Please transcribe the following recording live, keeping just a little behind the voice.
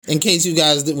in case you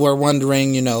guys were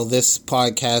wondering, this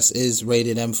podcast is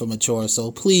rated M for mature. So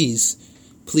please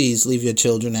leave your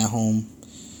children at home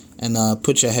and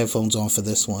put your headphones on for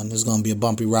this one. It's going to be a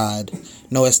bumpy ride.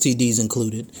 No STDs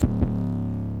included.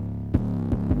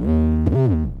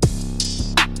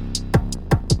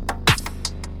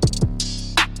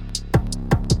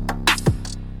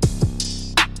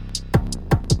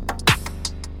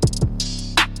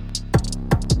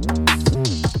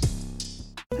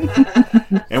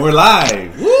 And we're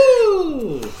live.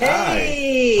 Woo!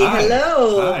 Hey, Hi.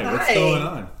 hello. Hi. What's going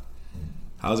on?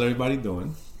 How's everybody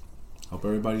doing? Hope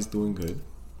everybody's doing good.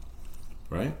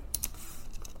 Right?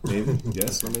 Maybe?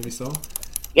 Yes, or maybe so?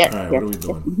 Yes. All right, yes, what are we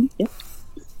doing? Mm-hmm, yes.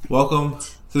 Welcome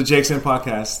to the Jake's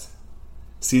Podcast.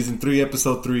 Season 3,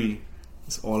 Episode 3.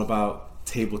 It's all about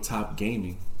tabletop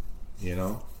gaming.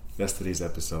 That's today's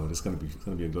episode. It's gonna be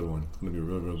a good one. It's gonna be a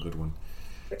real good one.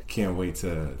 Can't wait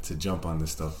to jump on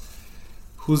this stuff.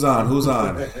 Who's on?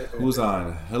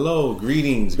 Hello,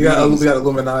 greetings. We got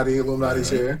Illuminati. Illuminati's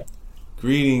here.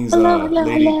 Greetings, hello.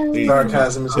 Lady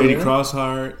Sarcasm is Lady here.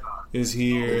 Crossheart is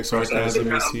here.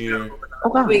 Sarcasm is here. Oh,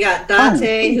 wow. We got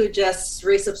Date, who just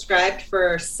resubscribed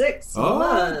for 6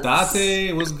 months.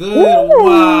 Date, what's good?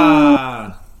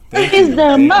 Wow. Thank you.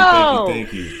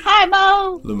 Thank you. Hi,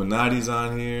 Mo. Illuminati's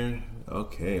on here.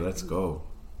 Okay, let's go.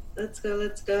 Let's go.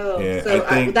 Yeah, So I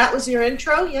think, that was your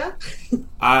intro, yeah?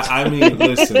 I mean,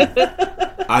 listen.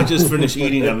 I just finished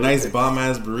eating a nice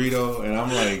bomb-ass burrito, and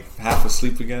I'm like half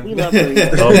asleep again. We love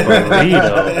burrito.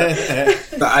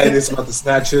 Burrito. The itis about to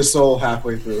snatch his soul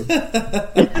halfway through.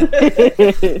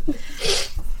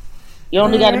 You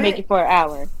only got to All make right. it for an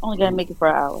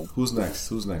hour. Who's next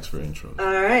for intro?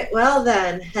 All right, well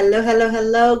then.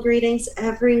 Hello. Greetings,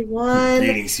 everyone.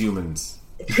 Greetings, humans.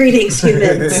 Greetings,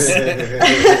 humans.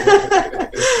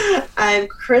 I'm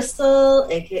Crystal,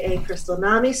 a.k.a. Crystal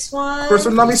Nami Swan.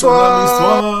 Crystal Nami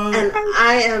Swan. And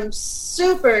I am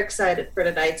super excited for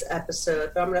tonight's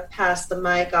episode. But I'm going to pass the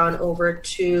mic on over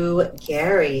to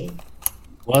Gary.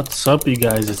 What's up, you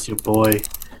guys? It's your boy.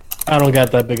 I don't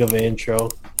got that big of an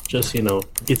intro. Just,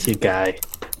 it's your guy.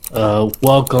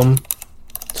 Welcome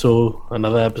to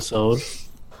another episode.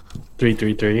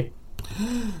 333.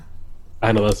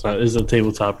 I know it's a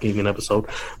tabletop gaming episode.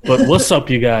 But what's up,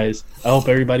 you guys? I hope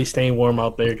everybody's staying warm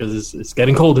out there because it's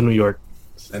getting cold in New York.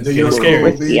 And It's getting scary.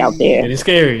 Risky out there. Getting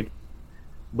scared.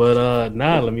 But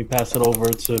let me pass it over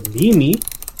to Mimi.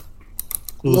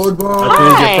 Lord Bar. I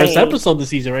think it's your Hi. first episode this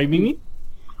season, right, Mimi?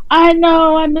 I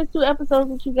know. I missed 2 episodes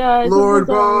with you guys. Lord I'm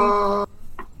so sorry.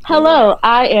 Bar. Hello.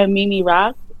 I am Mimi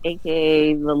Rock,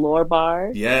 a.k.a. the Lore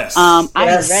Bar. Yes. I'm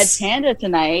Yes. the Red Panda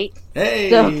tonight. Hey.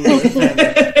 So-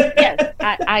 Yes,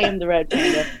 I am the Red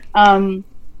Panda.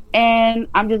 And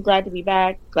I'm just glad to be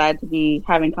back, glad to be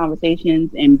having conversations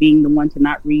and being the one to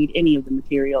not read any of the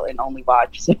material and only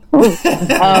watch. So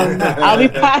I'll be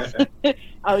passing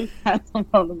on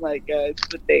the mic, guys.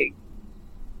 But thanks.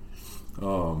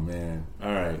 Oh man.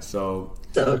 All right. So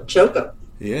Choco.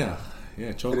 yeah.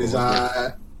 Choco. It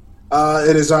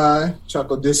is I,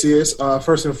 Chuck Odysseus.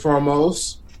 First and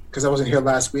foremost, because I wasn't here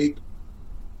last week.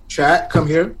 Chat, come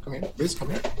here. Please come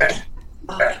here.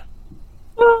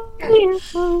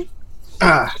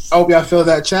 I hope y'all feel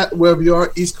that chat wherever you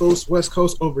are, East Coast, West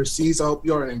Coast, overseas. I hope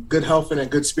you are in good health and in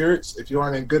good spirits. If you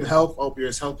aren't in good health, I hope you're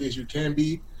as healthy as you can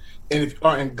be. And if you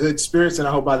aren't in good spirits, then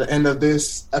I hope by the end of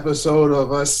this episode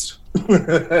of us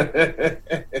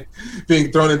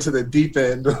being thrown into the deep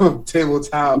end of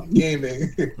tabletop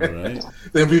gaming, All right.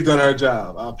 then we've done our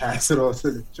job. I'll pass it on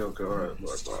to the Joker or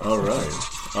Lord Bar. All right.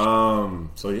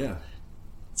 So yeah.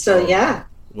 So, yeah.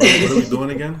 What are we doing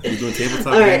again? Are we doing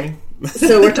tabletop All right. gaming?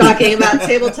 So we're talking about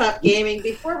tabletop gaming.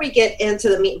 Before we get into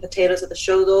the meat and potatoes of the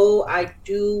show, though, I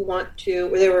do want to.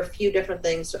 There were a few different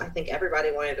things I think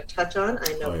everybody wanted to touch on.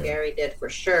 I know Gary did for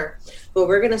sure. But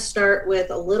we're going to start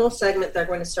with a little segment that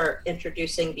we're going to start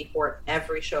introducing before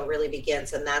every show really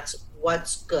begins, and that's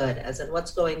what's good, as in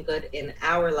what's going good in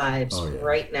our lives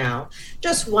right now.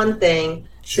 Just one thing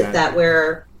that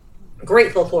we're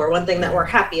grateful for, one thing that we're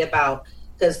happy about.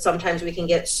 Because sometimes we can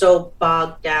get so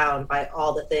bogged down by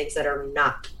all the things that are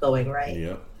not going right.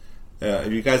 Yeah.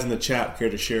 If you guys in the chat care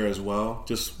to share as well,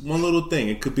 just one little thing.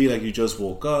 It could be like you just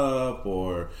woke up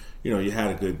or, you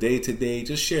had a good day today.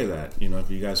 Just share that,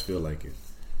 if you guys feel like it.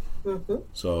 Mm-hmm.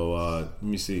 So let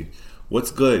me see.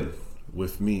 What's good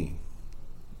with me,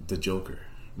 the Joker?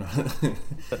 I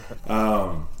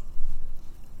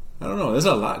don't know. There's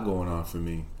a lot going on for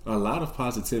me. A lot of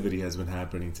positivity has been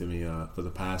happening to me for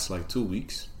the past 2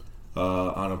 weeks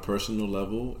on a personal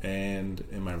level and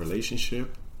in my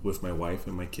relationship with my wife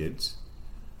and my kids.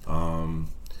 And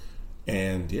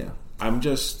yeah, I'm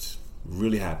just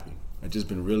really happy. I've just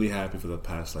been really happy for the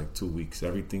past like 2 weeks.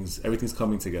 Everything's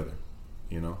coming together,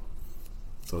 you know.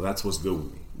 So that's what's good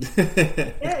with me.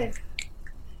 Yay.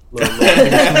 Little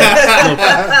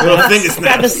finger snaps.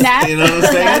 Got the snap. You know what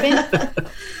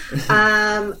I'm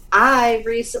saying? I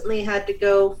recently had to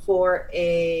go for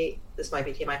this might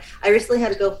be TMI. I recently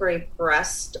had to go for a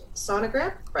breast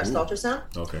sonogram, breast ultrasound.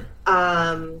 Okay.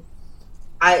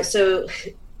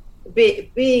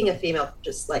 Being a female,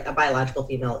 just like a biological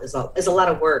female, is a lot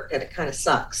of work, and it kind of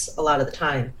sucks a lot of the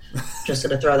time. Just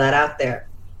gonna throw that out there.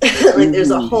 Like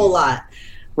there's a whole lot.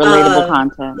 Relatable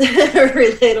content.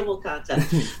 Relatable content.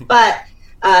 But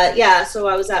so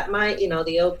I was at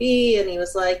the OB, and he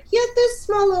was like, yeah, this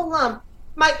small little lump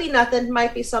might be nothing,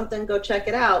 might be something, go check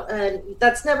it out. And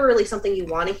that's never really something you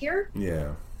want to hear.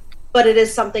 Yeah. But it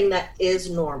is something that is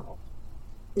normal.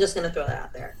 I'm just going to throw that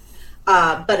out there.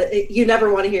 But you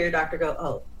never want to hear your doctor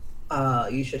go,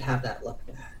 you should have that looked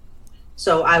at.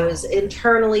 So I was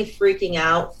internally freaking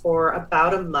out for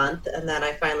about a month, and then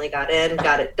I finally got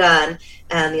it done,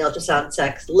 and the ultrasound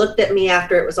tech looked at me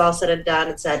after it was all said and done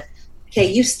and said, okay,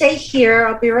 you stay here,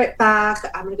 I'll be right back,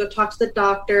 I'm going to go talk to the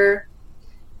doctor.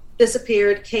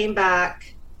 Disappeared, came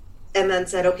back, and then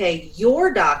said, okay,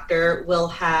 your doctor will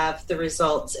have the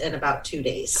results in about 2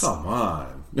 days. Come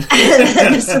on. And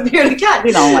then disappeared again.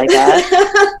 We don't like that.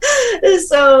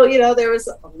 So, there was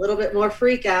a little bit more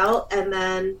freak out, and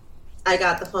then I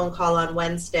got the phone call on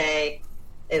Wednesday.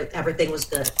 Everything was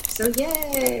good. So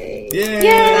yay! Yay!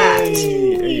 That.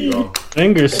 There you go.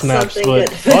 Finger snaps, but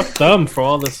fuck them for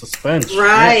all the suspense.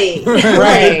 Right.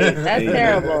 Right. That's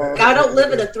terrible. I don't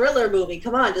live in a thriller movie.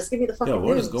 Come on, just give me the fucking Yo,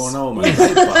 what news. is going on with my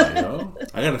Nightbot, yo?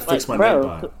 I gotta fix my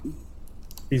Nightbot.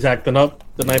 He's acting up.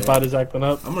 The Nightbot is acting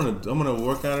up. I'm gonna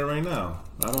work at it right now.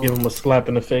 Give him a slap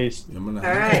in the face. All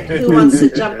right, who wants to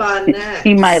jump on next?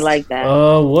 He might like that.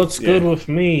 What's good with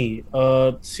me?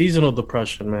 Seasonal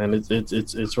depression, man.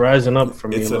 It's rising up for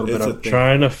me a little bit.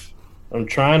 I'm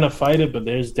trying to fight it, but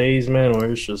there's days, man,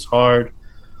 where it's just hard.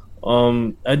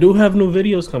 I do have new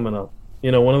videos coming up.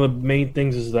 One of the main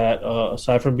things is that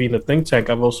aside from being a think tank,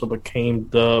 I've also became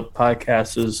the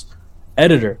podcast's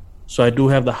editor. So I do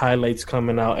have the highlights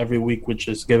coming out every week, which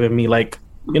is giving me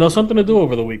something to do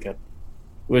over the weekend.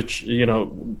 Which,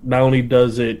 not only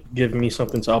does it give me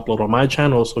something to upload on my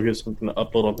channel, also gives something to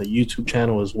upload on the YouTube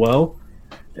channel as well.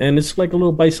 And it's like a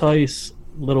little bite-sized,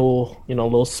 little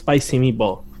spicy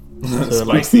meatball.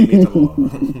 Spicy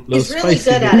meatball. He's really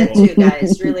good at it too,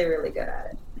 guys. Really, really good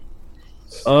at it.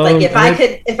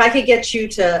 If I could get you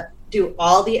to do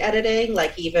all the editing,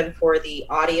 like even for the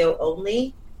audio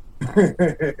only,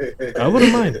 I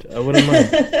wouldn't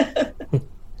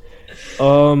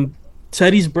mind.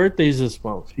 Teddy's birthday's this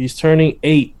month. He's turning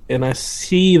 8, and I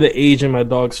see the age in my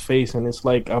dog's face, and it's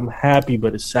like I'm happy,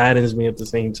 but it saddens me at the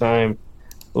same time.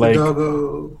 Like,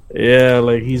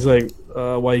 he's like,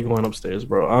 why are you going upstairs,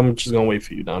 bro? I'm just gonna wait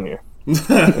for you down here, and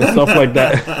stuff like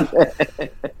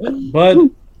that. But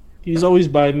he's always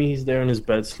by me. He's there in his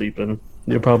bed sleeping.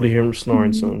 You'll probably hear him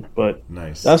snoring soon. But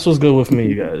nice. That's what's good with me,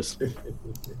 you guys.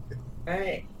 All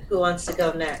right, who wants to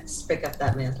go next? Pick up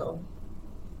that mantle.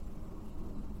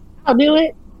 I'll do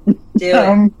it. Do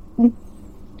it.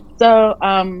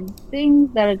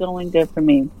 Things that are going good for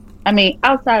me. I mean,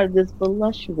 outside of this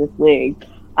voluptuous wig,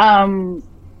 something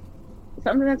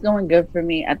that's going good for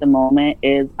me at the moment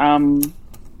is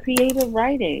creative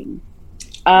writing.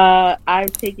 I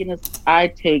take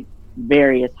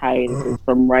various hiatuses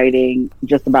from writing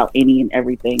just about any and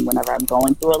everything whenever I'm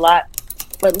going through a lot.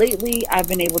 But lately, I've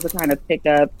been able to kind of pick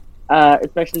up,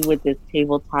 especially with this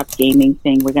tabletop gaming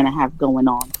thing we're going to have going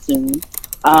on soon.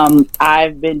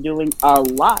 I've been doing a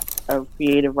lot of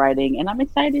creative writing, and I'm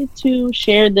excited to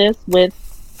share this with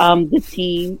the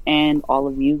team and all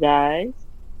of you guys.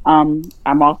 I'm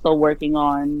also working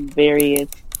on various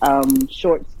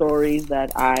short stories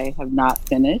that I have not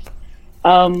finished,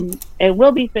 and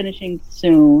will be finishing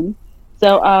soon.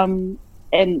 So,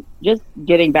 and just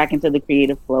getting back into the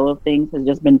creative flow of things has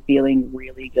just been feeling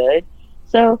really good.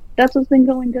 So that's what's been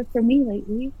going good for me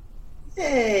lately.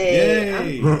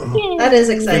 Hey, that is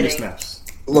exciting. Snaps.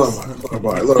 Little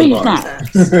bar.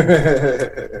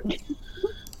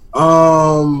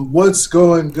 What's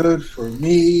going good for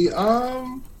me?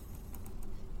 I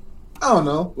don't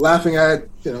know. Laughing at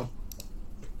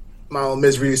my own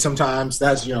misery sometimes.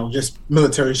 That's just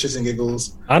military shits and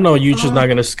giggles. I know you just not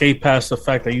gonna skate past the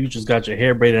fact that you just got your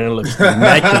hair braided and it looks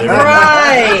immaculate.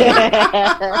 Right.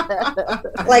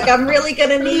 Like I'm really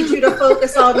gonna need you to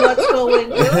focus on what's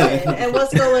going good, and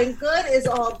what's going good is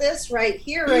all this right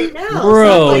here, right now.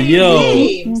 Bro,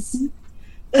 yo.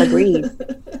 Agreed.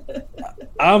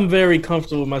 I'm very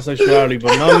comfortable with my sexuality,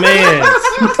 but my man,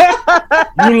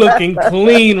 you looking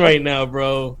clean right now,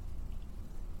 bro.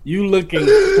 You looking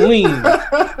clean.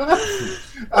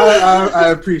 I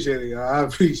appreciate it, yo. I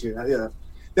appreciate it. Yeah,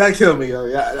 that killed me, yo.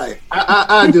 Yeah,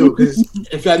 I do, because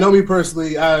if y'all know me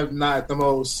personally, I'm not the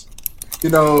most,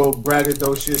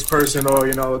 braggadocious person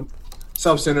or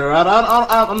self-centered.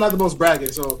 I'm not the most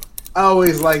braggart, so I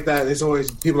always like that. It's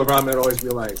always people around me that always be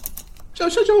like,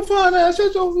 shut your fun ass,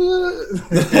 shut your.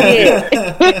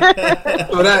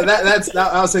 So that's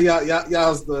I'll say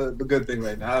y'all's the good thing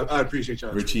right now. I appreciate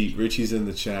y'all. Richie's in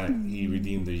the chat. He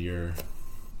redeemed the year.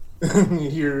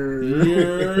 He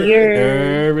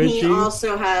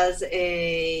also has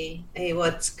a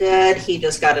what's good. He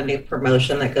just got a new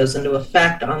promotion that goes into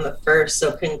effect on the 1st.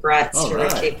 So congrats to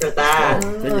Richie for that.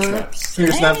 Finger snaps.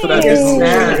 Finger snaps for that.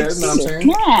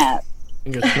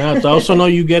 Finger snaps. I also know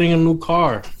you getting a new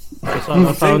car. That's how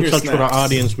in touch with our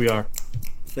audience we are.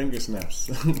 Finger snaps.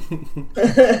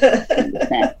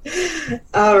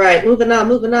 All right, moving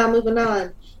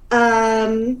on.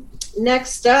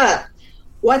 Next up,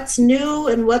 what's new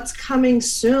and what's coming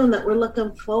soon that we're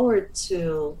looking forward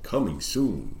to? Coming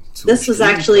soon. This was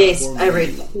actually a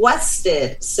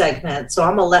requested segment, so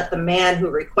I'm going to let the man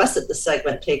who requested the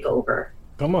segment take over.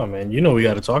 Come on, man. You know we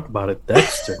got to talk about it.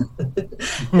 Dexter.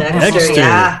 Dexter,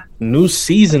 yeah. New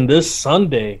season this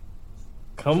Sunday.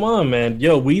 Come on, man.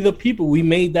 Yo, we the people. We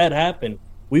made that happen.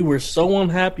 We were so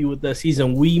unhappy with that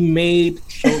season. We made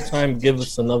Showtime give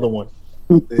us another one.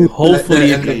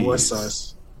 Hopefully it was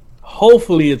us.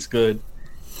 Hopefully it's good.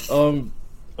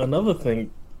 Another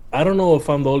thing, I don't know if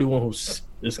I'm the only one who's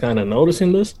is kind of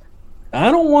noticing this.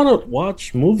 I don't want to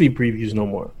watch movie previews no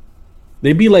more.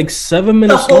 They be like 7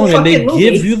 minutes long, and they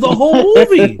give you the whole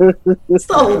movie. It's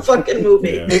the whole fucking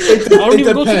movie. Yeah. I don't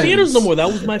even go to theaters no more. That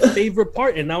was my favorite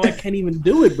part, and now I can't even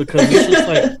do it because it's just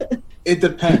like... It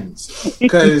depends.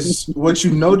 Because what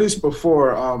you noticed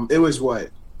before, it was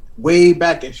way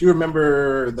back, if you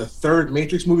remember the third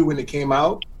Matrix movie when it came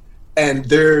out, and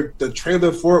the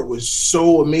trailer for it was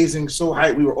so amazing, so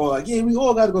hyped, we were all like, yeah, we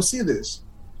all got to go see this.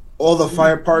 All the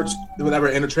fire parts, whatever,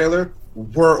 in the trailer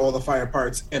were all the fire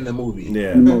parts in the movie.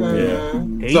 Yeah.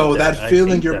 Mm-hmm. Yeah. So that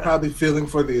feeling you're probably feeling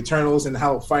for the Eternals and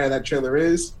how fire that trailer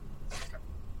is.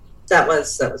 That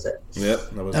was it. Yep.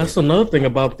 That's another thing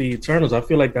about the Eternals. I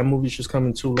feel like that movie's just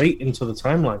coming too late into the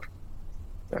timeline.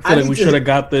 I feel like we should have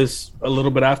got this a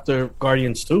little bit after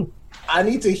Guardians 2. I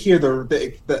need to hear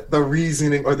the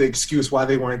reasoning or the excuse why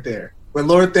they weren't there. When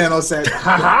Lord Thanos said,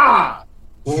 "Ha ha!"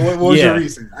 What was your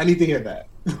reason? I need to hear that.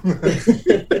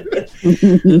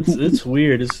 It's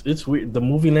weird. It's weird. The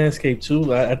movie landscape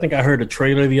too. I think I heard a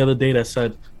trailer the other day that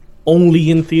said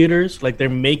only in theaters. Like they're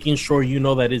making sure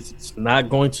that it's not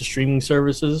going to streaming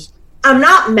services. I'm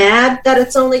not mad that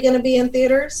it's only going to be in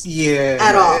theaters. Yeah,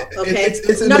 at all. Okay,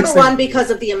 it's number one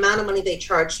because of the amount of money they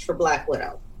charged for Black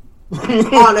Widow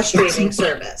on a streaming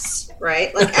service,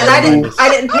 right? Like, and I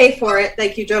didn't pay for it.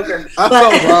 Thank you, Joker. But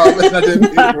I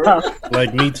didn't pay for it.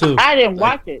 Like me too. I didn't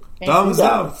watch it. Thumbs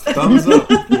up.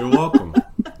 You're welcome.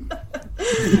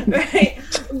 Right,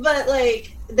 but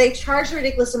like they charge a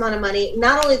ridiculous amount of money.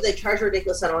 Not only did they charge a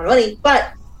ridiculous amount of money,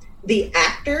 but the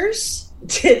actors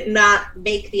did not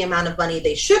make the amount of money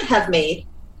they should have made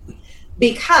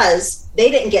because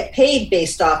they didn't get paid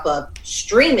based off of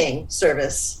streaming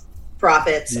service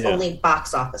profits, only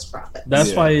box office profits.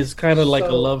 That's why it's kind of like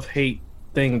a love-hate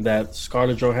thing that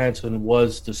Scarlett Johansson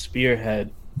was the spearhead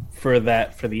for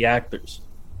the actors.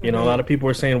 You know, a lot of people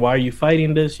were saying, why are you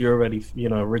fighting this? You're already,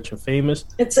 rich and famous.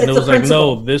 And it was like,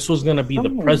 no, this was going to be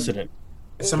the president.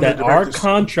 That our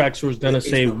contracts was going to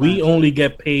say, we only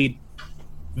get paid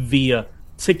via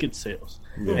ticket sales.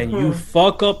 And you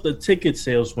fuck up the ticket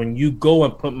sales when you go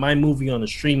and put my movie on a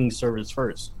streaming service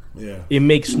first. It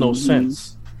makes no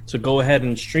sense to go ahead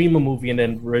and stream a movie and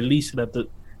then release it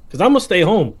because I'm gonna stay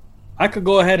home. I could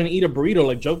go ahead and eat a burrito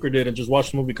like Joker did and just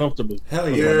watch the movie comfortably. Hell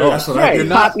yeah, that's what you're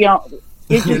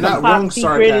not wrong,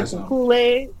 sarcasm.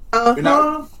 Kool-Aid. You're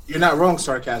not wrong,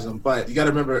 sarcasm, but you got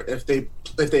to remember if they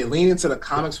lean into the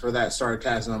comics for that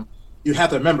sarcasm, you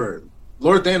have to remember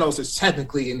Lord Thanos is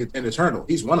technically in Eternal.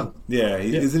 He's one of them. Yeah,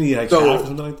 isn't he like or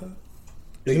something like that?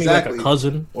 Isn't he like a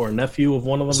cousin or a nephew of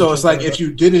one of them? So it's like if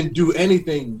you didn't do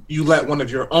anything, you let one of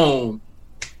your own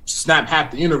snap half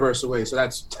the universe away. So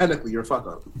that's technically your fuck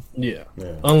up. Yeah.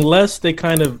 Unless they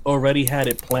kind of already had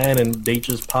it planned and they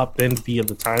just popped in via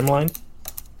the timeline,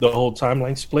 the whole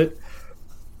timeline split.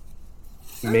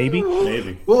 Maybe.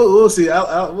 We'll see.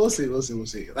 We'll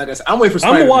see. Like I said, I'm waiting for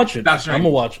Spider-Man. I'm gonna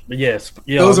watch it. Yes.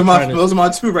 Yeah. Those are my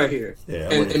two right here.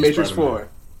 Yeah. In Matrix 4.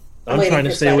 I'm trying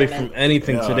to stay away from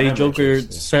anything. Today, Joker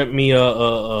sent me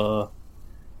a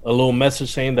a little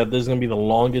message saying that this is gonna be the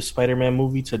longest Spider-Man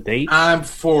movie to date. I'm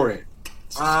for it.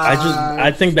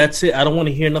 I think that's it. I don't want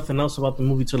to hear nothing else about the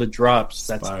movie till it drops.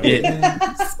 That's it.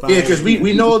 Yeah, because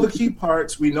we know the key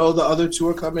parts. We know the other two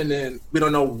are coming in. We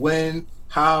don't know when,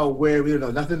 how, where. We don't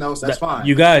know nothing else. That's fine.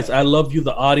 You guys, I love you,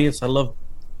 the audience. I love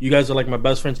you guys are like my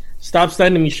best friends. Stop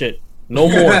sending me shit. No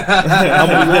more. I'm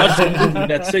gonna watch the movie.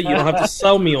 That's it. You don't have to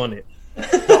sell me on it.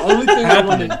 The only thing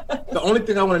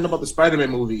I want to know about the Spider-Man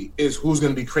movie is who's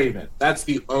going to be Kraven. That's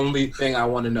the only thing I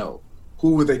want to know.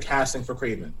 Who were they casting for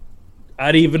Kraven?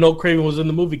 I didn't even know Kraven was in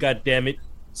the movie. God damn it!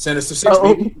 Sinister Six.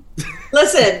 Baby.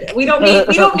 Listen, we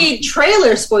don't need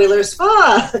trailer spoilers.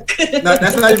 Fuck. No,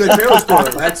 that's not even a trailer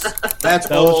spoiler. That's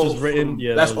that all. Was just written.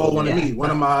 Yeah, that's all one of me. One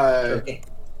of my. Okay.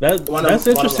 That's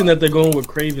interesting that they're going with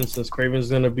Kraven since Kraven's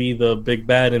going to be the big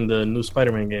bad in the new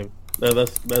Spider-Man game.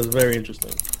 That's very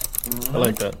interesting. Mm-hmm. I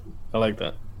like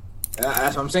that.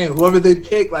 That's what I'm saying. Whoever they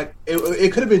pick, like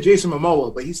it could have been Jason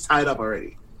Momoa, but he's tied up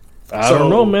already. I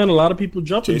don't know, man. A lot of people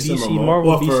jumping DC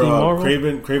Marvel.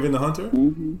 Kraven the Hunter.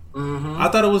 Mm-hmm. Mm-hmm. I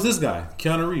thought it was this guy,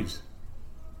 Keanu Reeves.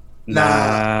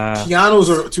 Nah, Keanu's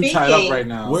are too tied up right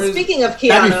now. Speaking of Keanu,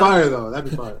 that'd be fire though.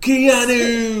 That'd be fire.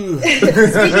 Keanu.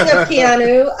 Speaking of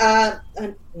Keanu,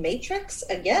 Matrix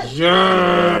again.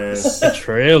 Yes. The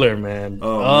trailer, man.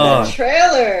 Oh, the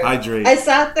trailer. Hydrate. I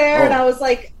sat there and I was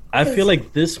like, I feel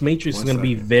like this Matrix is going to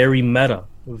be very meta.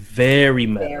 Very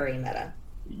meta. Very meta.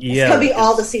 Yeah. It's going to be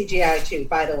all the CGI too,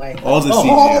 by the way. All the CGI.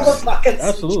 All the fucking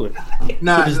Absolutely. CGI.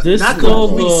 Nah, is this not still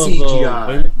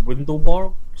the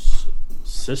Windowbar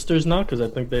sisters now? Because I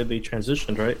think they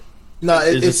transitioned, right? No,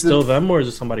 is it still them or is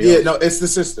it somebody else? Yeah, no, it's the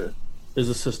sister. It's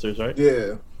the sisters, right?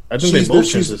 Yeah. I think they both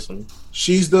transitioned.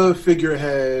 She's the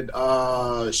figurehead.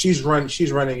 She's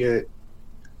running it.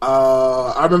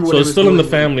 I remember when so it's still in the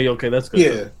family. Okay, that's good.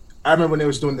 Yeah, I remember when they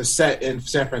was doing the set in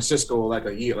San Francisco like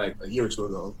a year or two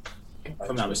ago, if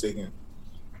I'm not mistaken.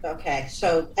 Okay,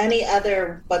 so any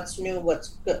other what's new, what's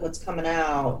good, what's coming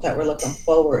out that we're looking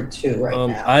forward to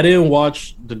now? I didn't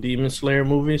watch the Demon Slayer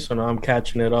movie, so now I'm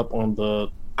catching it up on the.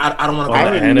 I don't want to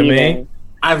buy the anime.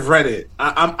 I've read it.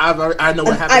 I know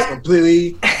what happens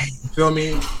completely. Feel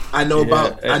me? I know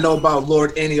about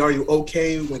Lord Annie. Are you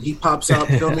okay? When he pops up,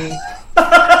 feel me?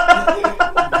 That's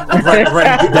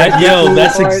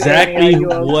exactly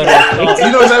what I thought.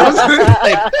 You know what I'm saying?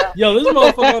 Like, yo, this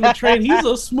motherfucker on the train, he's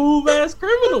a smooth ass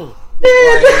criminal.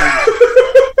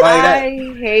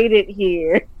 I hate it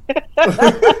here. I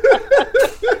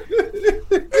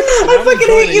fucking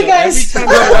hate you guys. Every time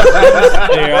I watch Demon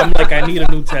Slayer, I'm like, I need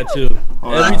a new tattoo.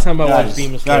 Every time I watch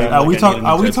Demon Slayer, are we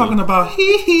talking about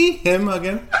him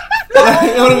again?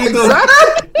 What are we doing?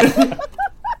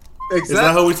 Exactly. Is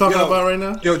that how we talking about right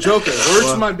now? Yo, Joker.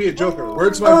 Words might be a Joker.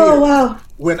 Words might be. Oh wow!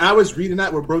 When I was reading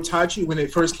that with Bro Tachi when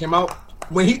it first came out,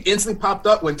 when he instantly popped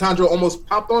up, when Tanjiro almost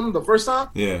popped on him the first time,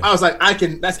 I was like,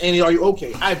 that's Annie. Are you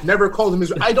okay? I've never called him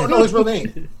I don't know his real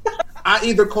name. I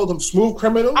either called him Smooth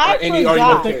Criminal or Annie. Are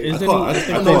you okay? I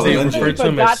think they refer to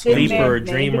him as Sleeper or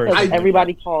Dreamer.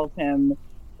 Everybody calls him.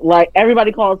 Like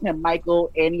everybody calls him Michael,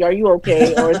 Annie, are you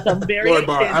okay? Or some variation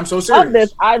I'm so serious. of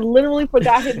this. I literally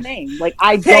forgot his name. Like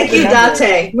I don't Thank you,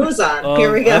 Date. Muzan.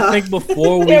 Here we go. I think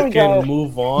before we can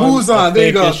move on, Muzan, there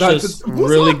you go. It's just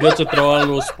really good to throw out a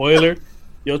little spoiler.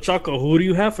 Yo, Choco, who do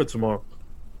you have for tomorrow?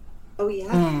 Oh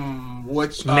yeah.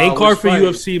 Main card for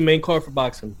UFC, main card for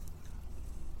boxing.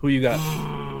 Who you got?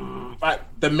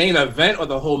 The main event or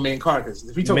the whole main card? Because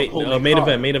if we talk main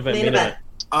event.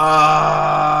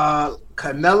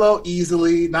 Canelo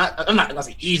easily. I'm not gonna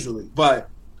say easily, but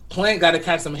Plant got to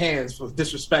catch some hands for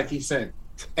disrespect he sent.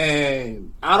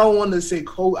 And I don't want to say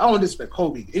Kobe. I don't want to disrespect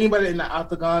Kobe. Anybody in the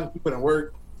octagon, he put in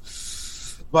work.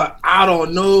 But I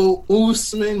don't know.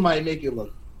 Usman might make it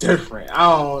look different.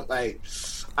 I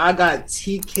got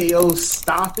TKO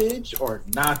stoppage or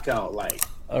knockout.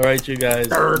 All right, you guys.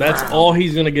 That's all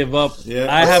he's gonna give up.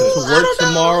 Yeah. I have to work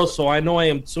tomorrow, so I know I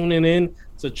am tuning in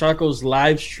to Chaco's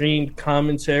live streamed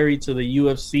commentary to the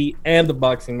UFC and the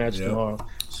boxing match tomorrow.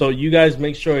 So you guys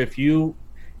make sure if you're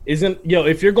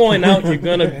going out, you're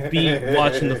gonna be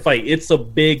watching the fight. It's a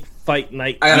big fight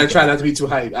night. I gotta try not to be too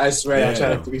hyped. I swear, I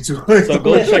try not to be too hyped. So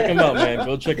go check him out, man.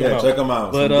 Go check him out. Check him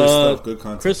out. But good stuff, good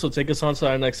content. Crystal, take us on to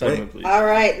our next segment, please. All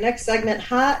right, next segment: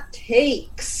 hot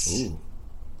takes. Ooh.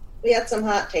 We had some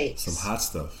hot takes. Some hot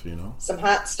stuff, Some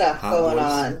hot stuff going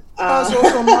on. Also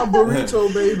my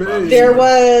burrito, baby. There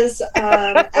was,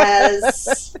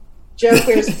 as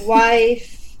Joker's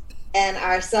wife and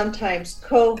our sometimes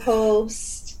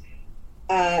co-host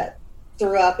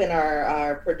threw up in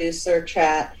our producer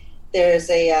chat, there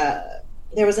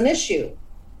was an issue.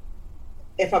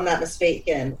 if I'm not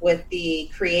mistaken, with the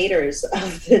creators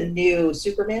of the new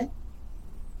Superman.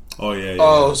 Oh yeah.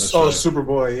 Oh, right.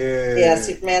 Superboy. Yeah,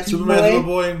 Superman.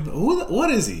 Superboy.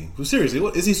 What is he? Seriously,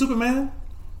 is he Superman?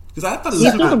 Because I thought he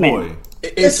was Superboy.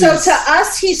 So to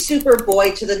us, he's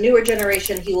Superboy. To the newer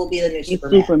generation, he will be the new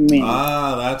Superman.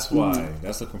 Ah, that's why.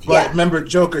 That's the confusion. But remember,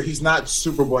 Joker, he's not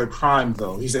Superboy Prime,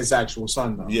 though. He's his actual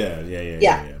son, though. Yeah.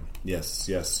 Yes.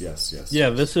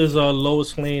 Yeah, this is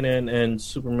Lois Lane and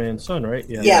Superman's son, right?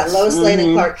 Yeah, Lois Lane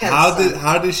and Clark Kent.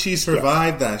 How did she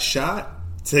survive that shot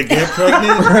to get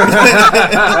pregnant?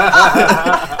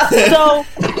 So,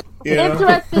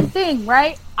 interesting thing,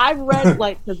 right? I read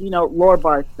because lore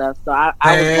bar stuff, so I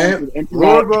was going through the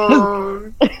internet.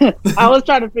 I was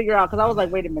trying to figure out because I was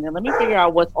like, wait a minute, let me figure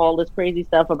out what's all this crazy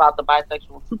stuff about the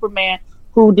bisexual Superman.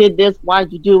 Who did this?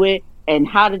 Why'd you do it? And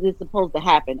how did this supposed to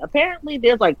happen? Apparently,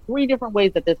 there's 3 different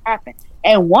ways that this happened,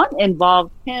 and one involves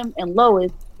him and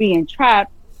Lois being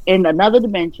trapped in another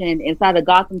dimension inside of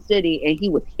Gotham City, and he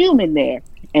was human there,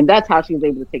 and that's how she was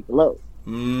able to take the load.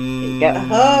 Come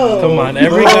on,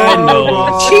 every guy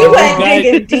knows. She went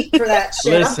digging deep for that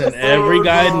shit. Listen, every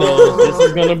guy knows this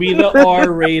is going to be the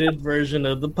R-rated version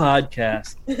of the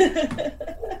podcast.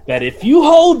 That if you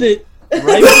hold it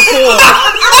right before,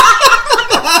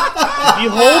 if you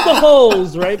hold the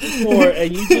holes right before,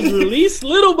 and you just release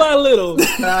little by little.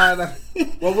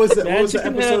 What was the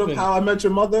episode of How I Met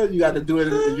Your Mother? You got to do it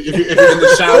if you're in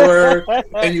the shower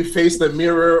and you face the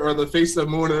mirror or face the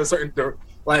moon at a certain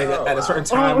at a certain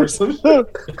time or something.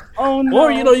 Oh no!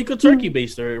 Or you could turkey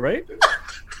baste her, right?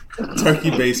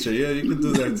 Turkey baster, yeah, you can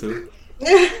do that too.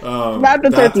 Not the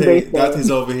turkey baster.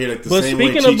 Date's over here the but same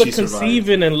way speaking of the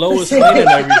conceiving and Lois Lane and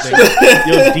everything,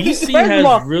 DC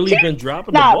has really been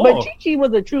dropping the ball. But Chi-Chi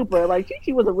was a trooper.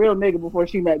 Chi-Chi was a real nigga before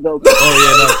she met Goku. Oh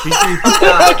yeah, no,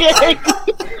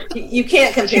 Chi-Chi. You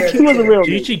can't compare. Chi-Chi was a real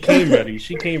nigga. Chi-Chi came ready.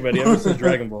 She came ready ever since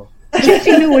Dragon Ball.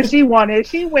 Chi-Chi knew what she wanted.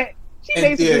 She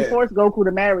basically forced Goku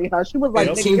to marry her. She was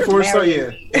like, Team 4-Star,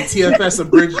 and TFS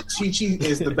Abridged, Chi-Chi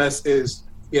is the best.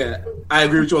 I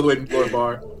agree with you all the way, Lord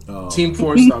Bar. Team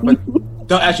 4-Star, but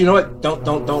don't actually. You know what?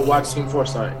 Don't watch Team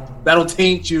 4-Star. That'll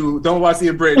taint you. Don't watch the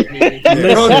abridged. You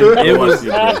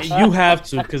have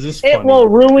to because it's funny. It will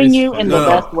ruin you in the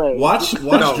best way. Watch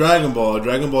Dragon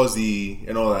Ball Z,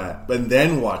 and all that, but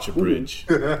then watch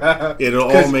abridged.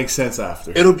 It'll all make sense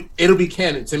after. It'll be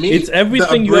canon to me. It's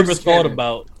everything you ever thought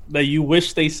about that you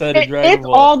wish they said in Dragon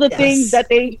Ball. It's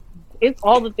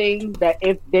all the things that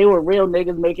if they were real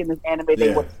niggas making this anime,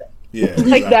 they would say. Yeah,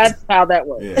 exactly. That's how that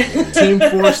works. Yeah. Team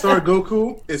 4-Star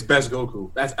Goku is best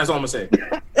Goku. That's all I'm gonna say.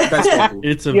 Best Goku.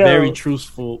 It's a very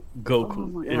truthful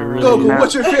Goku. Oh it really Goku, is.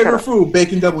 what's your favorite food?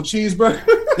 Bacon double cheeseburger.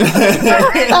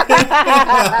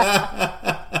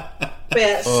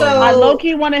 I low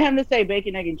key wanted him to say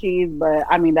bacon, egg, and cheese, but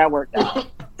I mean that worked out.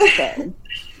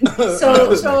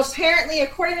 So apparently,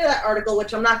 according to that article,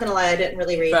 which I'm not going to lie, I didn't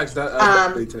really read.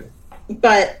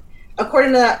 But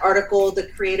according to that article, the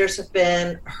creators have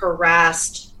been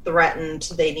harassed,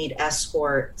 threatened. They need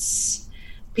escorts.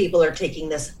 People are taking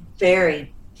this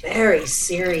very, very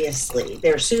seriously.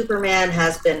 Their Superman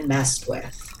has been messed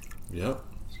with. Yep.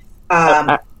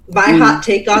 My hot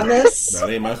take on this. That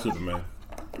ain't my Superman.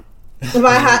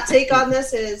 My hot take on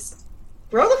this is,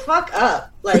 grow the fuck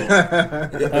up.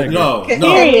 No.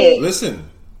 Listen,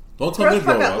 don't tell me to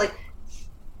grow up.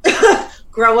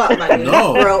 Grow up, my dude.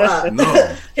 No. Grow up.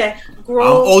 No. Okay. I'm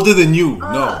older than you.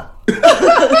 No.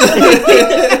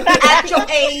 At your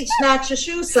age, not your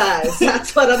shoe size.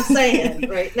 That's what I'm saying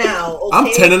right now. Okay? I'm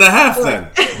 10 and a half then.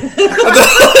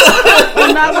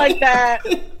 Well, not like that.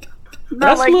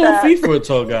 That's like little feet for a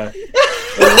tall guy.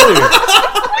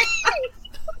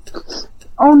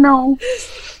 Oh no.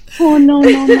 Oh no.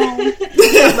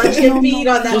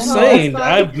 Just saying,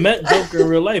 I've met Joker in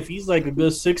real life. He's like a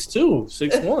good 6'2",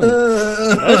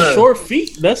 6'1". That's short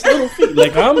feet. That's little feet.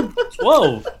 Like I'm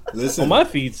 12 on my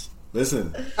feet.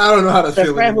 Listen, I don't know how to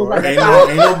feel anymore. Like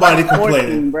ain't nobody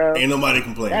complaining. Ain't nobody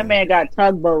complaining. That man got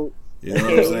tugboat. You know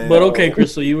what I'm saying? But okay,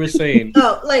 Crystal, you were saying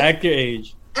act your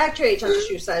age. Act your age on the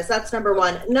shoe size. That's number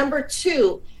one. Number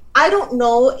two, I don't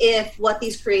know if what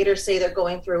these creators say they're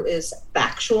going through is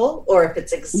factual or if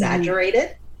it's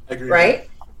exaggerated. Right?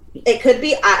 It could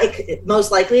be.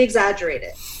 Most likely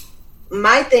exaggerated.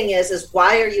 My thing is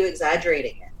why are you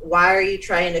exaggerating it? Why are you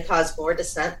trying to cause more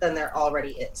dissent than there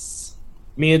already is?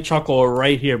 Me and Choco are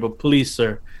right here, but please,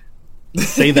 sir,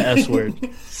 say the S word.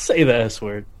 Say the S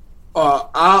word.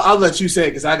 I'll let you say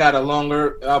it because I got a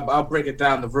longer. I'll break it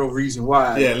down the real reason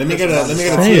why. Yeah, let me get a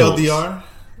TLDR.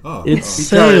 It's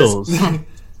sales.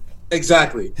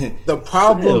 Exactly. The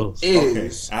problem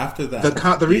is after that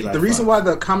the reason why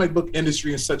the comic book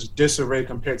industry is such disarray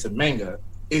compared to manga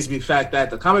is the fact that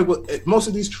the comic book, most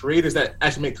of these creators that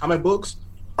actually make comic books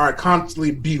are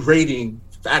constantly berating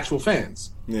actual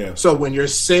fans. Yeah. So when your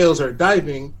sales are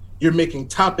diving, you're making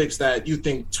topics that you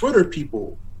think Twitter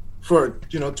people for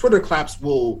Twitter claps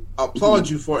will applaud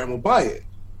you for and will buy it.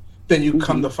 Then you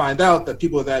come to find out that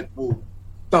people that will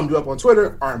thumb you up on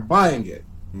Twitter aren't buying it.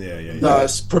 Yeah.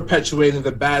 Thus perpetuating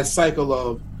the bad cycle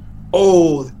of,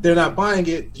 oh, they're not buying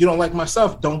it. You don't like my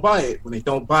stuff, don't buy it. When they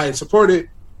don't buy and support it,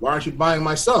 why aren't you buying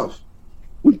my stuff?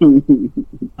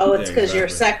 Oh, it's because you're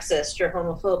sexist, you're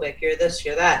homophobic, you're this,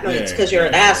 you're that. No, it's because you're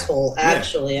an asshole,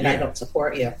 actually, and I don't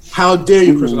support you. How dare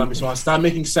you, Crystal? Stop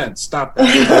making sense. Stop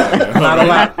that. Not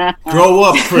allowed. Grow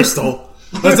up, Crystal.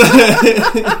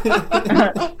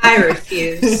 I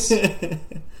refuse.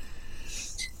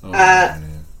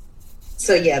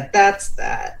 So yeah, that's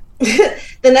that.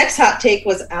 The next hot take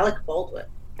was Alec Baldwin.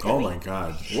 Oh my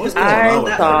God! What's going on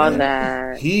with I saw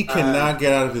that? He cannot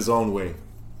get out of his own way.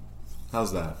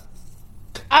 How's that?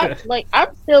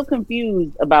 I'm still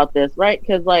confused about this, right?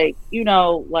 Because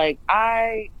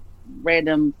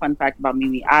random fun fact about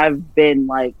Mimi, I've been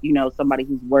somebody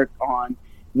who's worked on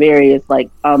various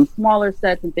smaller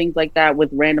sets and things like that with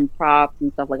random props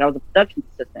and stuff. Like I was a production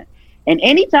assistant, and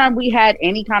anytime we had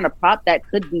any kind of prop that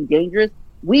could be dangerous,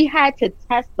 we had to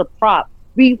test the prop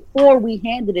before we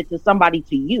handed it to somebody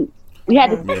to use. We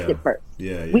had to test it first.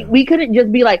 We couldn't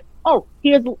just be like, oh,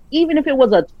 even if it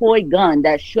was a toy gun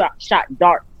that shot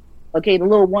darts, okay, the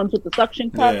little ones with the suction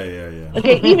cup.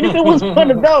 Okay, even if it was one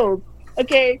of those,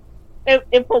 okay,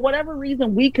 if for whatever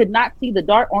reason we could not see the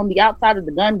dart on the outside of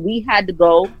the gun, we had to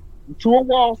go to a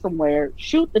wall somewhere,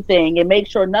 shoot the thing, and make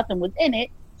sure nothing was in it,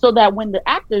 so that when the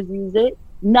actors use it,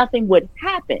 nothing would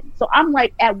happen. So I'm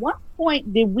like, at what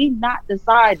point did we not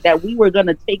decide that we were going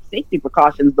to take safety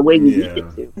precautions the way we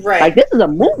needed to? Right. Like, this is a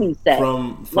movie set.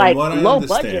 From low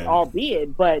budget,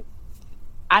 albeit, but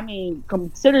I mean,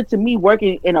 consider to me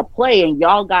working in a play and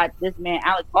y'all got this man,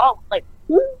 Alec Baldwin, like,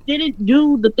 who didn't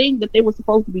do the thing that they were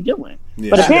supposed to be doing?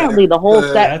 Yeah. But apparently the whole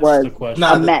set was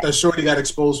a mess. The shorty got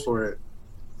exposed for it.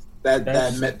 That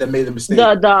made the mistake.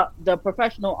 The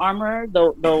professional armorer,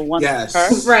 the one. Yes. Her?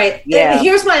 Right. Yeah. And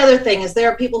here's my other thing: is there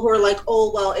are people who are like,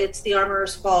 "Oh, well, it's the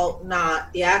armorer's fault,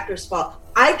 not the actor's fault."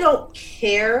 I don't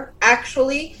care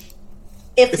actually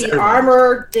if the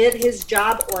armorer did his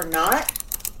job or not.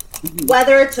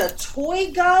 Whether it's a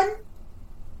toy gun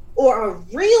or a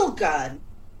real gun,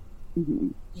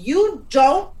 you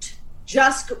don't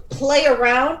just play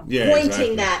around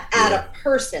pointing that at a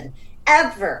person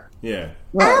ever. Yeah.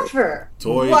 Ever.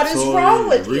 What is wrong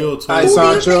with you? Who do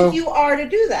you think you are to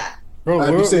do that?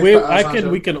 Bro,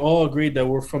 we can all agree that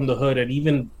we're from the hood, and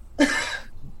even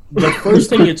the first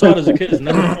thing you're taught as a kid is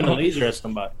never point a laser at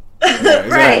somebody. Yeah,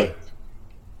 exactly. Right.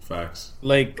 Facts.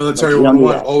 Like military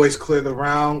 101, always clear the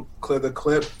round, clear the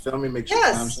clip, feel me, make sure.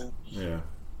 Yes. Yeah.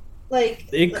 Like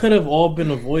it could have all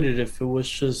been avoided if it was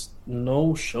just no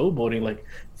showboating. Like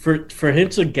for him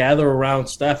to gather around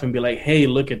staff and be like, "Hey,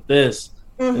 look at this."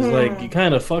 It's like you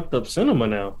kind of fucked up cinema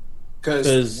now.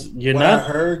 Because you're not. I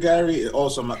heard, Gary,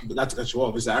 also not to cut you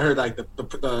off, is that I heard like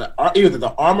either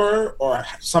the armorer or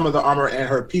some of the armorer and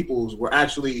her peoples were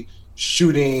actually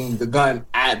shooting the gun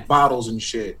at bottles and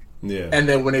shit. Yeah. And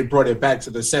then when they brought it back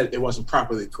to the set, it wasn't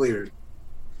properly cleared.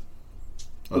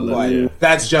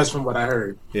 That's just from what I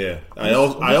heard. Yeah, I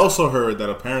also heard that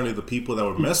apparently the people that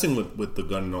were messing with the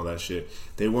gun and all that shit,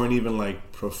 they weren't even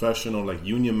like professional, like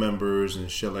union members and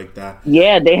shit like that.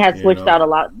 Yeah, they had switched out a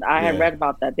lot. I had read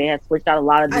about that. They had switched out a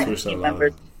lot of the union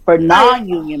members for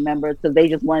non-union members because they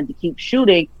just wanted to keep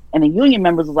shooting. And the union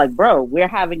members was like, "Bro, we're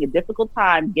having a difficult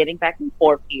time getting back and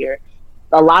forth here.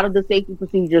 A lot of the safety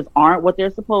procedures aren't what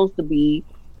they're supposed to be."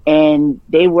 And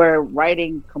they were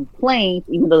writing complaints,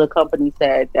 even though the company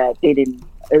said that they didn't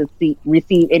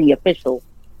receive any official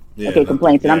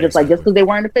complaints. And I'm just like, just because they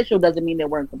weren't official doesn't mean they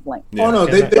weren't complaints. Yeah. Oh, no,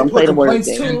 they put complaints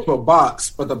into a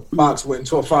box, but the box went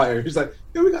into a fire. He's like,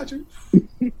 yeah, we got you.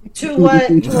 To what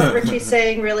Richie's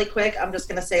saying really quick, I'm just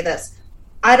going to say this.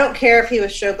 I don't care if he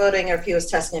was showboating or if he was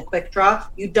testing a quick draw.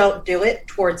 You don't do it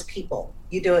towards people.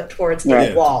 You do it towards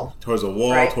a wall. Towards a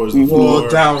wall, towards the floor.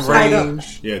 Down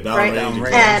range. Yeah, down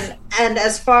range. And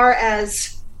as far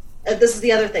as, this is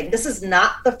the other thing. This is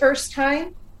not the first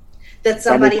time that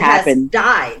somebody has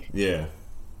died. Yeah.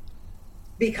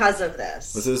 Because of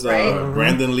this. This is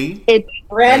Brandon Lee? It's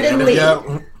Brandon Lee.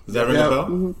 Does that ring a bell?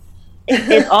 Mm-hmm.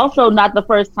 It's also not the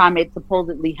first time it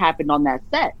supposedly happened on that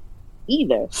set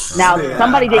either. Now,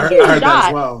 somebody didn't get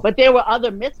shot, but there were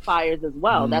other misfires as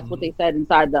well. That's what they said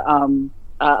inside the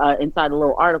inside the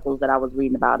little articles that I was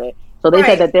reading about it. So they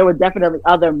said that there were definitely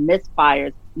other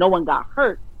misfires. No one got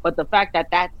hurt, but the fact that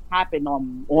that's happened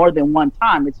on more than one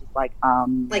time, it's just like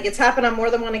it's happened on more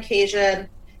than one occasion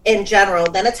in general.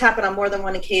 Then it's happened on more than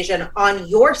one occasion on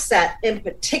your set in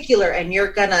particular, and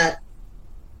you're gonna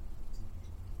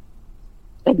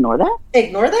ignore that.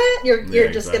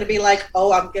 You're just gonna be like,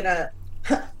 oh, I'm gonna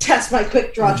test my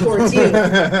quick draw towards you.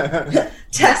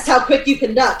 Test how quick you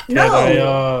can duck. Can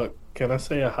I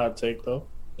say a hot take though?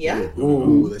 Yeah.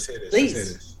 Ooh, let's say this.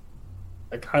 Please.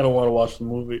 I kind of want to watch the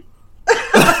movie. Oh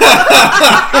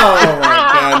my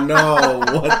god, no!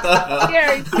 What the hell?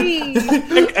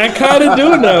 I kind of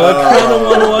do now. I kind of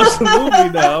want to watch the movie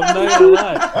now. I'm not gonna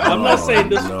lie. I'm not saying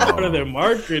this is part of their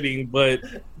marketing, but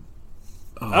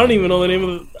I don't even know the name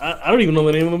of I don't even know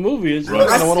the name of the movie. It's just,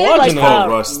 I don't want to watch it now.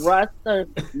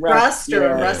 Rust or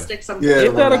Rustic something. Yeah,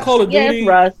 is that a Call of Duty? Yeah,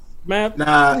 Rust. Map?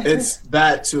 Nah, it's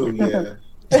that too. Yeah,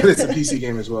 it's a PC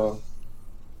game as well.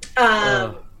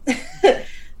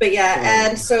 But yeah,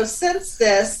 and so since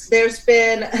this, there's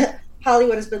been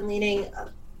Hollywood has been leaning,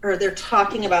 or they're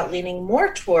talking about leaning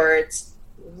more towards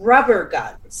rubber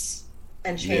guns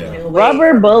and changing away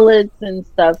rubber bullets and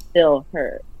stuff still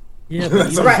hurt. Yeah,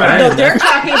 but right. No, they're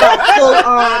talking about full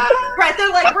on. Right, they're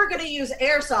like, we're going to use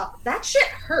airsoft. That shit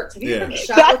hurts. Have you ever been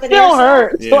shot with an still airsoft?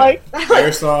 Hurts. Yeah. Like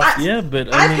Airsoft.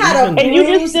 But I've had a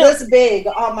bruise this big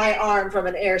on my arm from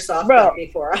an airsoft gun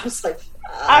before. I was like,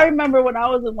 I remember when I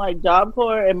was in like Job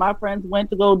Corps and my friends went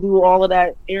to go do all of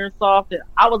that airsoft, and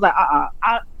I was like,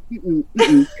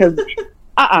 because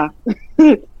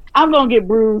I'm gonna get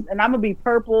bruised and I'm gonna be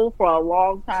purple for a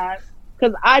long time.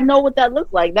 Because I know what that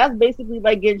looks like. That's basically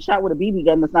like getting shot with a BB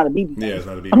gun. That's not a BB gun. Yeah, it's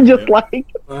not a BB gun. I'm just like,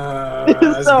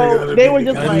 so they were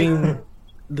just like, it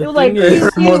was like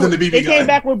more than the BB they gun. came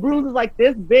back with bruises like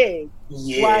this big,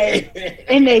 like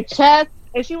in their chest.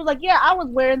 And she was like, "Yeah, I was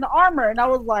wearing the armor," and I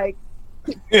was like,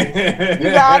 "You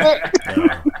got it."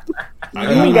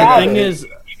 The thing is,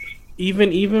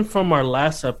 even from our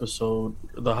last episode,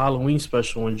 the Halloween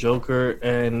special, when Joker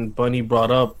and Bunny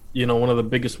brought up, one of the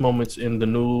biggest moments in the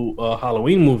new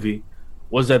Halloween movie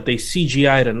was that they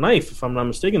CGI'd a knife, if I'm not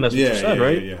mistaken. That's what you said,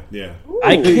 right? Yeah.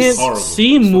 I can't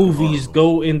see movies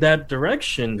go in that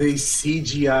direction. They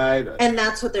CGI'd. And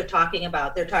that's what they're talking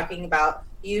about. They're talking about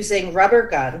using rubber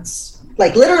guns,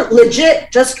 like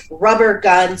legit just rubber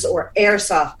guns or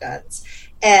airsoft guns,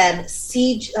 and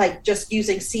just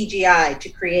using CGI to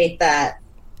create that.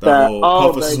 The whole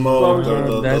puff of smoke,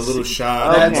 the little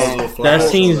shot, that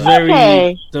seems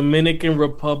very Dominican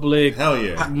Republic. Hell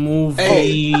yeah, movie.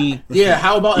 Hey, yeah,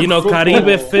 how about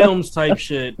Caribe films type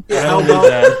shit? Yeah, how about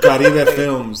that? Caribe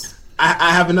films.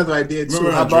 I have another idea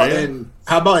too. How about in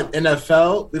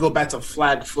NFL? We go back to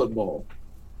flag football.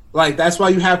 Like that's why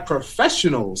you have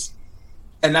professionals,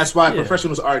 and that's why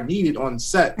professionals are needed on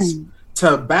sets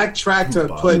to backtrack to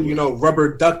put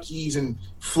rubber duckies and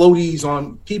floaties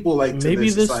on people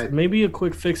maybe a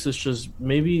quick fix is just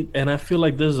and I feel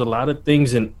like there's a lot of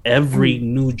things in every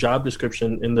new job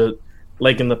description in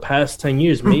the past 10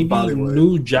 years. Maybe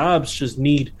new jobs just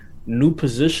need new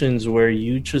positions where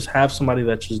you just have somebody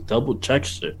that just double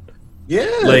checks it. Yeah,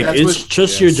 it's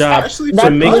just your job to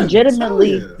make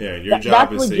legitimately. Your job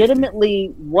that's is legitimately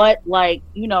safety. What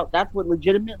that's what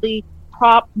legitimately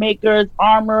prop makers,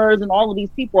 armors, and all of these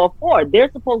people are for.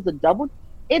 They're supposed to double.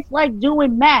 It's like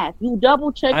doing math. You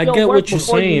double check. I get what you're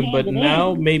saying, but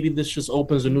now maybe this just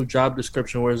opens a new job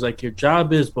description where it's like your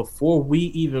job is before we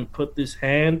even put this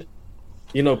hand,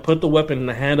 put the weapon in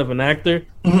the hand of an actor,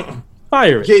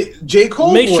 fire it. J.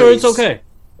 Cole make sure it's okay.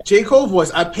 J. Cole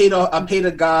voice. I paid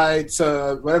a guy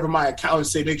to whatever my accountant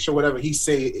say. Make sure whatever he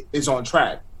say is on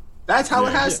track. That's how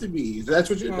it has to be. That's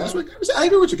what Gary said. I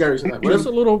agree with you, Gary. There's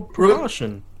a little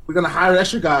precaution. We're gonna hire an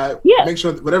extra guy. Yeah. Make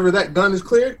sure whatever that gun is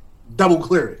cleared, double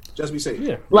clear it. Just be safe.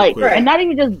 Yeah. And not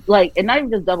even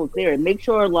just double clear it. Make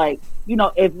sure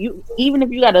if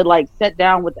you gotta set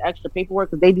down with the extra paperwork,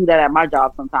 because they do that at my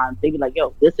job sometimes. They be like,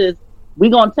 "Yo, we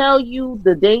gonna tell you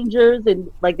the dangers," and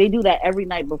they do that every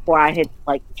night before I hit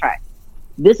the track.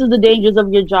 This is the dangers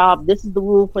of your job. This is the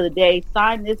rule for the day.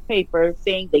 Sign this paper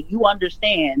saying that you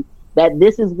understand that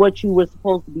this is what you were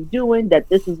supposed to be doing, that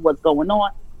this is what's going on.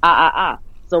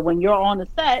 So when you're on the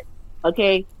set,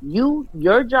 okay,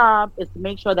 your job is to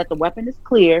make sure that the weapon is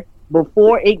clear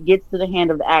before it gets to the hand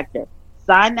of the actor.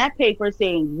 Sign that paper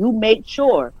saying you made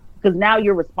sure, because now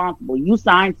you're responsible. You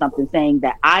signed something saying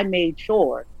that I made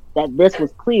sure that this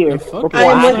was clear. I'm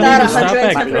with that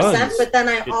 110%. But then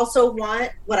I also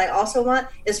want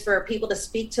is for people to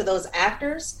speak to those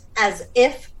actors as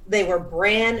if they were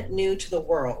brand new to the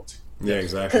world. Yeah,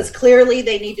 exactly. Because clearly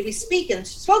they need to be spoken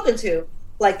to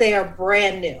like they are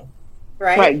brand new,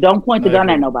 right? Right. Don't point the gun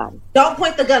at nobody. Don't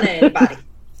point the gun at anybody.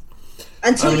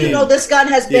 Until you know this gun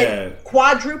has been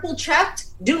quadruple checked,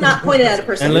 do not point it at a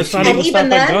person. And let's not even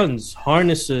stop at guns,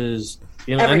 harnesses,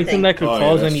 anything that could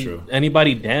cause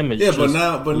anybody damage. Yeah, but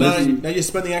now you're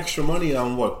spending extra money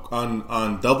on what?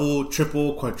 On double,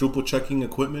 triple, quadruple checking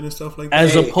equipment and stuff like that.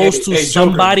 As opposed to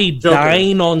somebody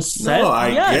dying on set. No,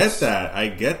 I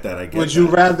get that. Would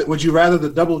you rather the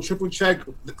double, triple check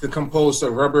composed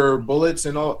of rubber bullets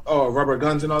and all, or rubber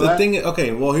guns and all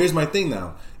that? Well, here's my thing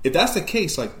now. If that's the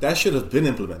case, like that should have been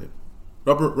implemented.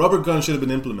 Rubber gun should have been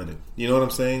implemented. You know what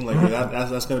I'm saying? Like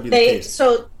that's going to be the case.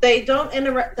 So they don't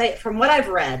from what I've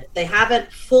read, they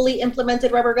haven't fully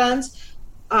implemented rubber guns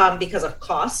because of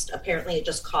cost. Apparently, it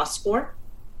just costs more.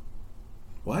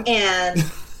 What? And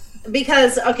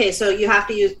because so you have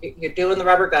to you're doing the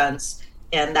rubber guns,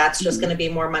 and that's just going to be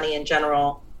more money in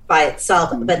general by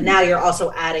itself. But now you're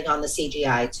also adding on the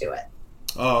CGI to it.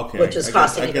 Oh, okay. Which is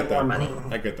costing even more money.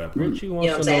 I get that. Richie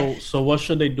wants to know. So, what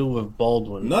should they do with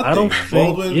Baldwin? Nothing. I don't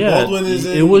think. Baldwin is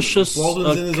in. It was just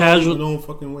Baldwin's in his own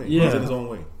fucking way. Yeah. He's in his own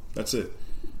way. That's it.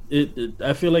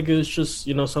 I feel like it's just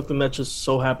something that just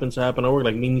so happens to happen at work.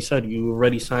 Like Mimi said, you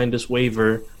already signed this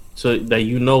waiver so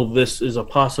that this is a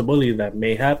possibility that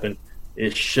may happen.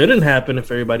 It shouldn't happen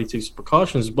if everybody takes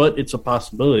precautions, but it's a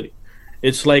possibility.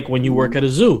 It's like when you work at a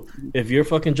zoo. If your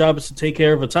fucking job is to take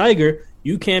care of a tiger,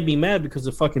 you can't be mad because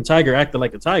the fucking tiger acted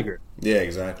like a tiger. Yeah,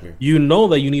 exactly. You know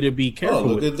that you need to be careful.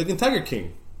 Look at Tiger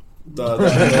King.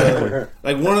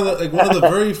 Like one of the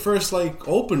very first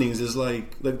openings is one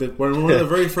of the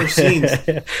very first scenes.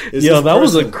 Is that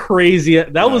was a crazy.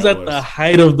 That was at the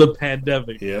height of the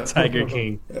pandemic. Yeah, Tiger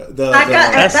King.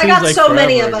 That got so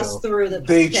many of us through the.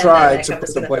 They tried to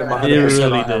put the blame on. It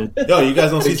really did. Yo, you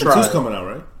guys know season 2's coming out,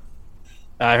 right?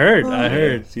 I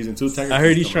heard. Season 2 Tiger. I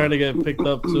heard he's trying to get picked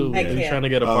up too. He's trying to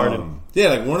get a pardon. Yeah,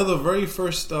 like one of the very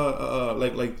first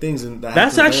things in that.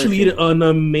 That's actually an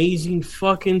amazing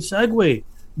fucking segue,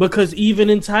 because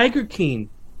even in Tiger King,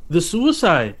 the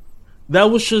suicide, that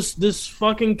was just this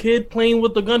fucking kid playing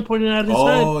with the gun pointing at his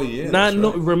head. Oh yeah.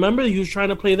 Remember, he was trying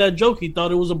to play that joke. He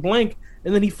thought it was a blank,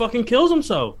 and then he fucking kills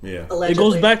himself. Yeah. Allegedly. It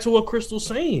goes back to what Crystal's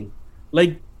saying.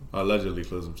 Like allegedly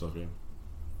kills himself. Yeah.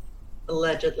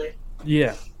 Allegedly.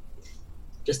 Yeah.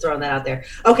 Just throwing that out there.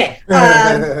 Okay.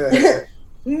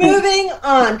 Moving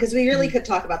on, because we really could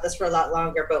talk about this for a lot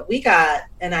longer, but we got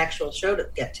an actual show to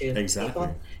get to. Exactly.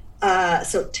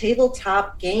 So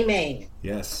tabletop gaming.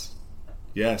 Yes.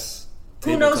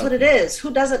 Who knows what it is?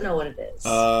 Who doesn't know what it is?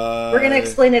 We're going to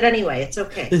explain it anyway. It's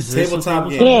okay.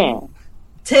 Tabletop gaming. Yeah.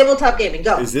 Tabletop gaming.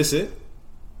 Go. Is this it?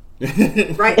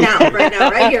 right now,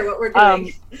 right here, what we're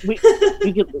doing.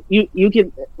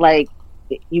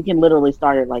 You can literally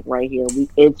start it like right here.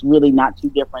 It's really not too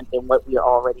different than what we are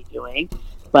already doing.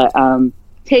 But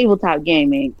tabletop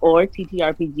gaming, or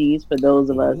TTRPGs, for those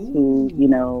of us who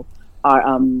are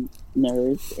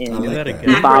nerds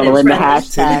and following the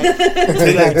hashtag.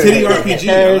 Titty RPG,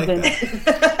 I like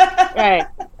that. Right.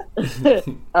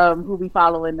 Who be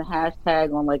following the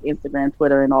hashtag on like Instagram,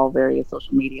 Twitter, and all various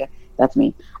social media. That's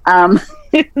me.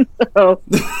 So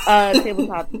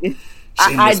tabletop.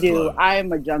 I do. I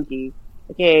am a junkie.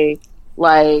 Okay,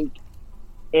 like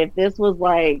if this was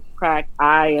like crack,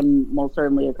 I am most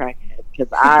certainly a crackhead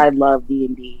because I love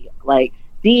D&D. Like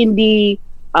D&D,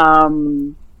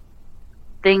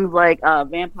 things like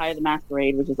Vampire the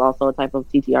Masquerade, which is also a type of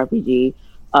TTRPG,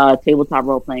 tabletop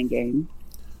role playing game.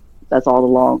 That's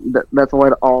that's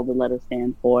what all the letters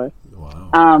stand for.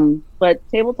 Wow. But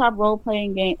tabletop role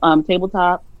playing game,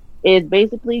 tabletop is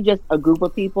basically just a group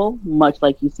of people, much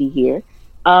like you see here,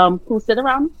 who sit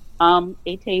around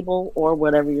a table or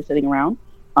whatever you're sitting around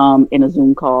in a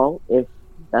Zoom call, if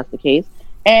that's the case,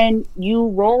 and you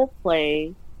role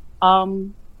play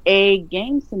a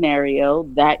game scenario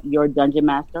that your dungeon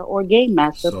master or game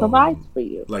master provides for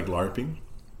you. Like LARPing?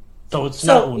 So it's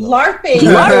LARPing is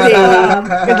a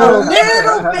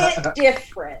little bit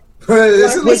different.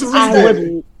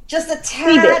 Just a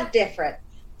tad different.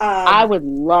 I would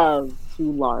love to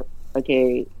LARP.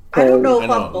 Okay. I don't know if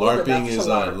I'm bold LARPing is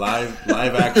a live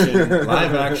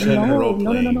action role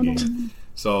playing game.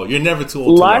 So you're never too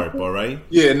old to LARP, all right?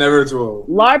 Yeah, never too old.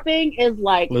 LARPing is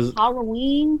like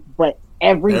Halloween, but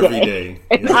every day.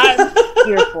 And Yeah. I'm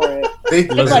here for it.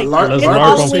 Let's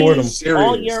LARP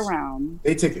all year round.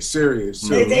 They take it serious.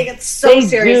 They take it so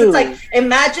serious. It's like,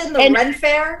 imagine the Ren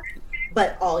Fair,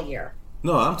 but all year.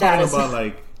 No, I'm talking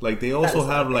about like they also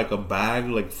have like a bag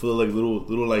like full of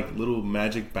like little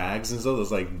magic bags and stuff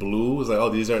that's like blue. It's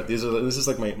like, this is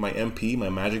like my MP, my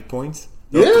magic points.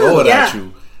 They'll throw it at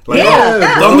you. Like,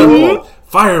 Thunderbolt,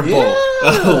 Fireball,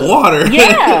 water.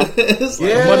 Yeah.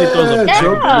 Somebody throws a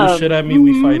blue shit at me,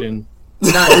 we fighting.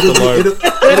 Nah,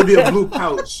 it'll be a blue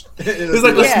pouch. It's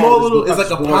like a small little. It's like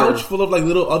a pouch full of like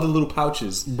other little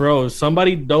pouches. Bro,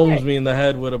 somebody domes me in the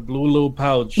head with a blue little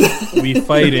pouch. We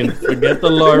fighting. Forget the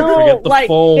LARP. No, forget the like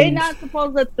foam. they're not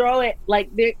supposed to throw it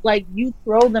like they like you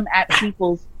throw them at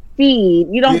people's feet.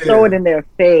 You don't throw it in their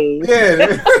face.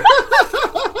 Yeah.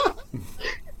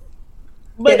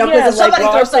 But because if somebody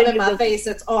throws something in my face,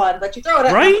 it's on. But you throw it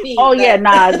at my feet. Oh yeah,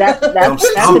 nah, that's I'm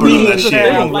the burning that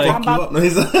shit. I'm like, fuck you up.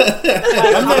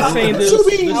 I'm not saying this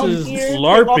is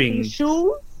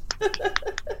LARPing.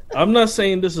 I'm not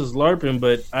saying this is LARPing,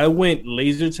 but I went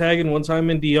laser tagging one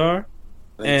time in DR,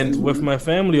 and with my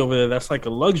family over there, that's like a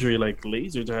luxury. Like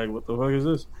laser tag, what the fuck is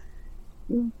this?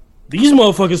 These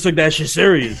motherfuckers took that shit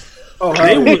serious. Oh,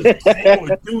 they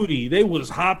were duty. They was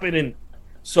hopping and.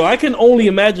 So I can only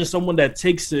imagine someone that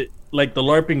takes it like the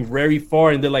LARPing very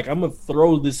far, and they're like, "I'm gonna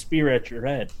throw this spear at your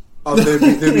head." Oh, there'd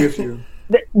be a few.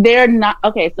 They're not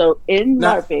okay. So in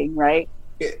LARPing, right?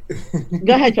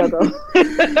 Go ahead, Choco.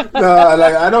 No,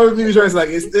 like I know what you're trying to say. Like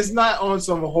it's not on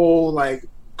some whole like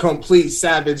complete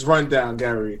savage rundown,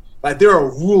 Gary. Like there are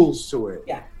rules to it.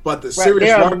 Yeah. But the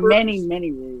serious there are LARPers, many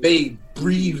rules. They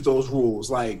breathe those rules.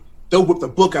 Like they'll whip the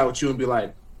book out at you and be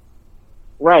like.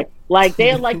 Right, like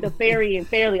they're like the fairy and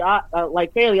Fairly Odd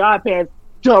Pants.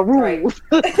 The rules,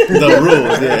 the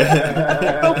rules.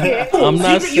 Yeah. Okay. I'm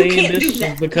not saying this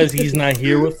is because he's not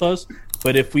here with us,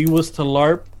 but if we was to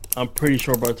LARP, I'm pretty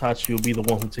sure Bartacci will be the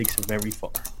one who takes it very far.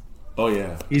 Oh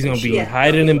yeah, he's gonna be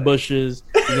hiding in bushes.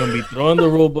 He's gonna be throwing the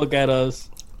rule book at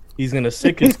us. He's gonna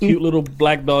sick his cute little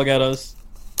black dog at us.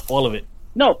 All of it.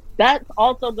 No, that's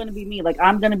also gonna be me. Like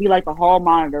I'm gonna be like the hall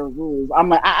monitor rules. I'm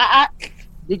like,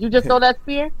 did you just throw that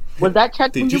spear? Was that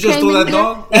checked? Did you just throw that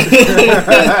dog?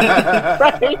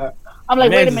 Right? I'm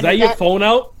like, wait a minute. Is that your phone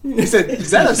out? He said,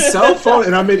 "Is that a cell phone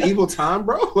in our medieval time,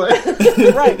 bro?" Right.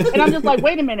 And I'm just like,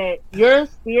 wait a minute. Your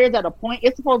spear's at a point.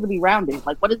 It's supposed to be rounded.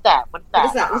 Like, what is that? What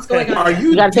is that? What's going on? Are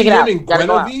you DMing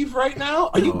Guinevere right now?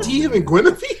 Are you DMing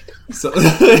Guinevere? So,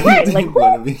 right, like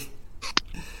Guinevere.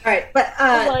 All right, but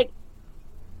like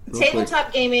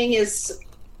tabletop gaming is.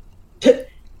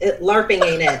 LARPing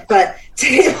ain't it, but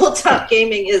tabletop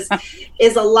gaming is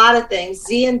a lot of things.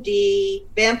 Z&D,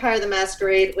 Vampire the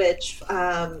Masquerade, which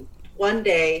one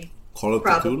day,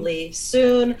 probably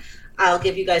soon, I'll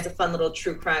give you guys a fun little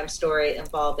true crime story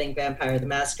involving Vampire the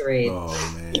Masquerade. Oh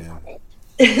man,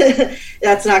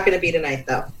 that's not going to be tonight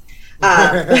though.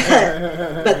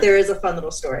 But there is a fun little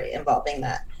story involving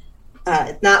that.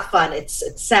 It's not fun. It's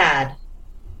sad.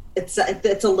 It's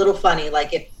a little funny.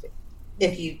 Like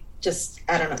if you. Just,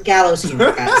 I don't know, gallows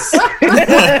humor, guys.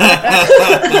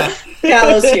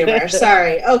 Gallows humor,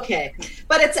 sorry. Okay.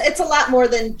 But it's a lot more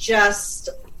than just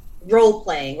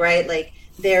role-playing, right? Like,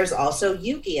 there's also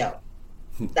Yu-Gi-Oh!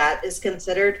 That is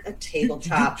considered a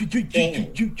tabletop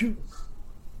game.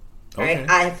 Right?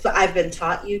 I've been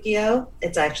taught Yu-Gi-Oh!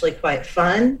 It's actually quite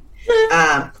fun.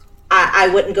 I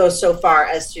wouldn't go so far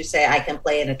as to say I can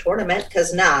play in a tournament,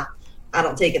 because I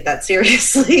don't take it that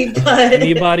seriously. But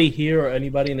anybody here or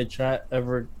anybody in the chat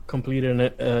ever completed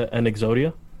an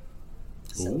Exodia?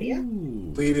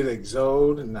 Completed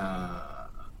Exode? Nah.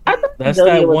 That's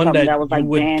that one that was you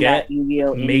would get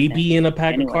maybe in a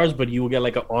pack of cards, but you would get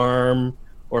like an arm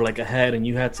or like a head, and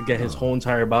you had to get his whole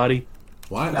entire body.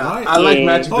 Why? I like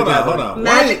Magic the Gathering. Hold on.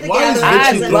 Magic the Gathering. Why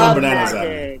is Richie throwing bananas at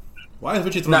me? Why is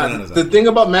Richie throwing bananas at me? The thing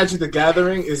about Magic the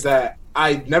Gathering is that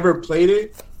I never played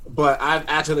it, but I've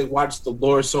actually watched the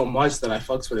lore so much that I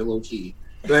fucks with it low key.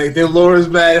 Like the lore is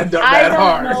bad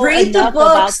hard. Read the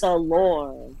books. About the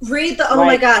lore. Read the. Oh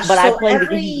my gosh! But so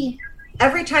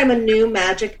every time a new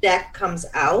Magic deck comes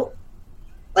out,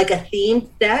 like a themed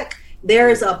deck, there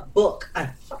is a book, a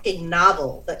fucking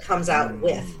novel that comes out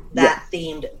with that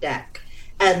themed deck,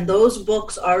 and those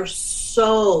books are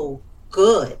so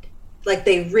good. Like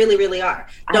they really, really are.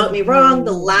 Don't get me wrong.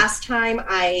 The last time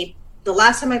I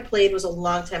played was a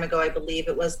long time ago. I believe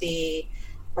it was the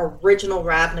original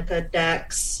Ravnica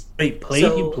decks. Wait,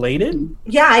 you played it?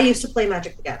 Yeah, I used to play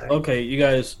Magic the Gathering. Okay, you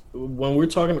guys, when we're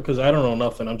talking, because I don't know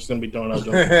nothing, I'm just going to be throwing out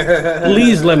jokes.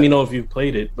 Please let me know if you've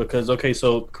played it, because, okay,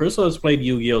 so Crystal has played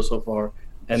Yu-Gi-Oh! So far,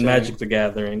 and Magic the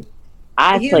Gathering.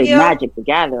 I played Magic the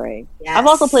Gathering. Yes. I've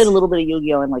also played a little bit of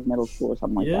Yu-Gi-Oh! In like middle school or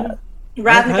something like that.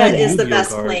 Ravnica is the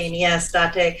best plane, yes,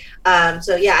 Date.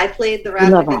 So yeah, I played the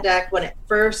Ravnica deck when it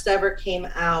first ever came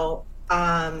out,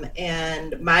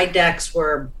 and my decks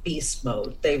were beast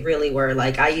mode. They really were.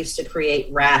 Like I used to create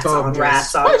rats on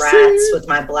rats with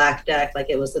my black deck. Like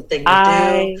it was the thing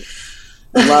to do.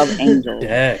 love angels.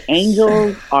 Dex.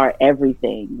 Angels are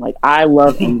everything. Like I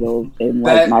love angels in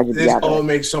like Magic the This Gathering. all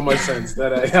makes so much sense.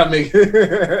 That I make.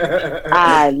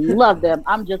 I love them.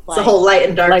 I'm just like It's a whole light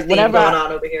and dark like, theme whenever going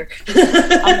on over here.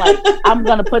 I'm like, I'm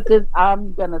gonna put this.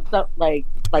 I'm gonna stuff like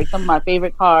some of my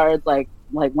favorite cards, like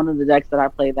one of the decks that I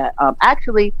play. That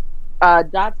actually,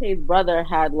 Dante's brother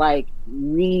had like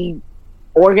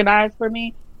reorganized for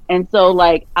me, and so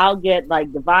like I'll get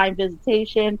like Divine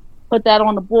Visitation, put that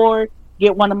on the board,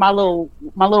 get one of my little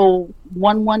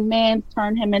 1/1 man,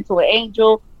 turn him into an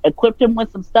angel, equip him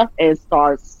with some stuff, and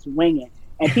start swinging.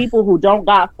 And people who don't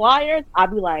got flyers, I'll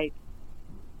be like,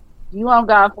 you don't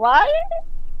got flyers?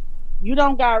 You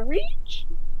don't got reach?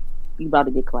 You about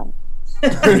to get clapped. You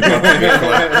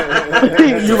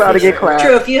about to get clapped.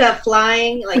 True, if you have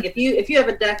flying, like if you have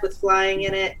a deck with flying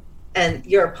in it and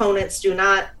your opponents do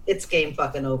not, it's game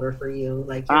fucking over for you.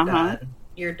 Like you're done.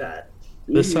 You're done.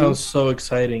 This sounds so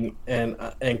exciting and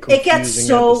confusing. It gets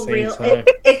so at the same real. time.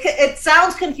 It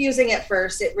sounds confusing at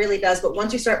first. It really does. But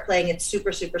once you start playing, it's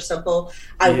super, super simple.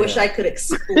 I wish I could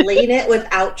explain it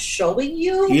without showing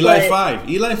you. Eli 5.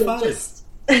 Just,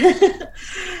 What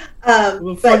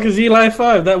the fuck is Eli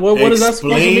 5? What is that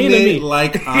supposed to mean to me? Explain it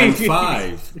like I'm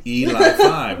 5. Eli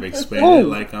 5. Explain it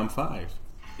like I'm 5.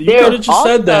 You could have There's just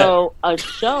said that. also a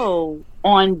show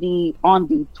on the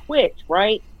Twitch,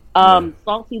 right?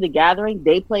 Salty the Gathering.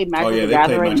 They play Magic the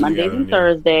Gathering Mondays and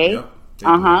Thursdays.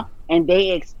 Yep, and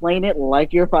they explain it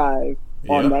like you're 5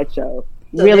 on that show.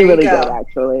 So really, there you really go. good,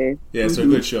 actually. Yeah, it's a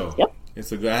good show. Yep. It's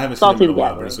a good. I haven't Salty seen it in a the while,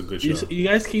 Gathering. but it's a good show. You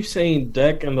guys keep saying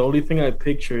deck, and the only thing I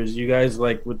picture is you guys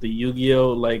like with the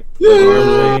Yu-Gi-Oh like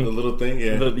the little thing,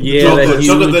 yeah. That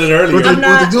Chocolate did it earlier. I'm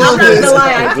not gonna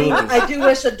lie. Dual disc. I do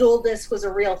wish a dual disc was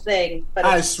a real thing. But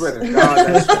I swear to God.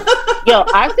 That's Yo,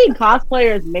 I've seen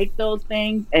cosplayers make those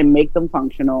things and make them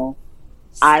functional.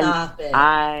 Stop it.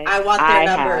 I want their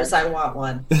numbers. have. I want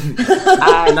one.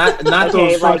 not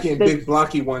Okay, those like fucking this- big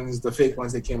blocky ones, the fake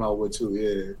ones they came out with too.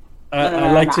 Yeah.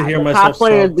 I like to hear The myself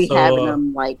cosplayers talk. be having So,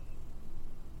 them like.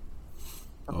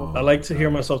 Oh, I like to hear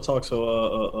myself talk.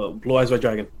 So, Blue Eyes White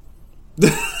Dragon.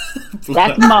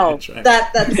 That's Mo.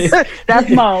 That's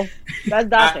Mo. That's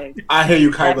Dante. I hear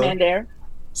you, Batman Kaiba. there.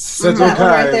 Such That a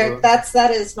one right there. Kaiba.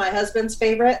 That is my husband's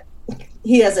favorite.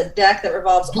 He has a deck that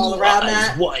revolves all around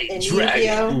that. in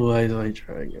Yu-Gi-Oh. Blue Eyes White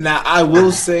Dragon. Now, I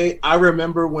will say, I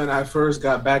remember when I first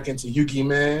got back into Yu-Gi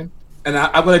Man, and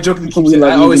I'm going to jokingly keep saying,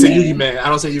 I always say Yu-Gi Man. I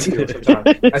don't say Yu-Gi-Oh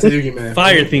sometimes. I say Yu-Gi Man.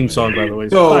 Fire theme song, by the way.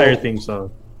 So- Fire theme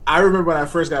song. I remember when I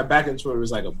first got back into it, it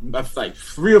was like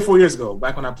 3 or 4 years ago,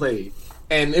 back when I played.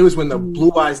 And it was when the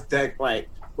Blue Eyes deck like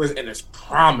was in its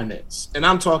prominence. And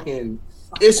I'm talking,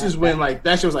 this is when like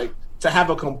that shit was like, to have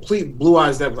a complete Blue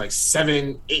Eyes deck was like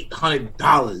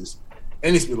 $700-800.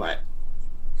 And it's be like,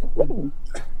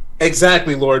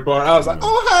 exactly, Lord Bar. I was like,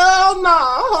 oh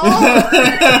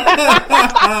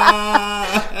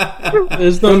hell no.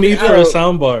 There's no need for a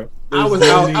soundbar. I was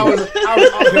out here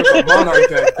for Monarch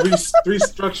deck. Three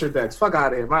structured decks. Fuck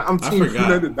out of here. I'm I team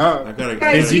forgot. dog. I gotta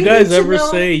Guys, Did you you guys need to ever know-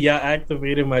 say, yeah,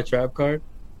 activated my trap card?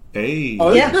 Hey.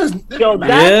 Oh, Yeah. Yo,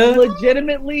 that's Yeah.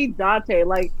 legitimately Dante.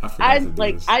 Like I forgot to do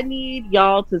like this. I need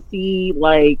y'all to see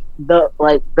the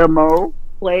Mo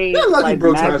play They're lucky like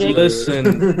bro Magic. times.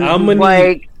 Listen, I'm gonna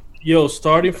Like yo,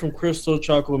 starting from Crystal,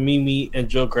 Chocolate, Mimi, and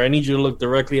Joker, I need you to look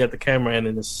directly at the camera and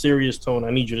in a serious tone,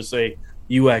 I need you to say,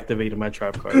 you activated my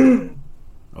trap card.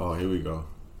 Oh, here we go.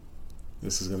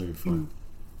 This is gonna be fun.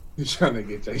 You're trying to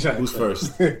get Who's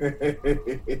first?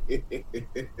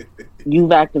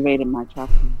 you've activated my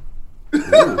chakra. I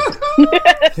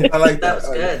like That was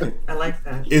good. I like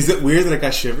that. Is it weird that I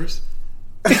got shivers?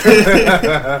 I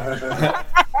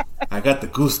got the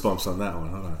goosebumps on that one.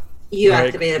 Hold on. You Right.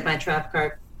 activated my trap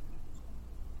card.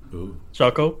 Ooh.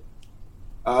 Choco?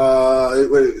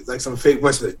 Like some fake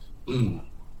voice like,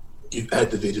 you've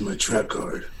activated my trap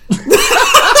card.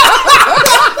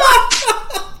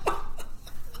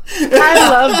 I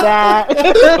love that.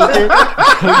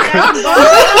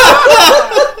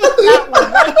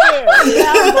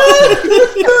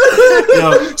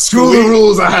 Yo, Screw the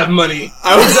rules, I have money.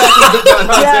 I was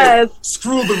Yes.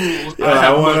 Screw the rules.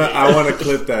 I want to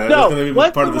clip that. That's gonna be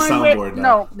what's part of the one soundboard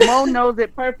now. No, Mo knows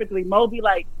it perfectly. Mo be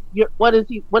like, what did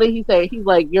he say? He's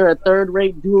like, you're a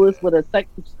third-rate duelist with a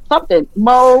something.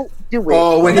 Mo, do it.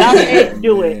 Oh, when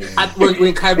do it.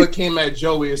 when Kaiba came at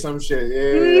Joey or some shit.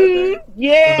 Yeah.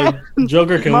 Yeah.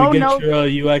 Joker, can Mo we get knows- your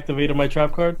you activated my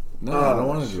trap card? No, I don't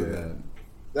want to do that.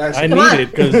 That's I Come on. need it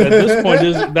because at this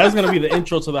point, that's going to be the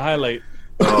intro to the highlight.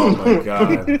 Oh my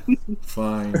god.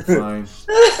 Fine.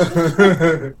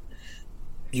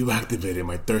 You activated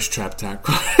my thirst trap tap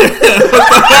card. No,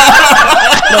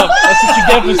 that's what you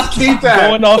get for Keep that.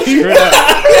 going off script.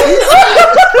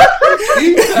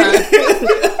 Keep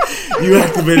that. You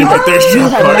activated my thirst You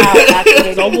trap have card. now activated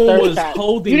the Someone thirst was trap.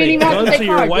 holding You didn't a even have gun to to say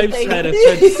your card, wife's just say head and You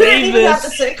said, didn't "Save even have to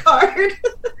this." say card.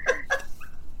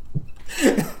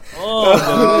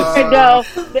 Oh, No,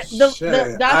 Shit, the I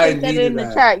doctor said needed in the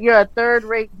that. chat, you're a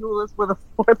third-rate duelist with a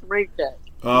fourth-rate check.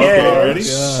 Oh, okay, ready?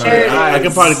 God. All right, I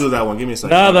can probably do that one. Give me a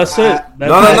second. nah, that's it.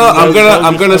 No.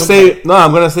 I'm gonna say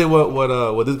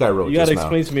what this guy wrote. You gotta just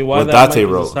explain now. to me why What that Date mic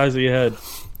was wrote. the size of your head.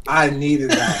 I needed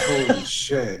that. Holy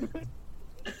shit.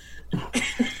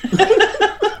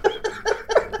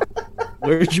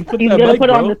 Where'd you put He's that gonna mic, put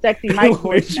bro? on the sexy mic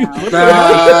Where'd voice you now. put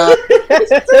Nah,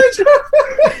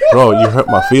 Bro, you hurt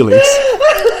my feelings.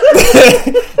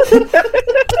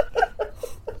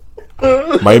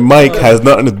 My mic has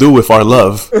nothing to do with our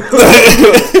love.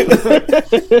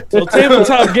 So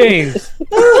tabletop games.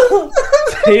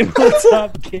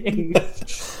 Tabletop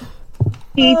games.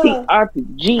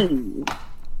 TTRPG.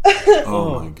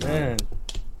 Oh my god. man.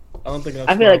 I don't think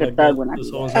I feel like a thug when I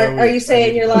do that. Are you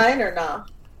saying your line or no?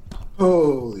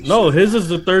 holy No, shit. his is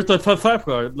the third type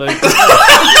card. Like,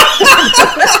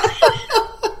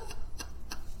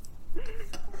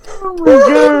 Oh my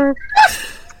god.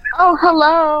 Oh,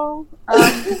 hello.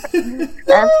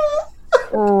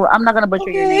 I'm not gonna butcher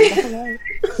your name. Hello.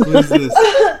 Who is this?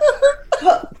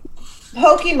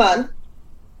 Pokemon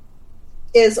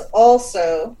is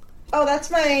also. Oh, that's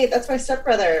my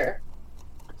stepbrother.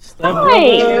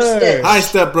 stepbrother. Hi,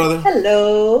 stepbrother.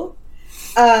 Hello.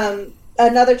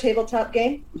 Another tabletop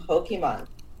game, Pokemon.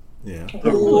 Yeah.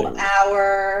 Who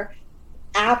our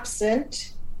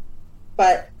absent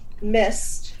but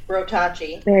missed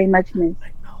Rotachi. Very much missed.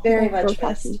 Very much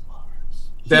Rotachi. missed.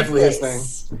 Definitely his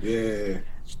Plays. thing. Yeah.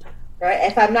 Right?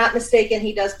 If I'm not mistaken,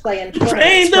 he does play in tournaments.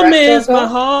 Train the correct, man's Coco? my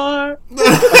heart.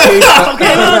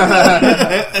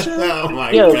 Oh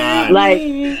my Yo, god.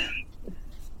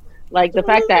 like the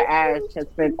fact that Ash has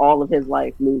spent all of his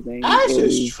life losing. Ash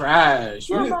is trash.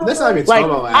 Let's not even Like,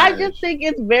 talk about I Ash. just think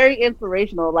it's very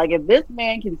inspirational. Like, if this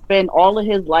man can spend all of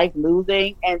his life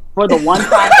losing, and for the one time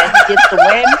that he gets to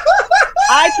win,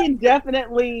 I can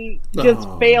definitely just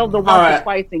fail the once Alright. or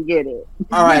twice and get it.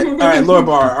 all right, Lord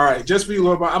Bar. All right, just for you,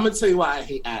 Lord Bar. I'm gonna tell you why I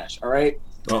hate Ash. All right,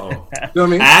 Uh-oh. you know what I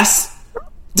mean? Ass?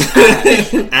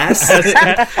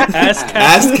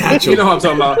 Ass catch You know what I'm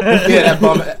talking about? Yeah,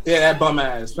 that bum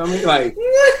ass. Feel me?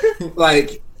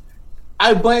 Like,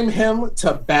 I blame him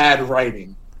to bad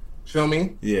writing. Feel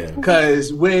me? Yeah.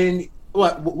 Because when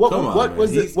what man.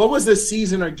 was the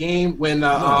season or game when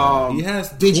he has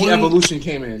Digi Evolution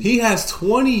came in? He has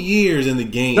 20 years in the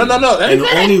game. No. Let me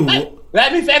finish.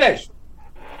 Let me finish.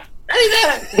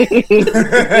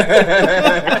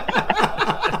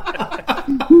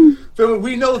 Feel me?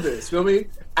 We know this. Feel me?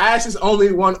 Ash is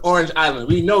only one Orange Island.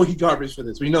 We know he garbage for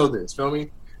this. We know this. Feel me?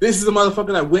 This is the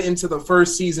motherfucker that went into the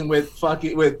first season with a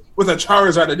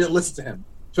Charizard that didn't listen to him.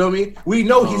 Feel me? We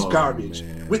know he's garbage.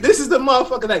 This is the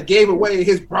motherfucker that gave away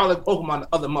his Brawler Pokemon to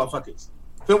other motherfuckers.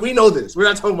 Feel we know this. We're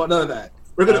not talking about none of that.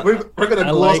 We're gonna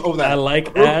gloss over that. I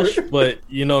like Ash, but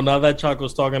now that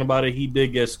Choco's talking about it, he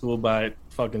did get schooled by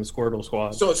fucking Squirtle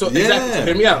Squad. So exactly. So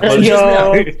hear me out.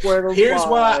 Squirtle Here's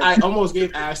Squad. why I almost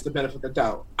gave Ash the benefit of the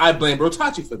doubt. I blame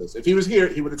Rotachi for this. If he was here,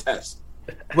 he would attest.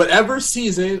 Whatever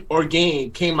season or game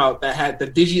came out that had the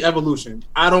Digi Evolution,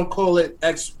 I don't call it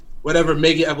X whatever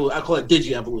Mega Evolution. I call it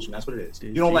Digi Evolution. That's what it is.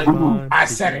 You don't like? I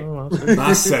said it.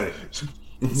 I said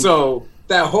it. So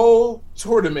that whole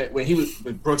tournament when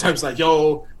Rotachi was like,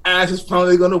 "Yo, Ash is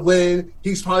finally gonna win.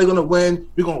 He's finally gonna win.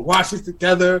 We're gonna watch this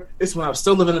together." It's when I was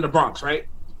still living in the Bronx, right?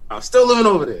 I was still living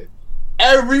over there.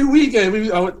 Every weekend we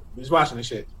was watching this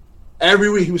shit. Every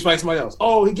week he was fighting somebody else.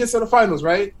 Oh, he gets to the finals,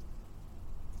 right?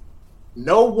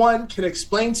 No one can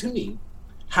explain to me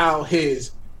how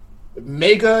his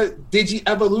Mega Digi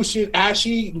Evolution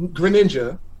Ashy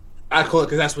Greninja, I call it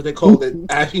because that's what they called it,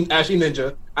 Ashy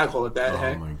Ninja. I call it that.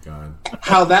 Oh my god.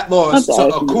 How that lost to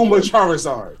Akuma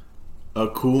Charizard.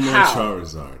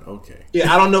 Charizard. Okay.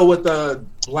 Yeah, I don't know what the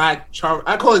black Charizard.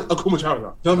 I call it Akuma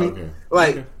Charizard. Feel me?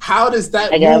 Okay. How does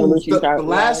that move? The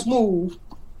last move,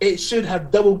 it should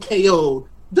have double KO'd.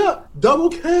 Double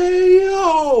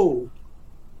KO.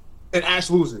 And Ash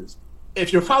loses.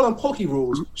 If you're following Poke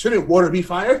rules, shouldn't water be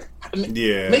fired?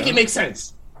 Yeah. Make it make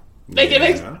sense. Make it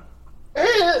make sense.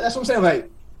 That's what I'm saying. Like,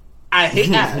 I hate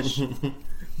Ash,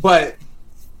 but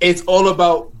it's all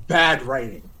about bad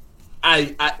writing.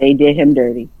 They did him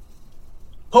dirty.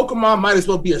 Pokemon might as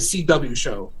well be a CW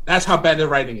show. That's how bad the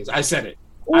writing is. I said it.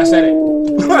 Wasn't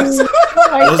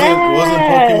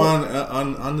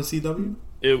Pokemon on the CW?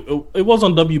 It was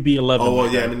on WB11. Oh well,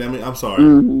 yeah. I mean, I'm sorry.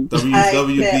 Mhm.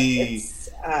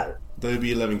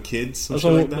 WB11 Kids.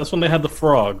 That's when they had the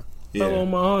frog. Yeah. Hello,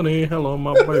 my honey. Hello,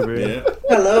 my baby. Yeah.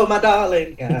 Hello, my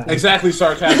darling. Exactly,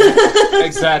 sarcasm.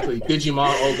 Exactly. Digimon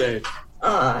all day.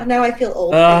 Now I feel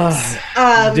old.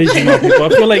 Digimon people. I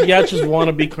feel like y'all just want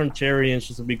to be contrarians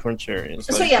just to be contrarians.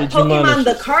 So Like, yeah, Pokemon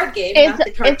the card game, not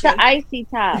the cartoon. It's the icy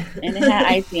top, and it had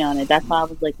icy on it. That's why I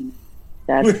was looking.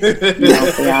 That's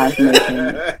the honest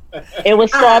mention. It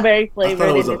was strawberry flavored.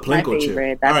 it was a and it's my Plinko chip.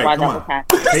 favorite. That's All why right, that come was on.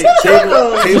 happening.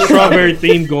 There's a strawberry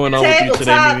theme going on with you today,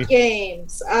 Tabletop Mimi.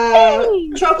 games.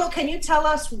 Choco, can you tell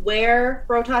us where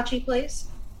Brotachi plays?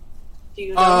 Do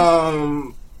you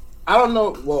know? I don't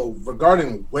know. Well,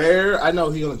 regarding where, I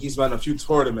know he's run a few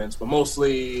tournaments, but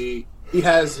mostly he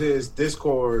has his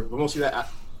Discord. But mostly that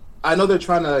I know they're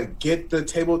trying to get the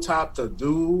tabletop to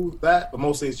do that, but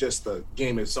mostly it's just the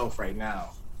game itself right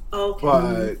now. Okay.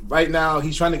 But right now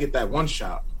he's trying to get that one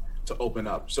shop to open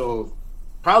up. So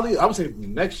probably I would say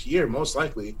next year, most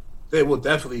likely, there will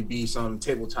definitely be some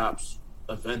tabletops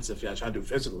events if y'all try to do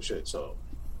physical shit. So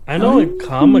I know at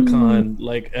Comic-Con,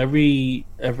 like every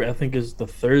I think it's the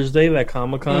Thursday that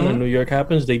Comic-Con in New York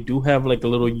happens, they do have like a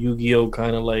little Yu-Gi-Oh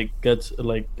kind of like gets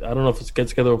like I don't know if it's get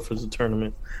together or if it's a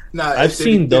tournament. Nah, I've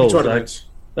seen those.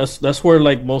 That's where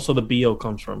like most of the BO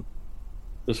comes from.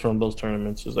 It's from those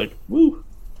tournaments. It's like woo.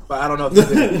 But I don't know if they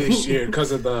did it this year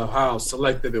because of how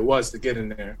selective it was to get in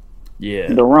there.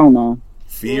 Yeah. The Rona.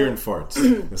 Fear and farts.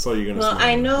 That's all you're gonna Well, see.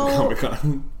 I know.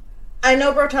 Comic-Con. I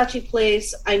know Brotachi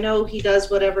plays. I know he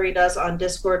does whatever he does on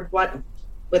Discord,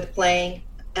 with playing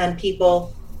and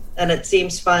people, and it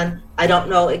seems fun. I don't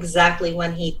know exactly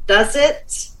when he does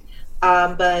it,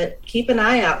 but keep an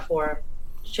eye out for him.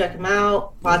 Check him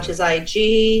out. Watch his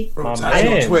IG.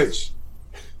 On Twitch.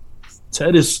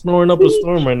 Ted is snoring up a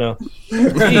storm right now.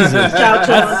 Jesus.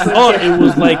 I thought it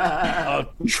was like a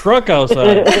truck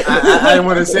outside. I didn't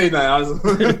want to say that. I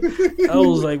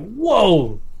was like,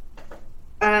 whoa.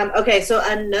 Okay, so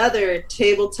another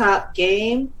tabletop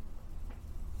game.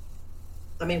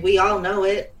 I mean, we all know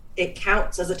it. It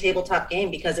counts as a tabletop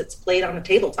game because it's played on a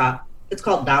tabletop. It's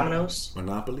called Dominoes.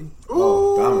 Monopoly?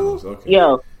 Oh, Dominoes. Okay.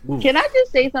 Yo, can I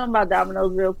just say something about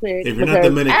Dominoes real quick? If you're not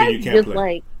Dominican, you can't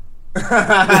play.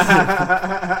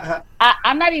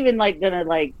 I'm not even like gonna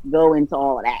like go into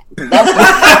all of that. That's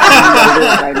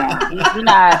what right now.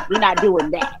 We're not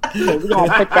doing that. Okay, we're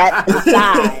gonna put that to the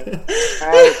side,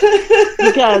 right?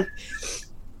 Because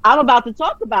I'm about to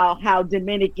talk about how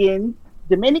Dominicans,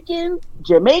 Jamaicans,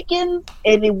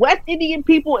 and the West Indian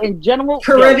people in general,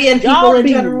 Caribbean people in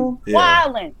general,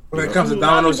 wilding. When it comes to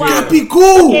Domino's, be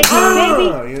cool. They're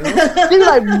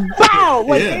like, bow.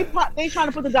 Like Yeah. they trying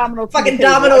to put the dominoes. Fucking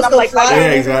dominoes go like, flying.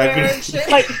 Yeah, exactly.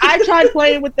 Like I tried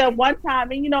playing with them one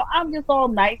time, and I'm just all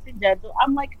nice and gentle.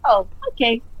 I'm like, oh,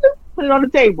 okay, put it on the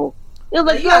table. It was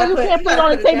like, you can't put it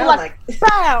on the table. Like,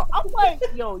 bow. I'm like,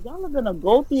 yo, y'all are gonna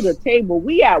go through the table.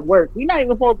 We at work. We're not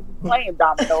even supposed to be playing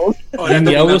dominoes.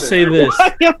 I will say this: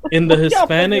 in the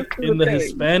Hispanic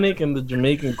and the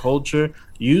Jamaican culture,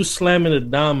 you slamming the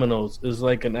dominoes is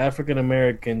like an African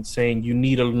American saying you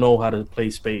need to know how to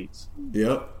play spades.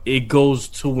 Yep. It goes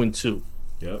 2 and 2.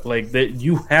 Yep. Like that,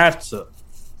 you have to.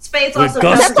 Spades also.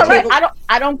 That's all right.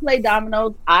 I don't play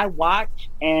dominoes. I watch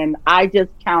and I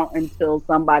just count until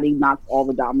somebody knocks all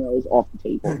the dominoes off the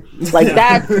table. Like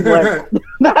that's what.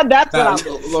 That's what I'm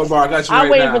doing. Lamar, I got you I'm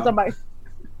right waiting now. for somebody.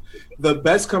 The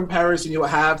best comparison you'll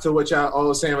have to what y'all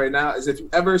all saying right now is if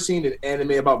you've ever seen an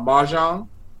anime about mahjong,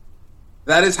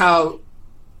 that is how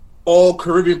all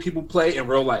Caribbean people play in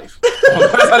real life.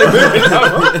 That's how they play right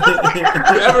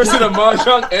now. You ever seen a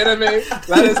mahjong anime?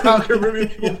 That is how Caribbean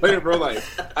people play in real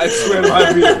life. I swear to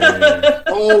my being.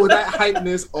 Oh, that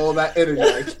hypeness, all that energy.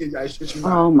 I shit you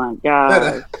not. Oh my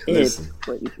god, it's Listen.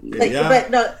 crazy. But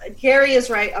no, Gary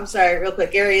is right. I'm sorry, real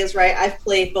quick. Gary is right. I've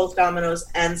played both dominoes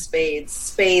and spades.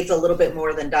 Spades a little bit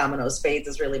more than dominoes. Spades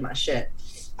is really my shit.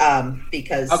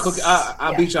 Because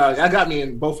I'll beat y'all. I got me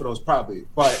in both of those probably.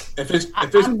 But if it's I'm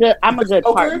a good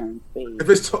partner. If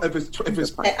it's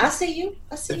I see you.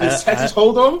 If it's Texas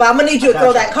Hold'em, but I'm gonna need you to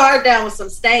throw that card down with some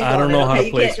stank on it. I don't know how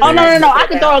to play. Oh no! I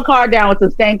can throw a card down with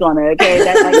some stank on it. Okay,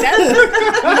 that's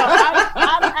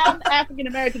I'm African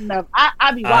American enough.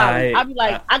 I be wild. I be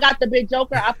like, I got the big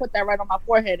joker. I put that right on my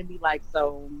forehead and be like,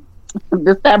 so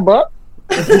this that book.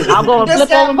 I'll go and flip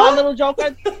over my little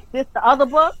joker. This the other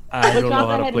book. I don't know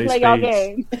how to play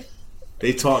spades.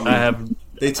 They taught me.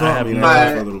 They taught me for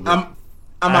a little bit.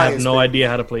 I have no idea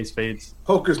how to play spades.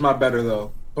 Poker's my better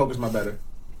though. Poker's my better.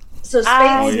 So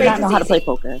I spades don't know how to play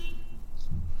poker.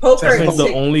 Poker. I think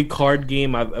the only card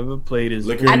game I've ever played is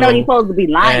I know you're supposed to be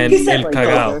lying. And El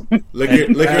Cagao. Liquor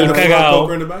in the front,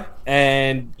 poker in the back.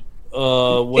 And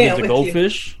what is it?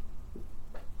 Goldfish.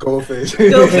 Goldfish.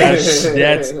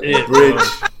 That's it. Bridge.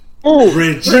 Oh,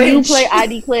 Bridge. do you play I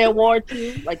Declare War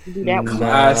too? Like you do that one?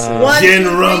 One, Gin 2,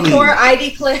 3, rummy. 4, I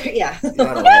declare. Yeah.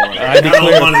 I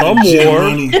declare some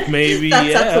war. Maybe.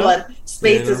 That's the one.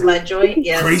 Spades is my joint.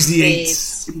 Yeah. Crazy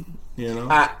Eights. You know.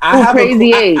 I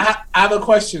have a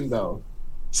question though,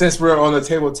 since we're on the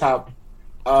tabletop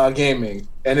gaming,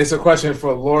 and it's a question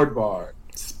for Lord Bard.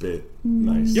 Spit.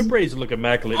 Nice. Your braids look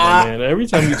immaculate, my man. Every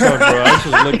time you talk, bro, I just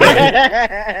look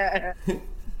at it.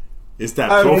 It's that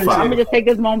profile. I'm gonna just take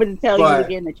this moment to tell you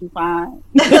again that you fine.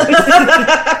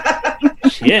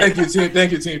 Shit.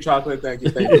 Thank you, Team Chocolate. Thank you,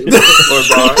 Lord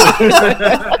Bard.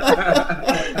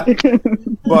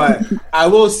 But I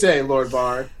will say, Lord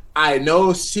Bard, I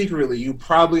know secretly you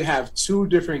probably have 2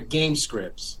 different game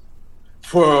scripts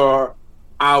for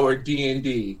our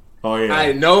D&D. Oh yeah.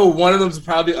 I know one of them is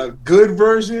probably a good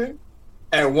version,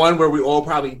 and one where we all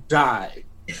probably die.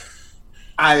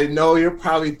 I know you're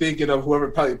probably thinking of whoever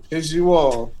probably pissed you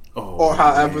off, or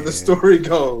however the story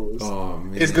goes. Oh,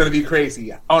 man. It's gonna be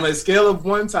crazy. On a scale of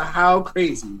 1 to how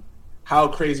crazy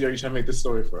are you trying to make this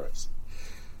story for us?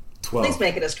 12. Please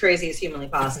make it as crazy as humanly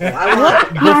possible.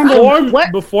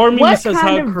 Before me says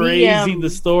how crazy VM? the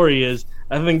story is,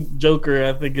 I think Joker,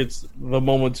 it's the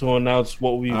moment to announce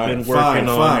what we've been working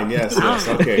on. Fine, yes,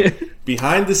 okay.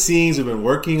 Behind the scenes, we've been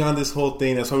working on this whole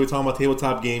thing. That's why we're talking about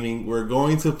tabletop gaming. We're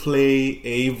going to play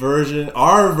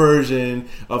our version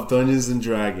of Dungeons and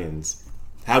Dragons.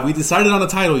 Have we decided on a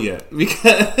title yet?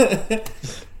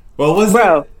 What was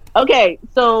Bro, okay,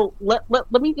 so let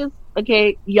me just,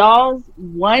 y'all's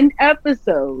one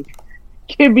episode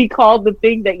can be called the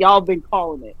thing that y'all been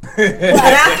calling it. But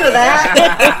after that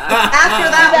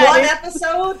one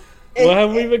episode, what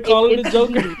have we been calling the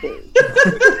Joker?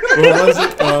 What was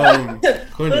it?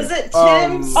 Was it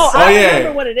Tim's? I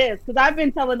remember what it is because I've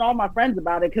been telling all my friends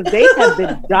about it because they have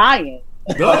been dying.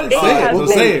 Go ahead,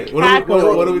 say it. What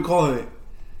are we calling it?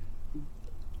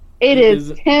 It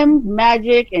is Tim's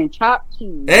Magic and Chopped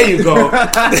Cheese. There you go.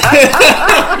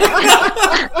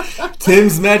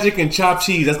 Tim's Magic and Chopped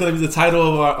Cheese. That's going to be the title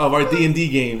of our D&D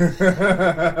game.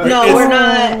 No, we're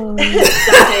not.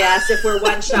 Dante asked if we're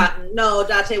one-shotting. No,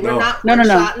 Dante, we're not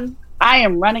one-shotting. No. I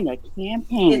am running a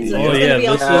campaign. This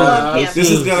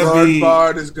is going to be... Lord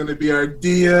Bard is going to be our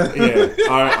dear.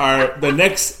 Yeah. The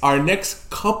next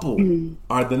couple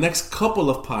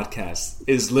of podcasts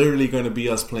is literally going to be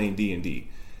us playing D&D.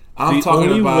 The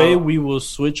only way we will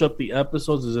switch up the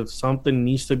episodes is if something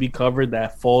needs to be covered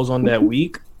that falls on that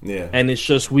week. Yeah. And it's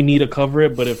just we need to cover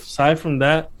it. But if aside from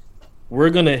that,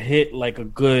 we're gonna hit we're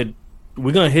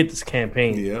gonna hit this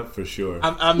campaign. Yeah, for sure.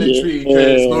 I'm intrigued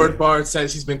because Lord Bard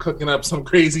says he's been cooking up some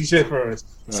crazy shit for us.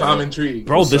 So I'm intrigued.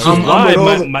 Bro, this is why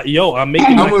I'm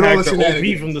making my character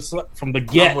OP from the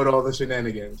get. I'm with all the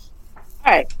shenanigans.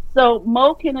 All right, so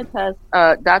Mo can attest,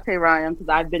 Dante Ryan, because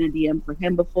I've been a DM for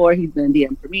him before. He's been a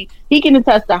DM for me. He can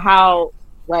attest to how,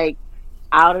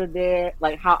 out of this,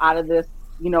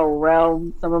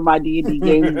 realm some of my D&D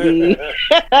games be.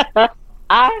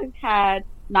 I've had,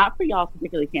 not for y'all's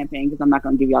particular campaign, because I'm not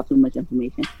going to give y'all too much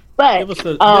information, but give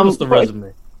us the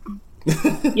resume.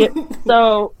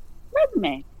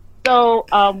 Resume. So,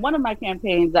 one of my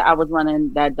campaigns that I was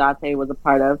running that Dante was a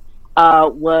part of,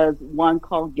 was one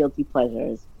called Guilty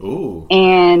Pleasures. Ooh.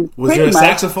 And was there a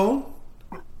saxophone?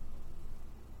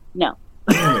 No.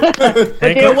 But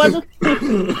there was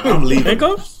I'm leaving.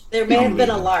 Handcuffs? There may have been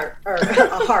a larp or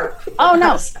a harp. Oh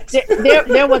no,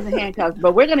 there wasn't handcuffs,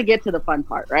 but we're gonna get to the fun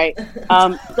part, right?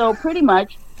 So pretty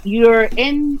much you're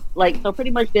in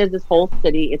pretty much there's this whole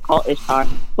city. It's called Ishtar,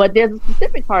 but there's a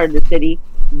specific part of the city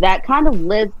that kind of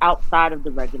lives outside of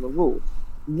the regular rules.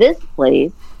 This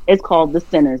place is called the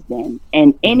Sinner's Den,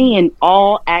 and any and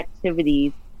all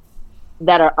activities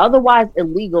that are otherwise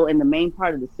illegal in the main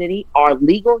part of the city are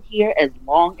legal here as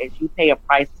long as you pay a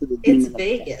price to the demon. It's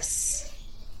Vegas.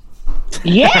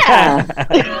 Yeah.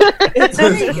 It's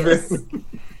Vegas.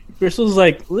 Crystal's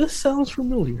like, this sounds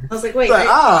familiar. I was like, wait,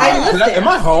 I lived there. Am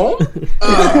I home?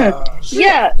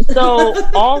 Yeah, so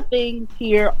all things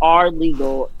here are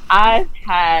legal. I've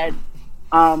had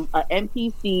an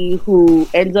NPC who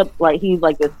ends up he's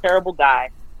this terrible guy,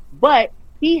 but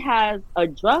he has a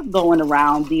drug going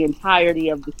around the entirety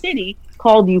of the city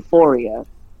called Euphoria,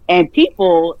 and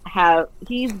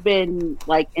he's been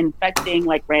infecting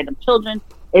random children.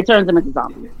 It turns them into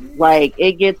zombies.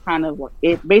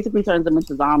 It basically turns them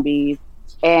into zombies.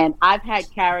 And I've had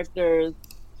characters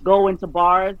go into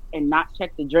bars and not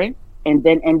check the drink and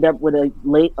then end up with a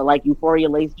like Euphoria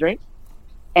lace drink.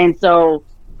 And so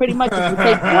pretty much if you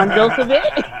take one dose of it,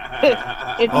 am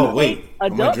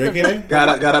I drinking it?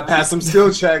 Gotta pass some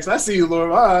skill checks. I see you,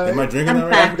 Lord. All right. Am I drinking it?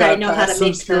 Fact, I know how to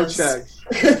make skill those. checks.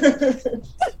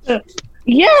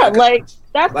 Yeah, like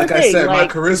that's like the I thing. said, like,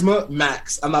 my charisma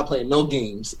max. I'm not playing no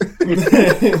games.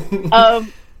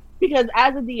 Because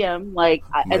as a DM, like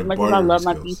as much as I bartering love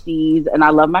my skills. PCs and I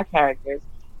love my characters,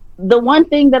 the one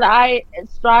thing that I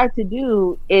strive to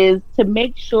do is to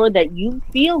make sure that you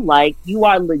feel like you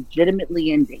are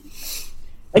legitimately in danger.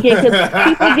 Okay, because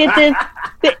people get this,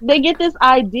 they get this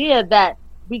idea that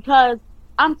because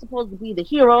I'm supposed to be the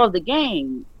hero of the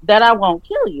game, that I won't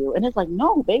kill you. And it's like,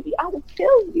 no, baby, I will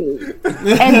kill you.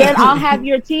 And then I'll have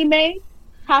your teammates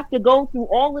have to go through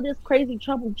all of this crazy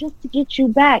trouble just to get you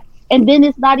back. And then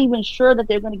it's not even sure that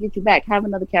they're going to get you back. Have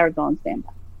another character on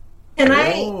standby. Can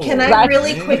I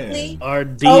really quickly? Our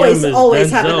DM always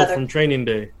is have Denzel another from Training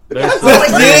Day. always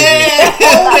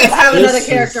This have another is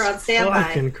character on standby.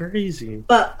 Fucking crazy.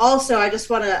 But also, I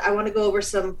want to go over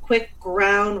some quick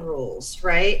ground rules,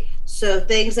 right? So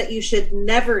things that you should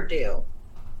never do.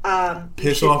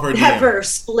 Piss off our DM. Never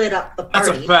split up the That's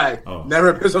party. a fact. Oh.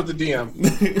 Never piss off the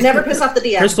DM. Never piss off the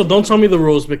DM. Crystal, don't tell me the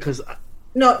rules because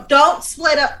No, don't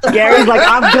split up the Gary's party. like,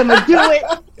 I'm gonna do it.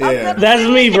 Yeah. that's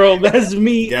me, bro. That's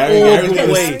me. Gary's all the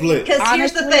gonna way. split. Because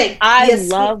here's the thing. I You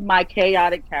love my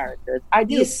chaotic characters. I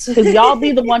do. Yes. Because y'all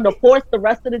be the one to force the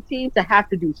rest of the team to have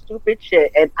to do stupid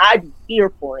shit, and I be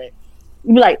here for it.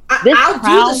 You be like, this I'll do the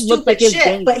clown looks stupid like his shit,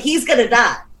 game. but he's gonna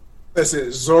die.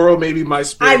 Listen, Zoro may be my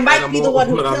spirit I might animal, be the one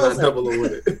who but I'm kills not doubling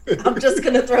with it. I'm just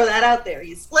gonna throw that out there.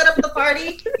 You split up the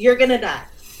party, you're gonna die.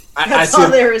 I That's see all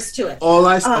there is to it. all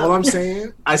I'm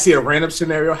saying, I see a random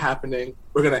scenario happening.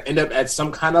 We're gonna end up at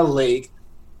some kind of lake.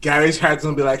 Gary's character's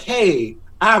gonna be like, "Hey,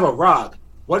 I have a rock.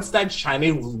 What's that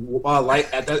shiny light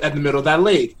at the middle of that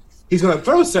lake?" He's gonna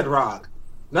throw said rock.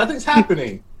 Nothing's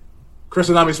happening.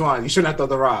 Crystal Nami Swan, you shouldn't have thrown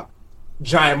the rock.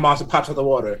 Giant monster pops out the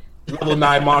water. Level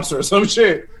 9 monster or some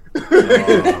shit.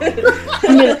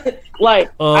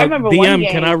 Like, I remember DM, one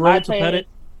game. can I roll to played- pet it?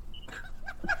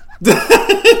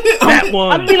 That I'm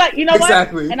one. gonna be like, you know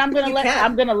Exactly. what? And I'm gonna You let can.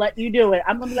 I'm gonna let you do it.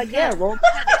 I'm gonna be like, yeah, roll.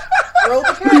 Roll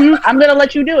the party. I'm gonna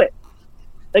let you do it.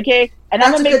 Okay, and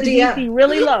I'm That's gonna a make good the DM. DC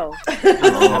really low. I'm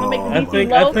gonna make the I DC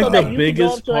think low so the that you can go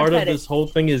biggest up to part and of pet it. this whole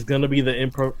thing is gonna be the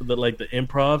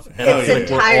improv, and Hell It's yeah. we're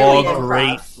entirely all improv.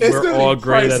 great. It's We're gonna be all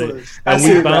great at it, priceless. I and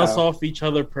see we it bounce now. off each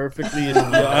other perfectly.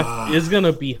 And it's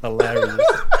gonna be hilarious.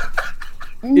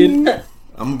 It,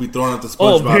 I'm gonna be throwing out the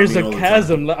SpongeBob. oh, there's meme all a the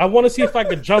chasm. I want to see if I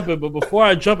can jump it, but before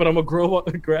I jump it, I'm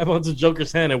gonna grab onto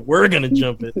Joker's hand, and we're gonna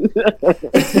jump it.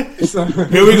 time.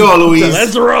 Here we go, Louise.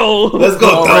 Let's roll. Let's go,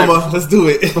 All right. Thelma. Let's do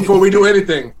it. Before we do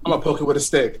anything, I'm gonna poke it with a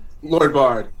stick. Lord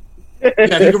Bard.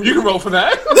 Yeah, you can roll for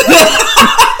that.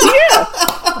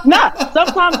 Yeah. Nah,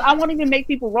 sometimes I won't even make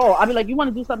people roll. I'll be like, you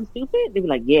want to do something stupid? They'll be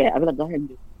like, yeah. I'll be like, go ahead and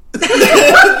do it.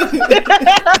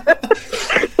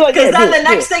 Like, Because yeah, then do the it,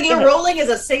 next do it. thing you're rolling is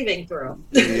a saving throw.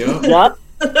 Yep. Yup.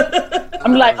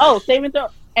 I'm like, oh, save and throw.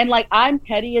 And like, I'm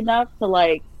petty enough to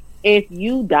like, if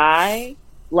you die,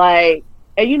 like,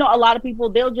 and you know, a lot of people,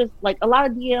 they'll just like, a lot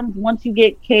of DMs, once you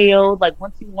get KO'd, like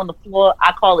once you on the floor,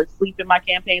 I call it sleep in my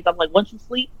campaigns. I'm like, once you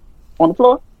sleep on the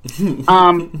floor,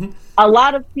 a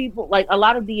lot of people, like a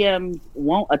lot of DMs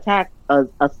won't attack a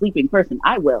sleeping person.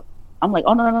 I will. I'm like,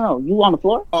 oh, no. You on the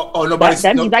floor? Oh,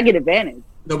 That means I get advantage.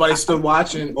 nobody's still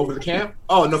watching over the camp.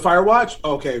 Oh, no fire watch.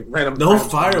 Okay, random. No random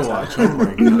fire watch. Oh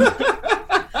my god.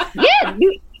 Yeah,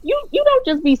 you don't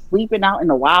just be sleeping out in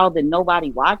the wild and nobody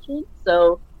watching.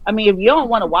 So I mean, if you don't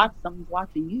want to watch, someone's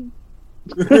watching you.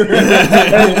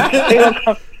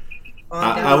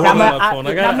 I I'm wanna-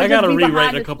 I gotta just be rewrite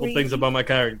behind a the couple screen. things about my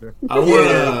character. I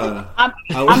wanna. I'm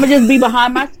gonna just be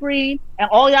behind my screen, and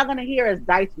all y'all gonna hear is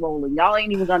dice rolling. Y'all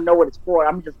ain't even gonna know what it's for.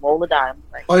 I'm just roll the die. I'm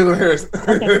like, All you're gonna hear is.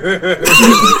 all you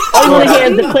gonna hear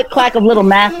is the click clack of little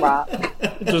math rock.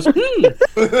 Just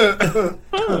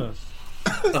huh.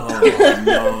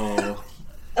 Oh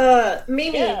no.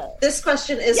 Mimi, Yeah. this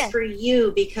question is Yeah. for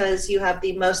you because you have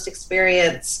the most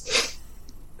experience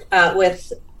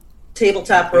with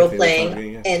tabletop role playing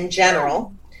Tabletop, in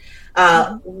general.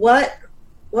 What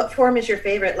form is your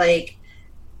favorite? Like,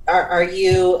 are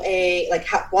you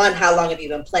how long have you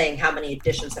been playing? How many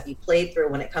editions have you played through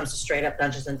when it comes to straight up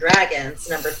Dungeons and Dragons?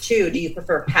 Number 2, do you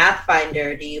prefer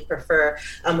Pathfinder? Do you prefer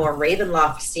a more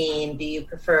Ravenloft scene? Do you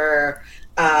prefer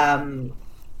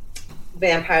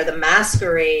Vampire the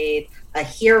Masquerade, a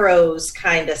Heroes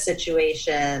kind of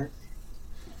situation?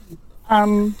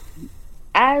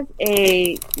 As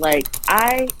a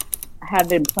I have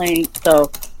been playing.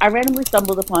 So I randomly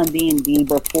stumbled upon D&D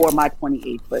before my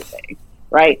 28th birthday,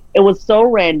 right? It was so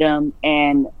random,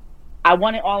 and I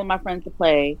wanted all of my friends to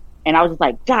play, and I was just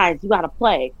like, guys, you gotta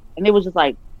play. And they was just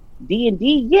like,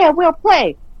 D&D? Yeah, we'll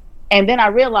play. And then I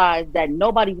realized that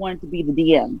nobody wanted to be the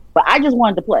DM, but I just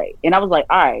wanted to play. And I was like,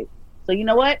 all right, so you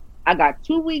know what? I got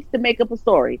 2 weeks to make up a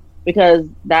story, because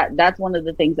that's one of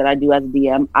the things that I do as a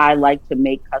DM. I like to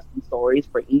make custom stories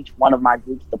for each one of my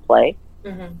groups to play.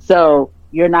 Mm-hmm. So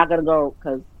you're not going to go,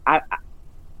 because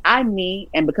I'm me,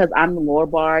 and because I'm the lore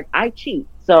bard, I cheat.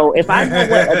 So if I know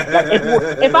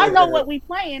if I know what we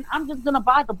playing, I'm just gonna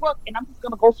buy the book and I'm just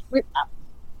gonna go script out.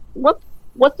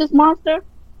 What's this monster?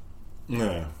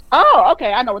 Yeah. Oh,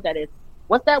 okay, I know what that is.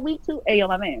 What's that weak to? Hey, yo,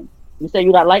 my man. You say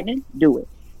you got lightning? Do it.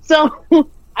 So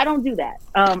I don't do that.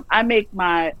 I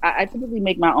typically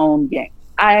make my own game.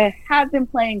 I have been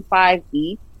playing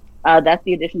 5e. That's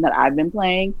the edition that I've been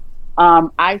playing.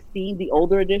 I've seen the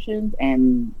older editions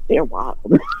and they're wild.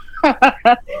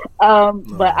 But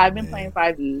I've been playing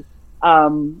 5e.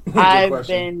 I've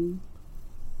been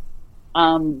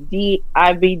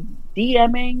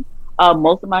DMing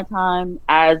most of my time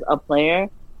as a player.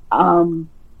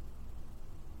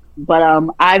 But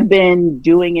I've been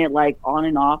doing it like on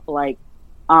and off like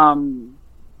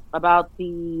about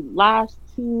the last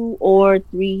 2 or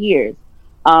 3 years.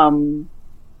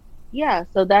 Yeah,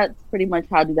 so that's pretty much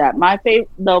how I do that. My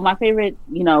favorite,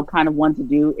 kind of one to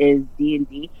do is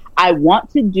D&D. I want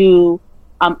to do,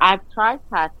 I've tried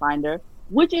Pathfinder,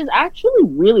 which is actually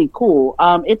really cool.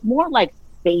 It's more like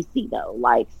spacey though,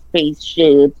 like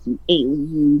spaceships and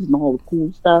aliens and all the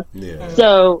cool stuff. Yeah.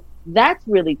 So that's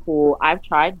really cool. I've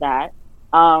tried that.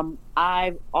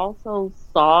 I've also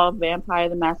saw Vampire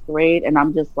the Masquerade, and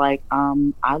I'm just like,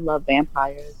 I love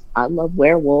vampires. I love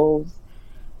werewolves.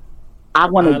 I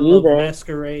want to do this.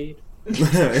 Masquerade.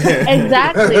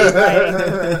 Exactly.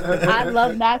 Like, I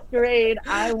love Masquerade.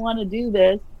 I want to do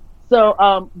this.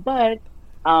 So, but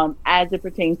as it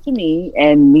pertains to me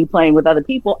and me playing with other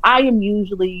people, I am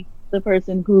usually the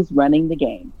person who's running the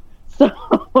game.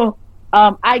 So,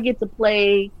 I get to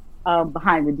play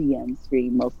behind the DM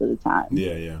screen most of the time.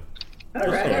 Yeah. All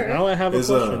right. Now I have a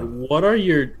question. What are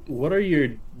your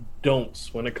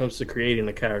don'ts when it comes to creating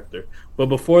a character? But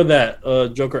before that,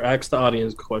 Joker, ask the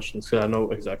audience questions, because I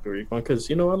know exactly where you're going, because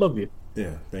I love you.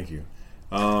 Yeah, thank you.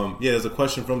 There's a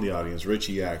question from the audience.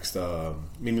 Richie asked,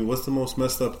 Mimi, what's the most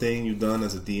messed up thing you've done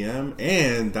as a DM?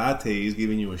 And Date is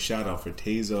giving you a shout out for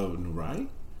Tales of Nurai.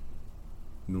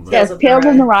 Yes, Tales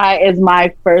of Nurai is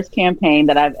my first campaign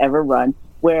that I've ever run,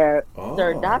 where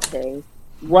Sir Date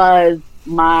was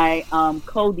my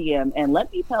co-DM. And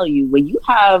let me tell you, when you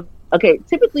have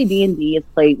typically D&D is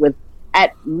played with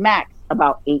at max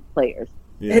about 8 players.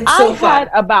 Yeah. It's so fun.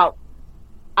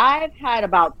 I've had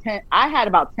about 10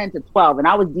 to 12, and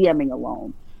I was DMing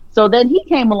alone. So then he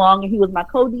came along and he was my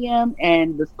co-DM,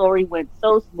 and the story went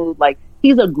so smooth. Like,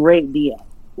 he's a great DM.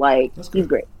 Like, he's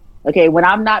great. Okay, when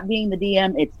I'm not being the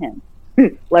DM, it's him.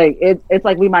 Like, it's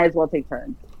like we might as well take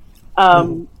turns.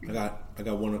 I got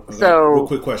one. Real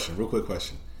quick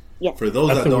question. Yeah. For those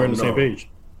that don't know,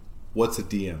 what's a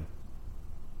DM?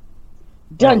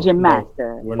 Dungeon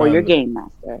Master or your Game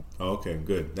Master. Oh, okay,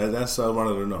 good. That's what I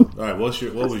wanted to know. All right, what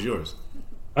was yours?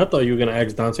 I thought you were gonna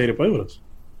ask Dante to play with us.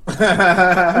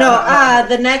 No,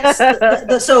 the next.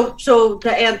 So go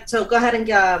ahead and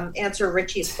answer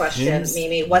Richie's question,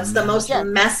 Mimi. What's the most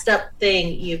messed up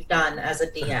thing you've done as a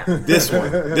DM? This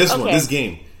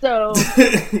game. So,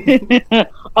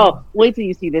 wait till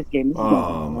you see this game.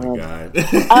 Oh my god.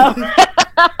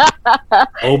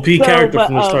 OP character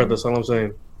from the start. That's all I'm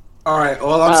saying. All right,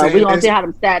 all I'm saying we're gonna see how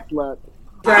them stats look.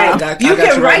 Right, you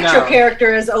can write your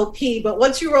character as OP, but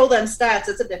once you roll them stats,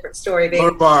 it's a different story, baby.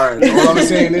 All I'm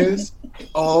saying is,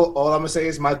 all I'm gonna say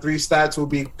is my 3 stats will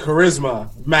be charisma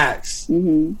max,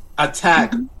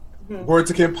 attack, word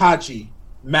to Kenpachi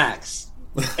max,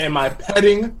 and my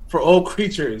petting for all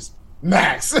creatures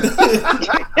max.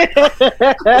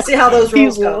 Let's see how those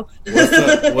rolls go.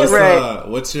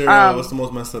 What's the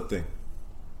most messed up thing?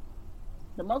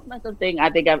 The most messed up thing I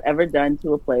think I've ever done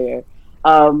to a player.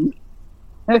 Oh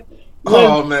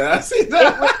man, I see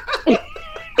that.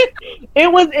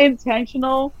 It was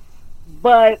intentional,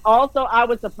 but also I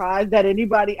was surprised that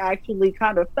anybody actually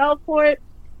kind of fell for it.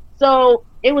 So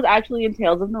it was actually in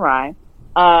Tales of Nurai.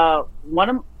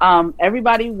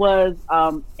 Everybody was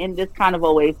in this kind of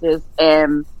oasis,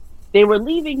 and they were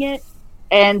leaving it,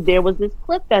 and there was this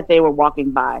cliff that they were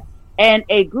walking by, and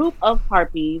a group of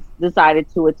harpies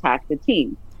decided to attack the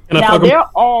team. Now they're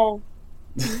all.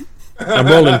 I'm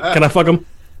rolling. Can I fuck them?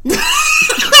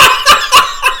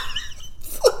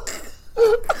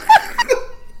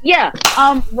 Yeah.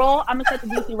 Roll. I'm gonna set the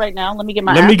DC right now. Let me get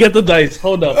my. Let me get the dice.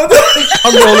 Hold up.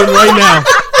 I'm rolling right now.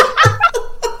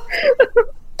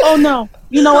 Oh no!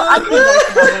 You know what? I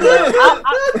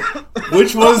think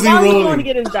Which one's he going to rolling?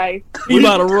 get his dice. He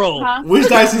about to roll. Huh? Which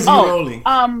dice is he rolling?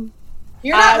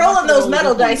 You're not rolling those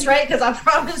metal this one. dice, right? Because I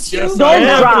promise you. Yes, Don't I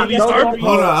am. drop. These Don't Harpies.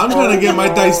 Hold on, I'm trying to get my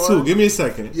dice too. Give me a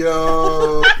second.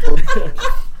 Yo.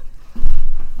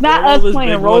 Not Roll us this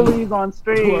playing big one. rollies on Do I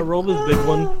stream. roll this big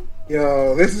one?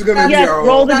 Yo, this is gonna be Yes, our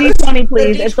roll the That is D20, the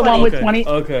please. It's the one with Okay, 20.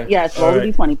 okay. Yes, roll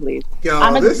Alright. the D20, please. Yo,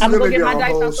 I'm this is gonna gonna go get be my our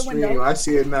dice whole out the window. stream. I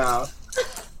see it now.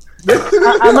 I'm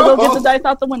gonna go get the dice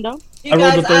out the window. You I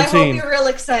rolled guys, a I 13. hope you're real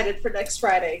excited for next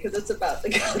Friday because it's about to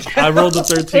go down. I rolled a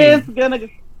 13. It's gonna.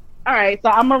 All right, so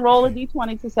I'm gonna roll a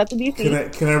D20 to set the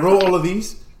DC. Can I roll all of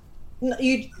these? No,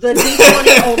 the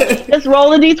D20 only. Just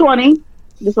roll a D20.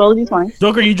 Just roll a D20.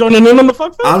 Joker, you joining in on the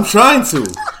fuck fest? I'm trying to.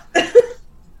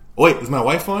 Wait, is my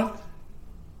wife on?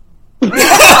 She sure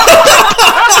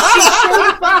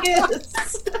the fuck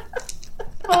is.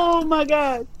 Oh my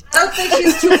god. I don't think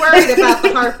she's too worried about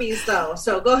the harpies though.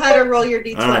 So go ahead and roll your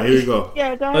D20. All right, here we go.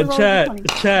 Yeah, go ahead. Roll Chat, a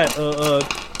D20. chat.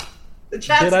 The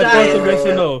chat's Did I dying. answer yes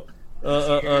or no?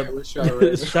 Shout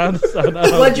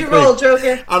out. What'd you roll,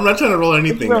 Joker? I'm not trying to roll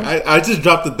anything. Roll. I just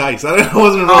dropped the dice. I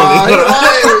wasn't rolling.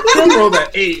 You rolled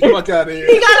that 8. Fuck out of He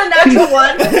here. got a natural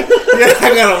one. Yeah,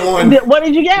 I got a 1. What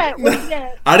did you get? What did you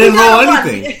get? I didn't You got roll a one.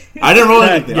 anything. I didn't roll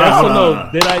Chat, anything. yes or No.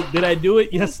 no? Did I do it?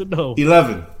 Yes or no?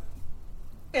 11.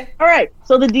 All right.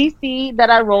 So the DC that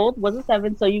I rolled was a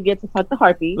 7, so you get to cut the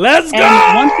harpy. Let's go!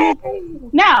 Once you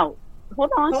now,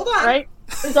 hold on. Hold on. Right.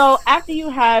 So after you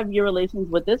have your relations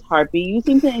with this harpy, you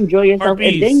seem to enjoy yourself,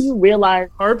 Harpies. and then you realize.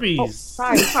 Harpies. Oh,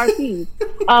 sorry, harpies.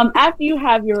 After you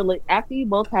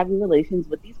both have your relations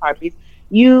with these harpies,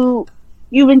 you've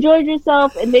enjoyed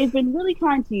yourself, and they've been really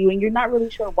kind to you, and you're not really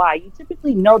sure why. You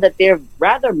typically know that they're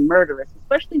rather murderous,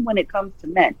 especially when it comes to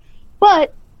men,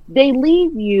 but they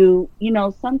leave you,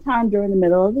 sometime during the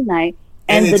middle of the night,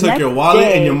 And the they took next your wallet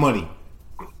day- and your money.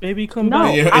 Baby, come No,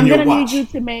 back. your- I'm and your gonna need watch. you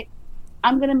to make.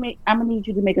 I'm gonna need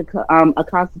you to make a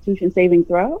Constitution saving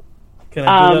throw. Can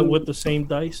I do that with the same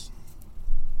dice?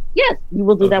 Yes, you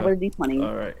will do that Okay. with a D20.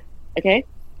 All right. Okay,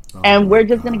 Oh and my we're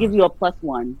just gonna God. give you a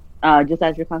 +1, just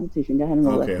as your Constitution. Go ahead and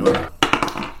roll Okay, it. hold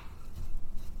on.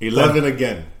 11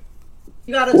 again.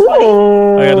 You got a 20.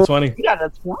 Ooh, I got a 20. You got a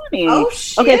 20. Oh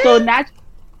shit. Okay,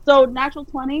 so natural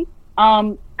 20.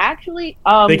 Actually,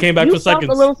 They came back you for felt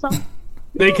seconds. A little something.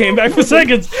 They came back for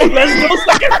seconds. Let's go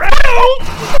second round.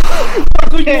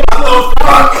 Okay. Come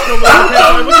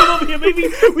over here, baby.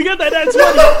 We got that 20.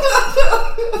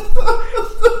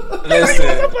 Listen,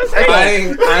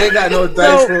 I ain't got no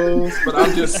dice rolls, but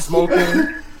I'm just smoking,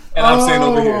 and I'm saying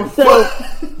over here. So,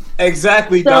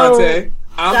 Exactly, So- Dante.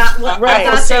 That's what right.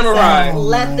 Afro Samurai.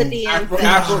 Let the DM finish.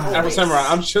 Afro Samurai.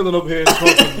 I'm chilling over here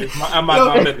smoking. I'm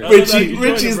my business.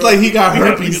 Richie's like he got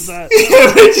herpes. Look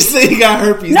at Richie said he got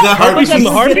herpes. no, Not herpes herpes. from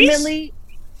the harpies?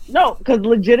 because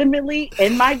legitimately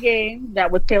in my game that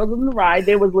was Tales of the Ride,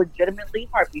 there was legitimately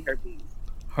herpes.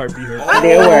 Harpy hurt.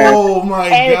 There were. Oh my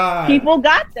And god. people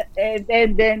got that,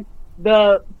 and then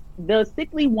the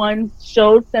sickly ones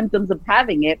showed symptoms of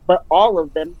having it, but all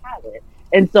of them had it.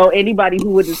 And so anybody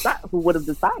who would have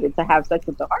decided to have sex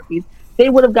with the harpies, they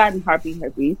would have gotten herpes.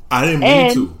 I didn't mean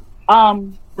And to.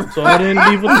 So I didn't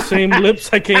leave with the same lips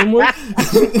I came with.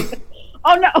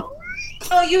 Oh no!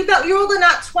 So you rolled a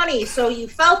nat 20, so you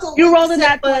felt a little You rolled a sick,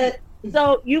 nat but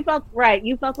So you felt right.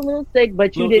 You felt a little sick,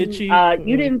 but you Little didn't. itchy.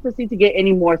 You didn't proceed to get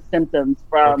any more symptoms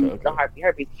from Okay. the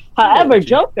herpes. However, itchy.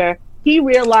 Joker, he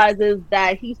realizes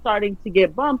that he's starting to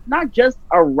get bumps, not just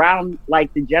around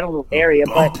like the genital area,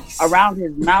 but Bumps. around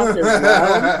his mouth as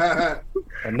well.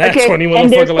 And that Okay, 20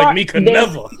 and they're motherfucker like me could they're-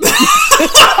 never.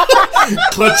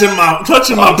 Clutching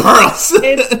my pearls.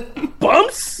 It's-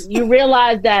 Bumps? you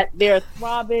realize that they're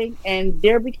throbbing and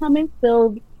they're becoming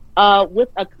filled with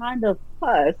a kind of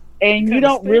pus, and you Kinda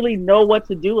don't stink. really know what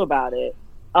to do about it.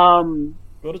 Go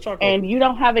to chocolate. And you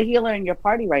don't have a healer in your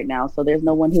party right now, so there's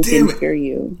no one who Damn can it. cure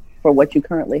you for what you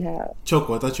currently have.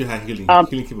 Choco, I thought you had healing. Healing And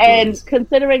capabilities.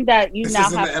 considering that you This now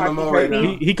isn't have the herpes, MMO right now.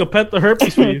 he could pet the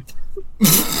herpes for you.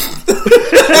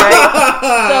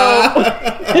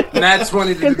 right? So Nat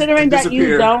 20 to considering that you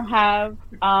disappear. don't have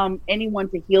anyone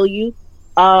to heal you,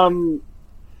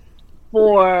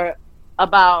 for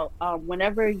about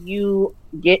whenever you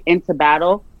get into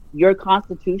battle, your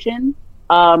constitution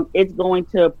it's going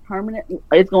to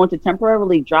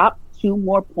temporarily drop 2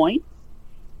 more points,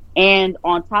 and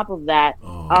on top of that,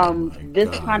 this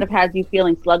kind of has you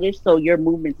feeling sluggish, so your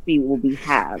movement speed will be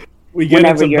halved. We get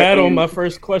Whenever into you're battle. in. My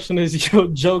first question is, yo,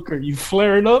 Joker, you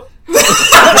flaring up?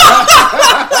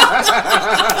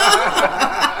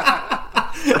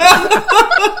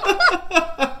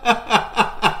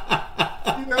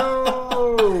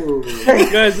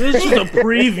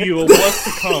 preview of what's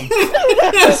to come.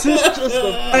 This is just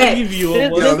a preview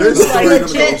of what's This to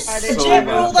is come. legit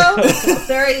rule, though.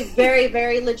 Very, very,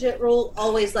 very legit rule.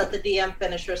 Always let the DM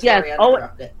finish her story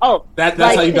uninterrupted. That's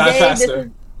how you die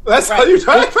faster. That's how you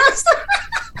die faster.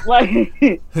 Like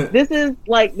this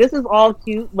is all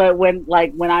cute, but when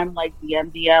I'm like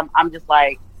DM, I'm just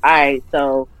like, all right,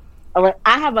 so I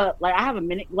have a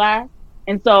minute glass,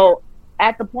 and so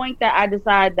at the point that I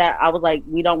decide that I was like,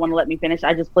 we don't want to let me finish,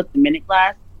 I just flip the minute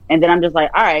glass, and then I'm just like,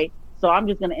 all right, so I'm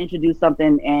just gonna introduce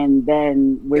something, and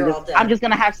then I'm just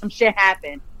gonna have some shit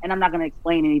happen, and I'm not gonna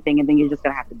explain anything, and then you're just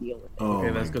gonna have to deal with it. Oh, okay,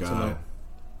 that's good to know.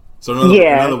 So in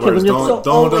other words, don't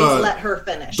always let her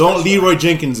finish. Don't Leroy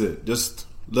Jenkins it. Just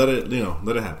let it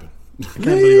happen. Just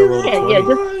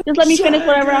let me finish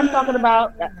whatever I'm talking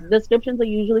about. Descriptions are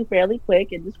usually fairly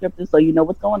quick and descriptive, so you know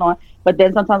what's going on. But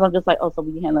then sometimes I'm just like, oh, so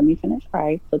you can't let me finish? All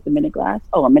right, flip the minute glass.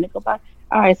 Oh, a minute go by.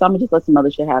 All right, so I'm gonna just let some other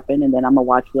shit happen, and then I'm gonna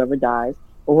watch whoever dies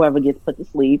or whoever gets put to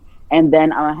sleep, and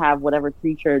then I'm gonna have whatever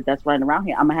creature that's running around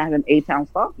here. I'm gonna have an A-Town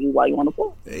stalk you while you're on the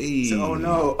floor. Hey. Oh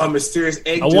no, a mysterious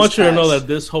egg. I want you to know that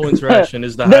this whole interaction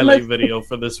is the highlight video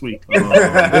for this week. This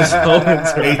whole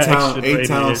interaction,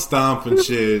 A-Town stomp and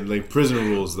shit, like prison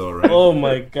rules, though, right? Oh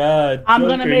my god, I'm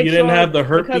gonna make you didn't have the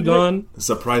herpy gun.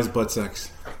 Surprise butt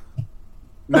sex.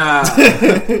 Nah,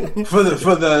 for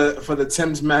the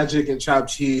Tim's Magic and chopped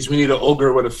cheese, we need an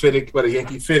ogre with a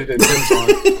Yankee fitted and Tim's on.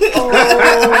 Oh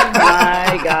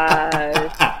my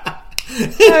gosh!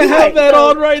 I have that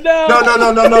on right now.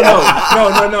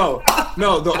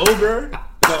 No. The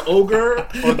ogre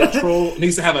or the troll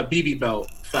needs to have a BB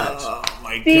belt. Facts. Oh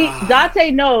my god. See,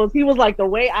 Dante knows. He was like, the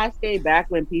way I stay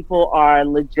back when people are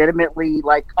legitimately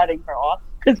like cutting her off,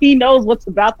 because he knows what's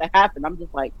about to happen. I'm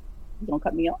just like, you gonna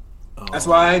cut me off? That's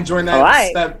why I enjoyed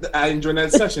that. I enjoyed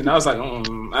that session. I was like, I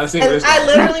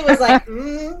literally was like,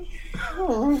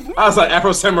 I was like,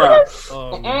 Afro Samurai.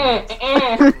 I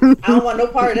don't want no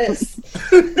part of this.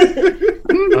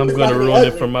 I'm gonna ruin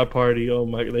it for my party. Oh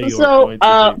my! So,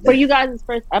 for you guys'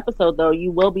 first episode, though, you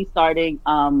will be starting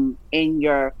in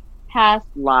your past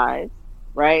lives,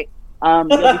 right? You'll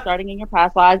be starting in your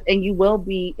past lives, and you will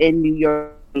be in New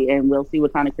York, and we'll see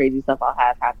what kind of crazy stuff I'll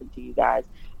have happen to you guys.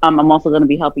 I'm also going to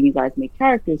be helping you guys make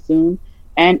characters soon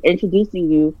and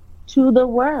introducing you to the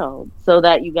world so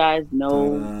that you guys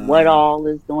know what all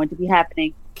is going to be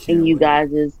happening in you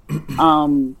guys'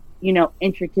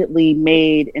 intricately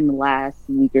made in the last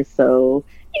week or so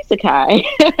isekai.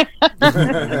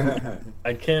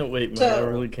 I can't wait, man. I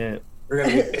really can't. We're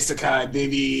gonna be isekai,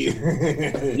 baby.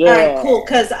 Yeah. All right, cool.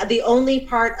 Because the only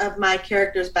part of my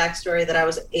character's backstory that I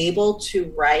was able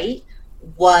to write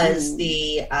was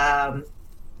the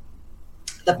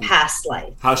past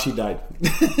life, how she died.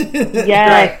 Yeah.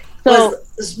 Right. So,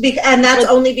 and that's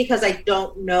only because I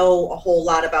don't know a whole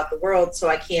lot about the world, so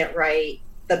I can't write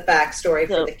the backstory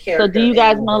for the character. So, do you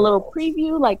guys want a little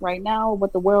preview, like right now,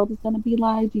 what the world is going to be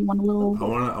like? Do you want a little?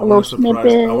 I want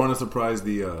to surprise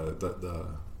the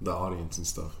audience and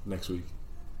stuff next week.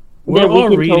 We're all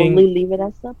reading. Totally leave it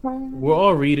as surprise. We're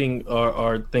all reading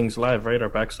our things live, right? Our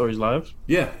backstories live.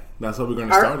 Yeah, that's how we're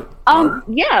gonna start it.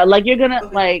 Yeah, like you're gonna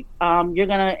I'm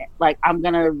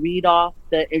gonna read off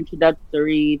the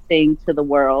introductory thing to the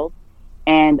world,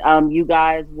 and you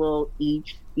guys will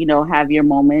each have your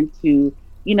moment to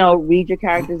read your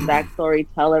character's backstory,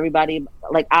 tell everybody.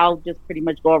 Like I'll just pretty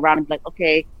much go around and be like,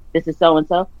 okay, this is so and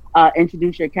so.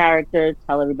 Introduce your character,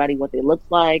 tell everybody what they look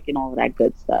like, and all of that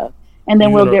good stuff. And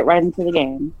then we'll get right into the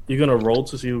game. You're gonna roll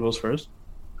to see who goes first?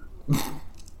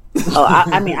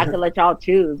 I mean, I could let y'all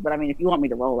choose, but I mean, if you want me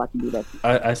to roll, I can do that.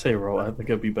 I say roll. I think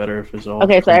it'd be better if it's all.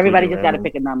 Okay, so everybody just got to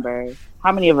pick a number.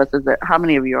 How many of us is there? How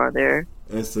many of you are there?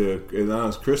 It's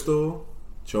Crystal,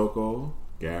 Choco,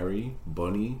 Gary,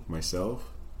 Bunny,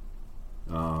 myself.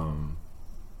 I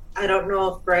don't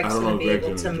know if Greg's gonna be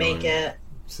able to make it.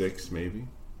 6, maybe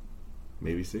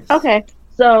 6. Okay.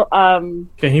 So,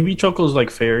 can he be Choco's like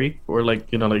fairy, or like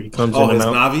he comes in and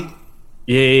out? Navi?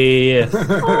 Yeah.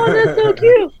 Oh, that's so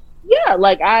cute. Yeah,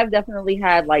 like I've definitely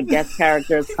had like guest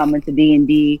characters come into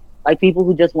D&D, like people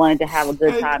who just wanted to have a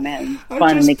good time and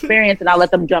fun and experience, and I let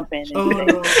them jump in.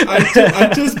 I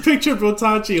just pictured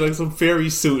Botachi like some fairy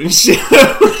suit and shit.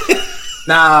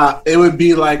 Nah, it would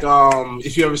be like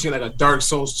if you ever seen like a Dark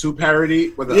Souls 2 parody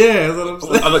where that's what I'm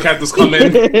saying. Other characters come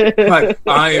in like,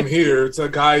 I am here to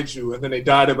guide you, and then they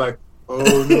die. They're like, oh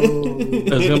no.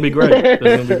 That's gonna be great.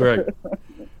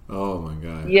 Oh my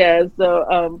god. Yeah,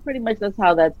 so pretty much that's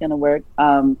how that's gonna work.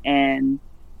 And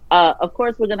of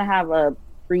course we're gonna have a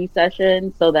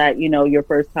pre-session so that your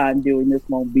first time doing this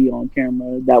won't be on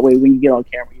camera. That way when you get on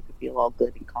camera you can feel all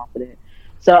good and confident.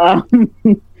 So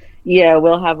yeah,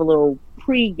 we'll have a little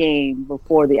pre-game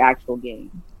before the actual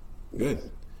game. Good.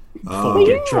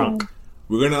 Get drunk.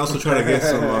 We're gonna also try to get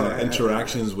some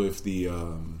interactions with the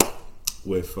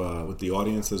with the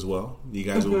audience as well. You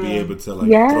guys will be able to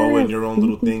throw in your own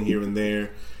little thing here and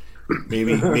there.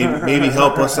 Maybe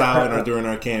help us out during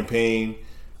our campaign.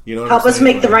 You know, help us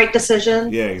make the right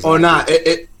decision. Yeah, exactly. Or not.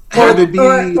 Or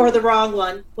the wrong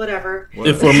one, whatever.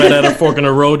 If we're met at a fork in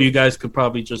the road, you guys could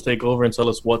probably just take over and tell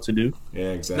us what to do.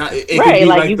 Yeah, exactly. Now, it could be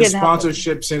like the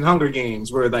sponsorships in Hunger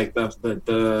Games, where like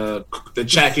the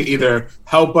chat can either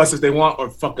help us if they want or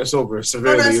fuck us over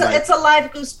severely. It's a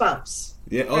live Goosebumps.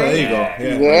 Yeah. Oh, there you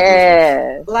go.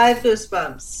 Yeah. Live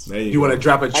Goosebumps. There you want to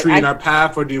drop a tree in our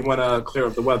path, or do you want to clear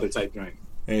up the weather type thing?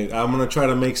 Hey, I'm gonna try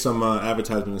to make some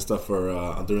advertisement and stuff for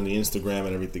during the Instagram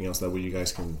and everything else. That way, you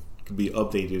guys can be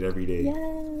updated every day.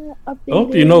 Yeah, updated.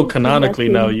 Oh, you know, canonically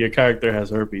now your character has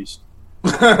herpes.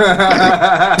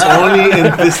 Only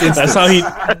in this instance.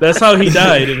 That's how he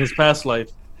died in his past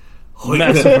life.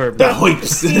 Massive herpes. The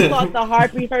hoips. He got the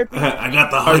harpy herpes. I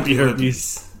got the harpy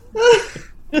herpes.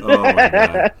 Oh my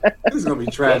god, this is gonna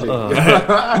be tragic. All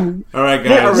right,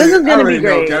 guys. This is gonna be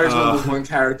great. Gary's gonna lose one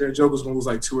character. Joker's gonna lose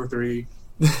like 2 or 3.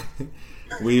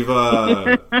 We've.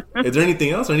 Is there anything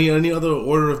else? Any other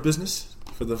order of business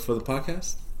for the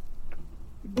podcast?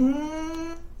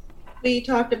 We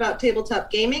talked about tabletop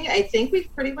gaming. I think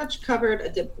we've pretty much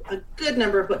covered a good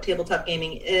number of what tabletop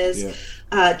gaming is.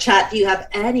 Yeah. Chat, do you have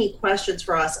any questions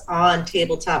for us on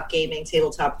tabletop gaming,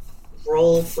 tabletop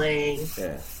role playing?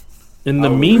 Yeah. In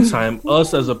the meantime,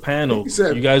 us as a panel,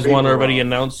 you guys want to already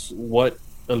announce what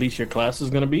at least your class is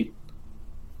going to be?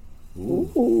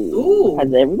 Ooh.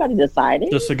 Has everybody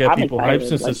decided? Just to get people hyped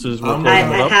since this is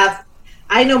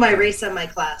I know my race and my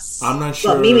class. I'm not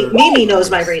sure. Well, Mimi knows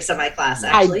my race and my class,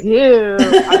 actually. I do.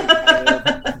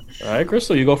 All right,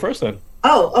 Crystal, you go first then.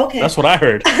 Oh, okay. That's what I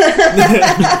heard.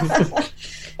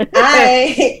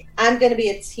 I'm going to be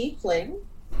a tiefling.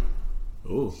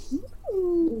 Ooh.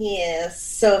 Yes.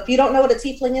 So if you don't know what a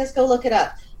tiefling is, go look it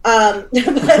up. Go look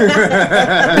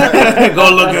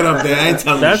it up there. I ain't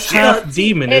telling That's half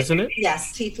demon, isn't it?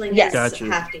 Yes, tiefling is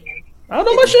half demon. I don't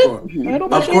know my shit.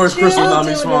 Of course, Crystal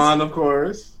Nami Swan, of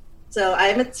course. So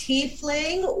I'm a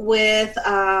tiefling with,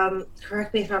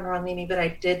 correct me if I'm wrong, Mimi, but I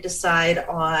did decide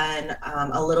on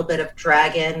a little bit of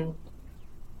dragon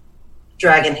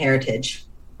heritage,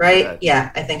 right?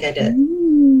 Yeah, I think I did.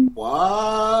 What?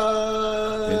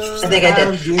 I think I did.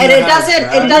 And it doesn't.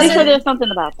 I'm pretty sure there's something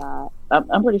about that.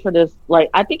 I'm pretty sure there's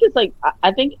I think it's in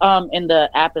the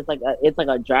app it's like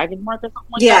a dragon mark or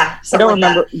something like that. Yeah. I don't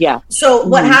remember. That. Yeah. So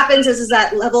what happens is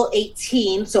at level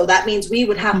 18, so that means we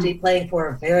would have to be playing for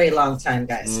a very long time,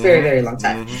 guys. Very, very long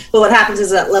time. But what happens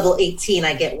is at level 18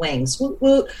 I get wings. Woot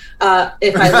woot.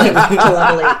 If I live to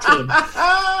level 18.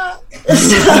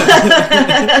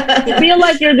 I feel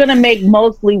like you're gonna make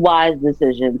mostly wise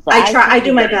decisions. So I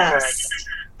do my best.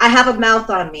 I have a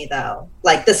mouth on me though.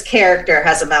 Like this character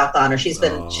has a mouth on her. She's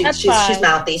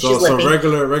mouthy. She's lippy. So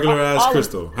regular ass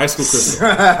Crystal. High school Crystal.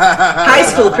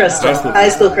 High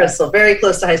school Crystal. Very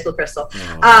close to high school Crystal.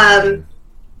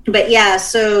 But yeah,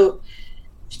 so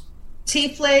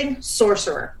tiefling,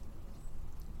 sorcerer.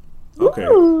 Okay.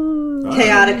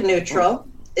 Chaotic neutral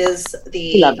is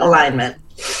the alignment.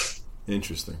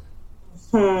 Interesting.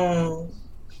 So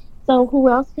who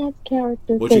else has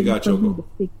characters? What you got, Choco?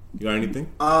 You got anything?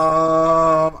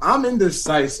 I'm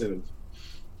indecisive.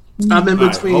 I'm in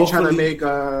between trying to make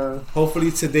hopefully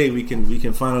today we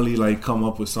can finally come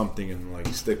up with something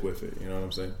and stick with it. You know what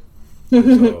I'm saying?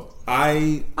 So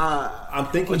I'm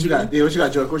thinking. What you got? Yeah, what you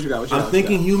got, Joke? What you got? I'm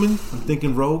thinking human. I'm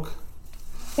thinking rogue.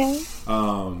 Okay.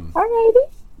 Alrighty.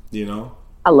 You know.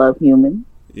 I love human.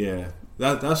 Yeah,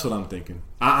 that's what I'm thinking.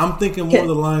 I'm thinking more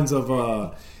the lines of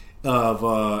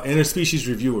interspecies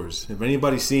reviewers. If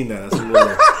anybody's seen that, that's a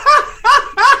little.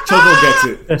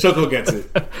 Choco gets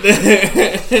it.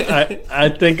 I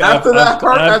think I've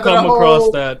come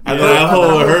across that. After that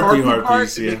whole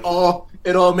herpes, yeah.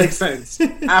 It all makes sense.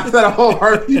 After that whole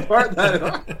herpes part,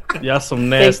 y'all some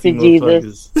nasty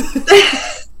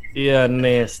motherfuckers. Yeah,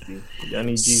 nasty. I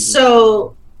need Jesus.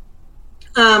 So,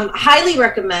 highly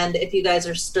recommend if you guys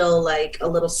are still a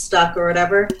little stuck or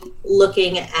whatever,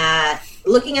 looking at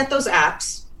those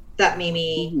apps that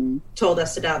Mimi told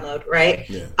us to download, right?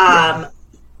 Yeah.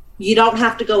 You don't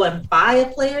have to go and buy a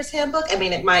player's handbook. I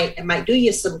mean, it might do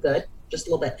you some good, just a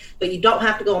little bit, but you don't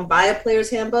have to go and buy a player's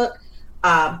handbook.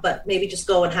 But maybe just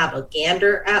go and have a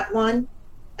gander at one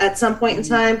at some point in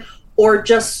time, or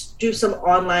just do some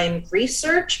online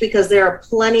research, because there are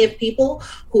plenty of people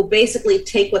who basically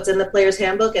take what's in the player's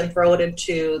handbook and throw it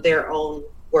into their own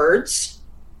words.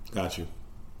 Got you.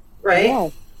 Right? Yeah.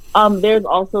 There's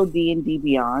also D&D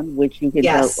Beyond, which you can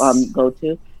go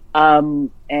to.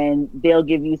 And they'll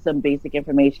give you some basic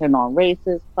information on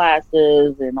races,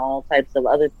 classes, and all types of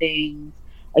other things.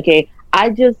 Okay, I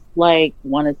just want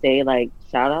to say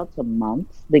shout out to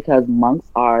monks, because monks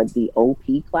are the OP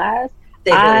class.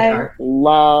 They really I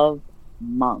love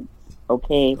monks.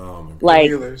 Okay,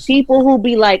 Healers. people who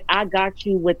be like, I got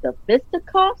you with the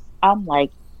fisticuffs. I'm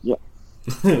like, yes.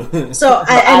 So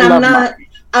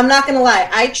I'm not gonna lie.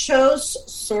 I chose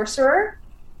sorcerer.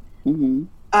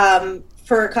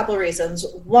 For a couple of reasons.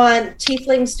 One,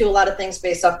 tieflings do a lot of things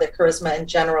based off their charisma in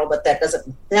general, but that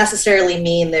doesn't necessarily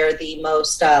mean they're the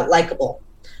most likable,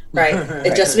 right?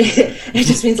 It just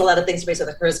means a lot of things based on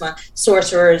the charisma.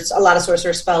 A lot of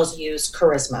sorcerer spells use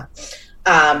charisma.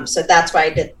 So that's why I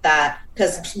did that,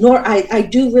 because I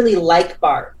do really like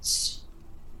bards,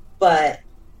 but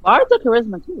bards are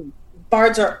charisma too.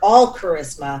 Bards are all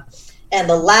charisma, and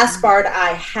the last bard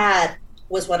I had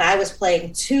was when I was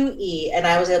playing 2E, and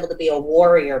I was able to be a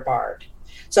warrior bard.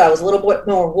 So I was a little bit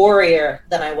more warrior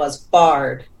than I was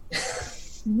bard.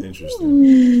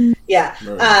 Interesting. Yeah.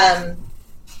 Right.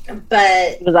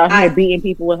 But she was out here beating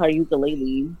people with her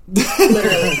ukulele.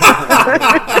 Literally.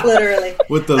 Literally.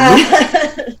 With the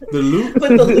loop? The loop?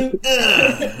 With the loop.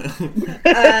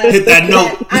 Hit that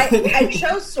note. I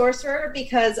chose sorcerer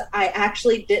because I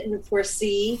actually didn't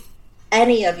foresee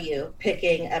any of you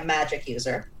picking a magic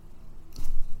user.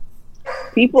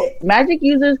 Magic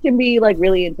users can be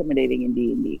really intimidating in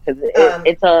D&D, because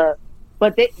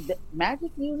but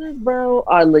magic users, bro,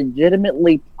 are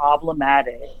legitimately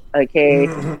problematic. Okay,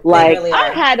 really I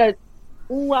had a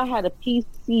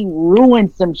PC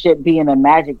ruin some shit being a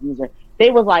magic user.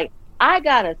 They was like, I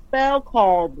got a spell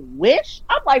called Wish.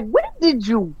 I'm like, where did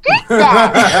you get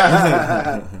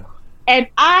that? And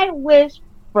I wish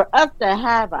for us to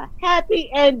have a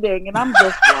happy ending, and I'm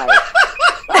just like.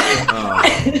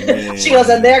 Oh, she goes,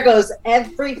 and there goes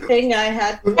everything I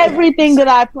had planned. Everything that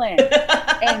I planned.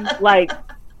 And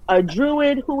a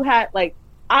druid who had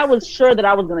I was sure that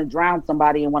I was going to drown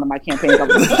somebody in one of my campaigns. I'm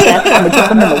going to get them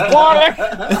in the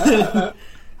water.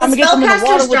 The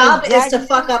spellcaster's job is to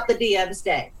fuck up the DM's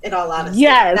day, in all honesty.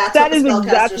 Yes, that is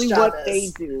exactly what they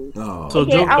do. Oh. So,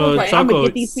 okay, Choco,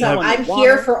 I'm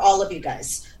here for all of you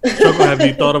guys. Choco, have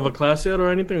you thought of a class yet or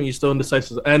anything? Are you still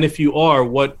indecisive? And if you are,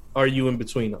 what are you in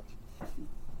between of?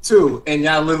 2, and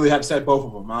y'all literally have said both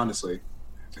of them, honestly.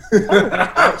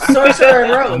 Sorcerer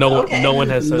and rogue. No one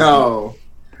has said No,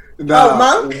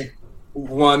 monk?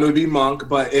 One would be monk,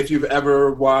 but if you've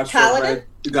ever watched Paladin?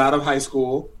 God of High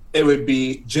School, it would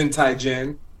be Jintai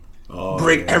Jin.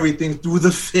 Break everything through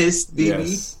the fist,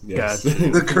 baby. Yes.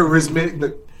 The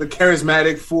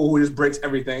charismatic fool who just breaks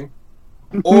everything.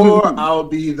 Or I'll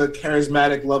be the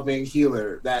charismatic, loving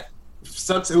healer that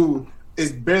sucks, who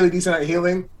is barely decent at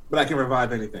healing, but I can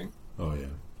revive anything. Oh yeah.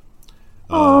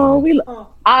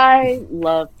 I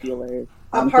love healers.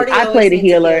 I played a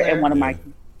healer in one of my.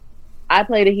 I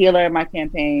played a healer in my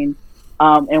campaign.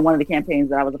 In one of the campaigns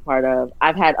that I was a part of.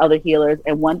 I've had other healers,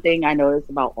 and one thing I noticed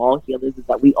about all healers is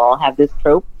that we all have this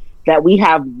trope that we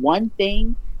have one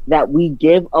thing that we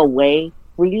give away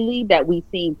freely that we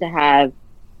seem to have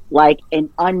an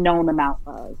unknown amount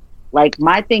of.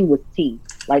 My thing was tea.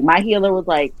 My healer was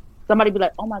somebody be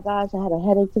like, "Oh my gosh, I had a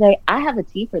headache today." I have a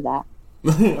tea for that.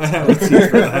 I have a tea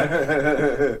for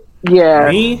that. Yeah.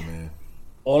 Me,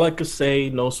 all I could say,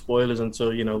 no spoilers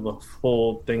until the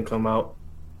full thing come out.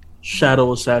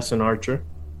 Shadow Assassin Archer.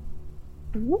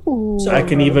 Ooh. So I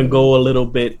can even go a little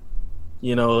bit, a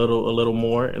little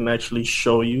more, and actually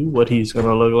show you what he's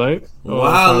gonna look like.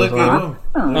 Wow, look at him.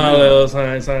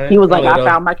 He was like, I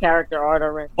found my character art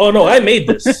already. Oh no, I made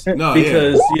this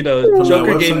because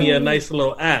Joker gave me a website. nice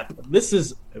little app. This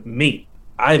is me.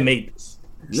 I made this.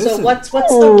 So what's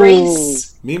the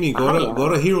race? Mimi, go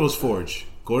to Heroes Forge.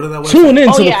 Go to that website. Tune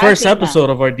into the first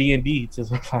episode of our D&D to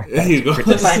find There you go.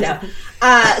 To find out.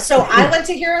 So I went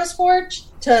to Heroes Forge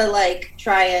to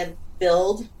try and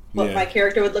build what my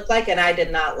character would look like, and I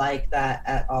did not like that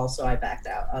at all, so I backed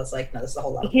out. I was like, no, this is a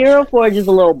whole lot of Hero Forge is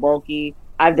a little bulky.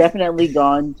 I've definitely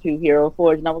gone to Hero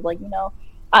Forge, and I was like,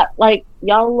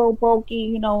 y'all a little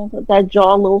bulky, that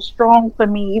jaw a little strong for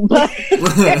me, but hands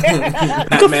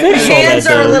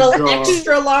are a little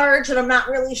extra large, and I'm not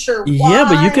really sure why. Yeah,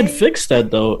 but you can fix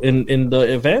that though in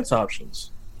the advanced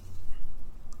options.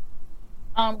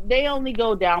 They only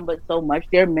go down but so much.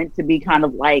 They're meant to be kind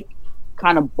of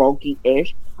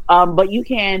bulky-ish. But you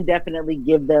can definitely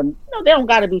give them, they don't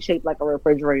got to be shaped like a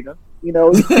refrigerator. You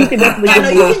know, you can definitely I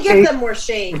know give them you a little can give shade. them more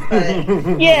shade,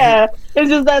 but Yeah, it's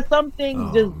just that some things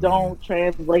Oh, just man. don't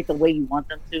translate the way you want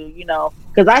them to, you know.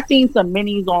 Because I've seen some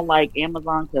minis on like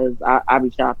Amazon, because I be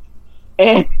shopping,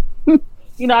 and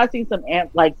you know, I've seen some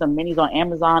some minis on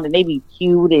Amazon, and they be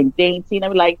cute and dainty, and I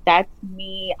be like, "That's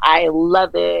me, I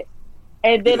love it."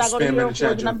 And then Yeah, I go to spam in the Hero chat,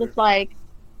 Forge, and I'm just like,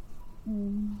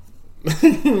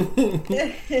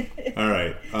 All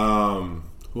right.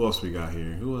 Who else we got here?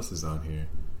 Who else is on here?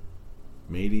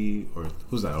 Matey or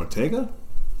who's that? Ortega?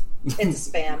 it's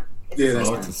spam. Yeah, that's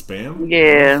Oh, it's a spam?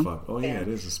 Yeah. Oh, fuck. Oh, yeah, it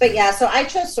is a spam. But yeah, so I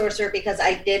chose Sorcerer because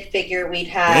I did figure we'd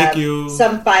have Thank you.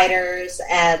 some fighters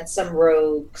and some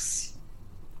rogues.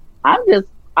 I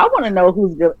want to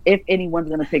know if anyone's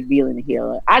gonna pick Beeline the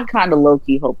healer. I kind of low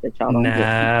key hope that y'all don't get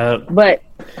Nah, but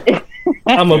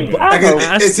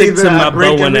I It's stick either to my I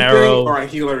break bow and everything arrow. or I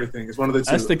heal everything. It's one of the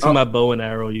two. I stick to my bow and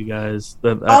arrow, you guys.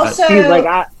 Also, he's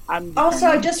like, I'm Also,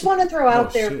 I just want to throw out Oh,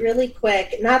 there shit. really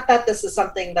quick, not that this is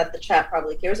something that the chat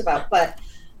probably cares about, but,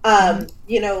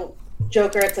 you know,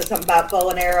 Joker had said something about bow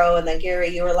and arrow, and then Gary,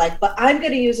 you were like, but I'm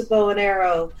going to use a bow and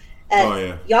arrow. And Oh,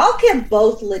 yeah. y'all can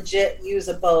both legit use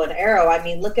a bow and arrow. I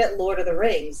mean, look at Lord of the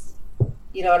Rings.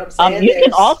 You know what I'm saying? you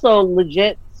can also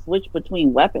legit switch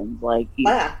between weapons. Like,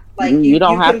 Yeah, like you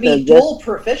don't you have can be to just- dual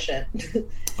proficient.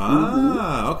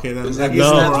 Okay, that No. gives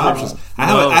some more No. options. I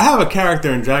have a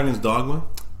character in Dragon's Dogma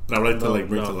that I like to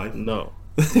bring to life.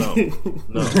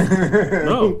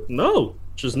 No,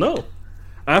 just no.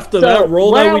 After So, that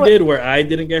roll what that I we would- did, where I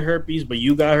didn't get herpes, but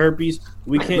you got herpes,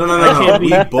 we can't. No. I can't We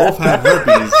be. both have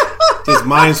herpes. Just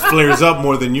mine flares up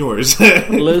more than yours.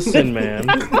 Listen, man,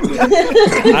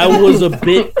 I was a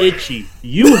bit itchy.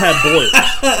 You had boils.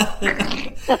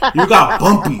 You got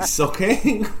bumpies,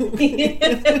 okay?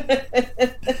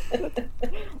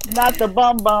 not the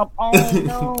bump. Oh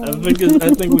no! I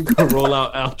think we can roll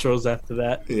out outros after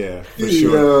that. Yeah, for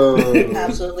sure. Yo.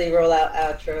 Absolutely roll out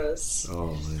outros.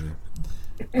 Oh man.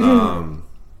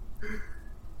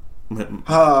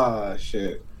 Ah,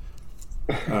 shit.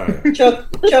 All right.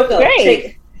 Choco,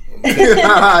 Great.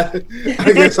 I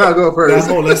guess I'll go That first.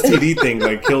 whole STD thing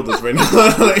killed us right now.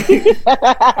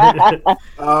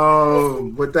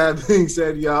 With that being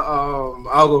said, y'all,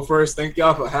 I'll go first. Thank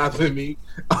y'all for having me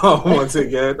once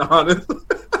again. Honestly,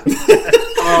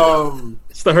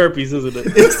 It's the herpes, isn't it?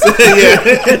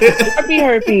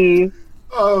 Herpes.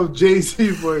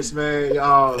 JC voice, man.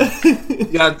 Y'all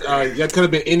could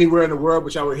have been anywhere in the world,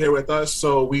 but y'all were here with us,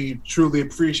 so we truly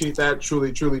appreciate that.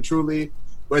 Truly.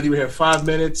 Whether you were here 5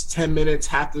 minutes, 10 minutes,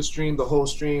 half the stream, the whole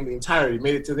stream, the entirety,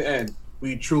 made it to the end.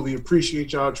 We truly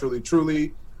appreciate y'all.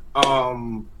 Truly.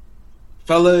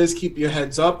 Fellas, keep your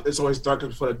heads up. It's always darker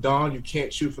before the dawn. You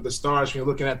can't shoot for the stars when you're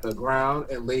looking at the ground.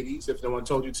 And ladies, if no one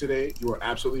told you today, you are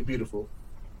absolutely beautiful.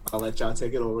 I'll let y'all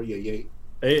take it over. Yay.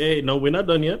 Hey, no, we're not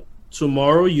done yet.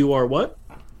 Tomorrow you are what?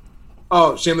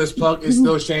 Oh, shameless plug is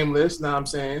still shameless. Know what I'm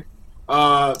saying?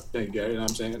 Thank you, Gary. You know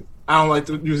what I'm saying? I don't like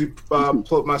to usually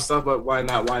plug my stuff, but why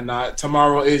not?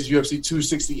 Tomorrow is UFC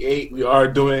 268.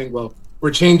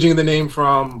 We're changing the name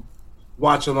from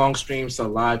watch along streams to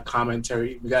live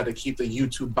commentary. We got to keep the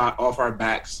YouTube bot off our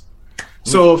backs.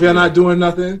 So if you're not doing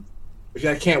nothing, if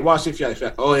you can't watch it,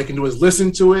 if all you can do is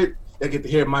listen to it, you get to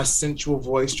hear my sensual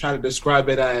voice try to describe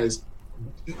it as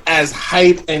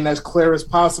hype and as clear as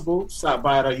possible. Stop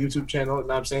by at our YouTube channel. You know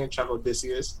what I'm saying? Choco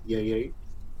Odysseus. Yay.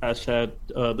 Hashtag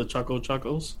the Choco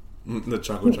Chuckles. The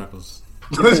Choco Chuckles.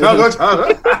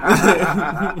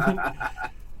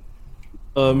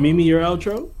 Choco. Mimi, your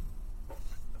outro?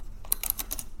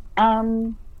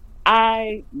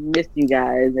 I missed you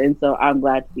guys, and so I'm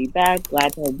glad to be back.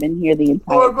 Glad to have been here the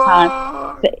entire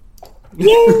time.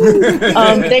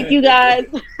 Thank you guys.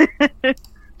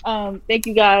 Thank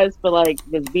you guys for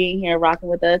just being here, rocking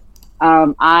with us.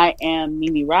 I am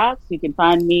Mimi Rocks. You can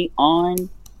find me on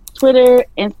Twitter,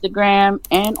 Instagram,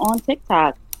 and on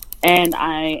TikTok. And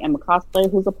I am a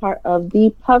cosplayer who's a part of the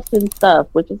Puffs and Stuff,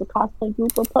 which is a cosplay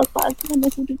group of plus size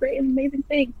women who do great and amazing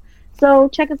things. So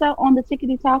check us out on the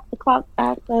Tickety Talk, the Clock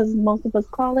Back, as most of us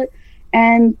call it.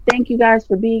 And thank you guys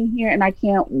for being here. And I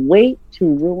can't wait to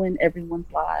ruin everyone's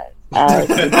lives.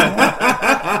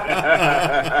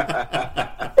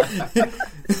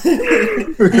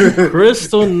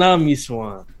 Crystal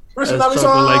Namiswan, as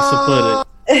Choco likes to put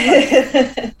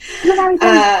it.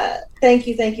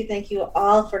 Thank you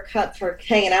all for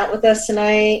hanging out with us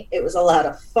tonight. It was a lot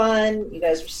of fun. You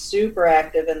guys were super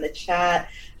active in the chat.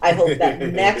 I hope that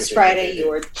next Friday you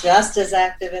are just as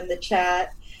active in the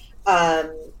chat.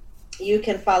 You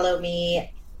can follow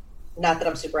me, not that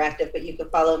I'm super active, but you can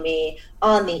follow me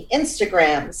on the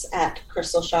Instagrams at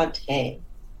Crystal Shantae.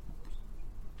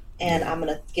 And I'm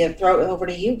going to throw it over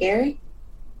to you, Gary.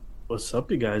 What's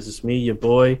up, you guys? It's me, your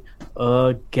boy,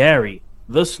 Gary,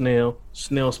 the snail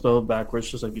spelled backwards,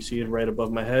 just like you see it right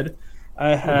above my head.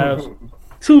 I have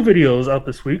 2 videos out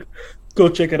this week. Go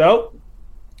check it out.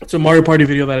 It's a Mario Party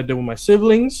video that I did with my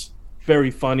siblings.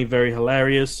 Very funny, very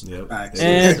hilarious. Yep.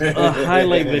 And a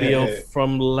highlight video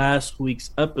from last week's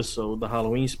episode, the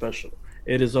Halloween special.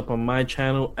 It is up on my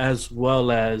channel as well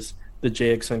as the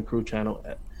JXN Crew channel.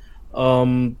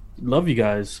 Love you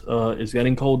guys. It's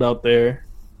getting cold out there.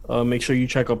 Make sure you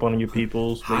check up on your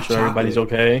peoples. Make sure everybody's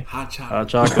okay. Hot chocolate. Hot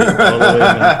chocolate.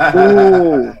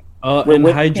 All the way, man.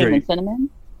 And hydrate. And cinnamon?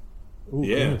 Ooh,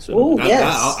 Yeah. Ooh,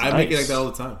 yes. I make it like that all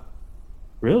the time.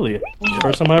 Really?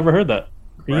 First time I ever heard that.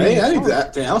 Right? I think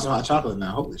that. Damn, I was hot chocolate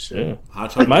now. Holy shit. Yeah. Hot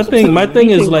chocolate. My thing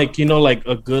is like, like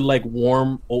a good like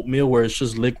warm oatmeal where it's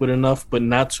just liquid enough, but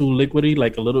not too liquidy.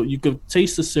 Like a little, you could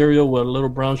taste the cereal with a little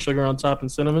brown sugar on top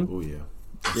and cinnamon. Oh yeah.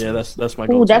 Yeah, that's my Ooh,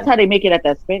 go-to. that's how they make it at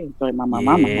that Spanish joint. My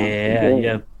mama.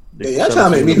 Yeah. Hey, y'all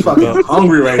trying to make me fucking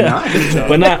hungry right now.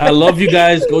 But I love you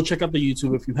guys. Go check out the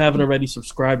YouTube. If you haven't already,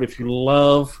 subscribe. If you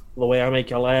love the way I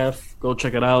make y'all laugh, go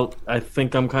check it out. I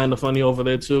think I'm kind of funny over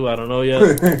there too. I don't know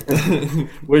yet.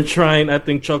 We're trying. I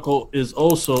think Chuckle is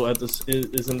also is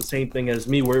in the same thing as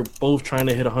me. We're both trying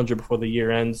to hit 100 before the year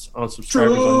ends on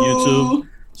subscribers on YouTube.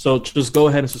 So just go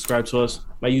ahead and subscribe to us.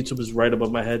 My YouTube is right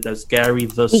above my head. That's Gary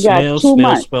the Snail.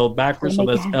 Snail spelled backwards, so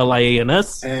that's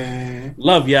LIANS.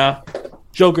 Love y'all.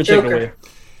 Joker, take it away.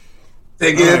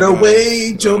 Take it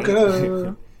away,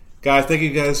 Joker. Guys, thank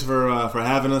you guys for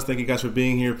having us. Thank you guys for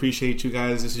being here. Appreciate you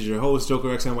guys. This is your host, Joker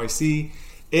XNYC.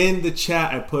 In the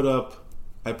chat, I put up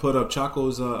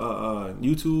Chaco's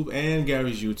YouTube and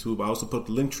Gary's YouTube. I also put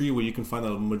the link tree where you can find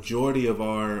a majority of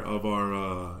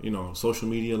our social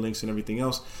media links and everything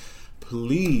else.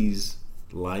 Please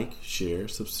like, share,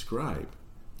 subscribe.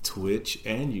 Twitch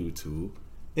and YouTube,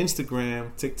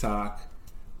 Instagram, TikTok.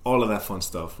 All of that fun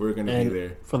stuff. We're going to be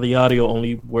there. For the audio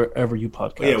only, wherever you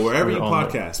podcast. Yeah, wherever you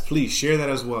podcast. Please share that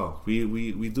as well.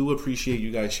 We do appreciate you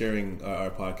guys sharing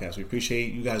our podcast. We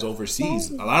appreciate you guys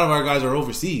overseas. A lot of our guys are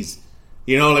overseas.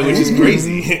 Which is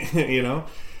crazy.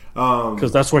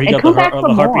 Because that's where he got the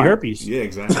harpy herpes. Yeah,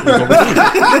 exactly.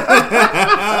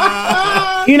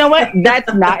 You know what?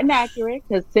 That's not inaccurate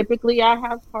because typically I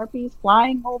have harpies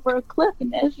flying over a cliff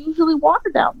and there's usually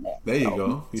water down there. There you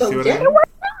go. You so see what I mean?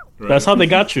 Right. That's how they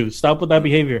got you. Stop with that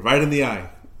behavior. Right in the eye.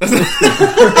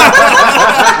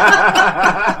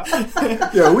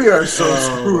 Yeah, we are so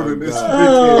screwed in this.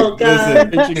 Oh,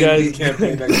 God.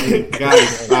 Listen,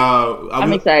 guys,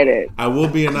 I'm excited. I will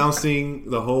be announcing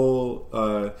the whole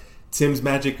Tim's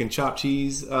Magic and Chopped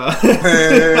Cheese on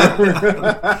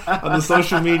the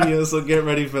social media, so get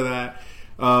ready for that.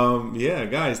 Yeah,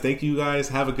 guys, thank you guys.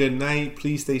 Have a good night.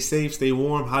 Please stay safe, stay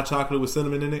warm. Hot chocolate with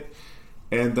cinnamon in it.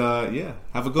 And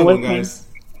have a good one, guys.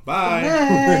 Bye.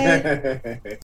 Bye.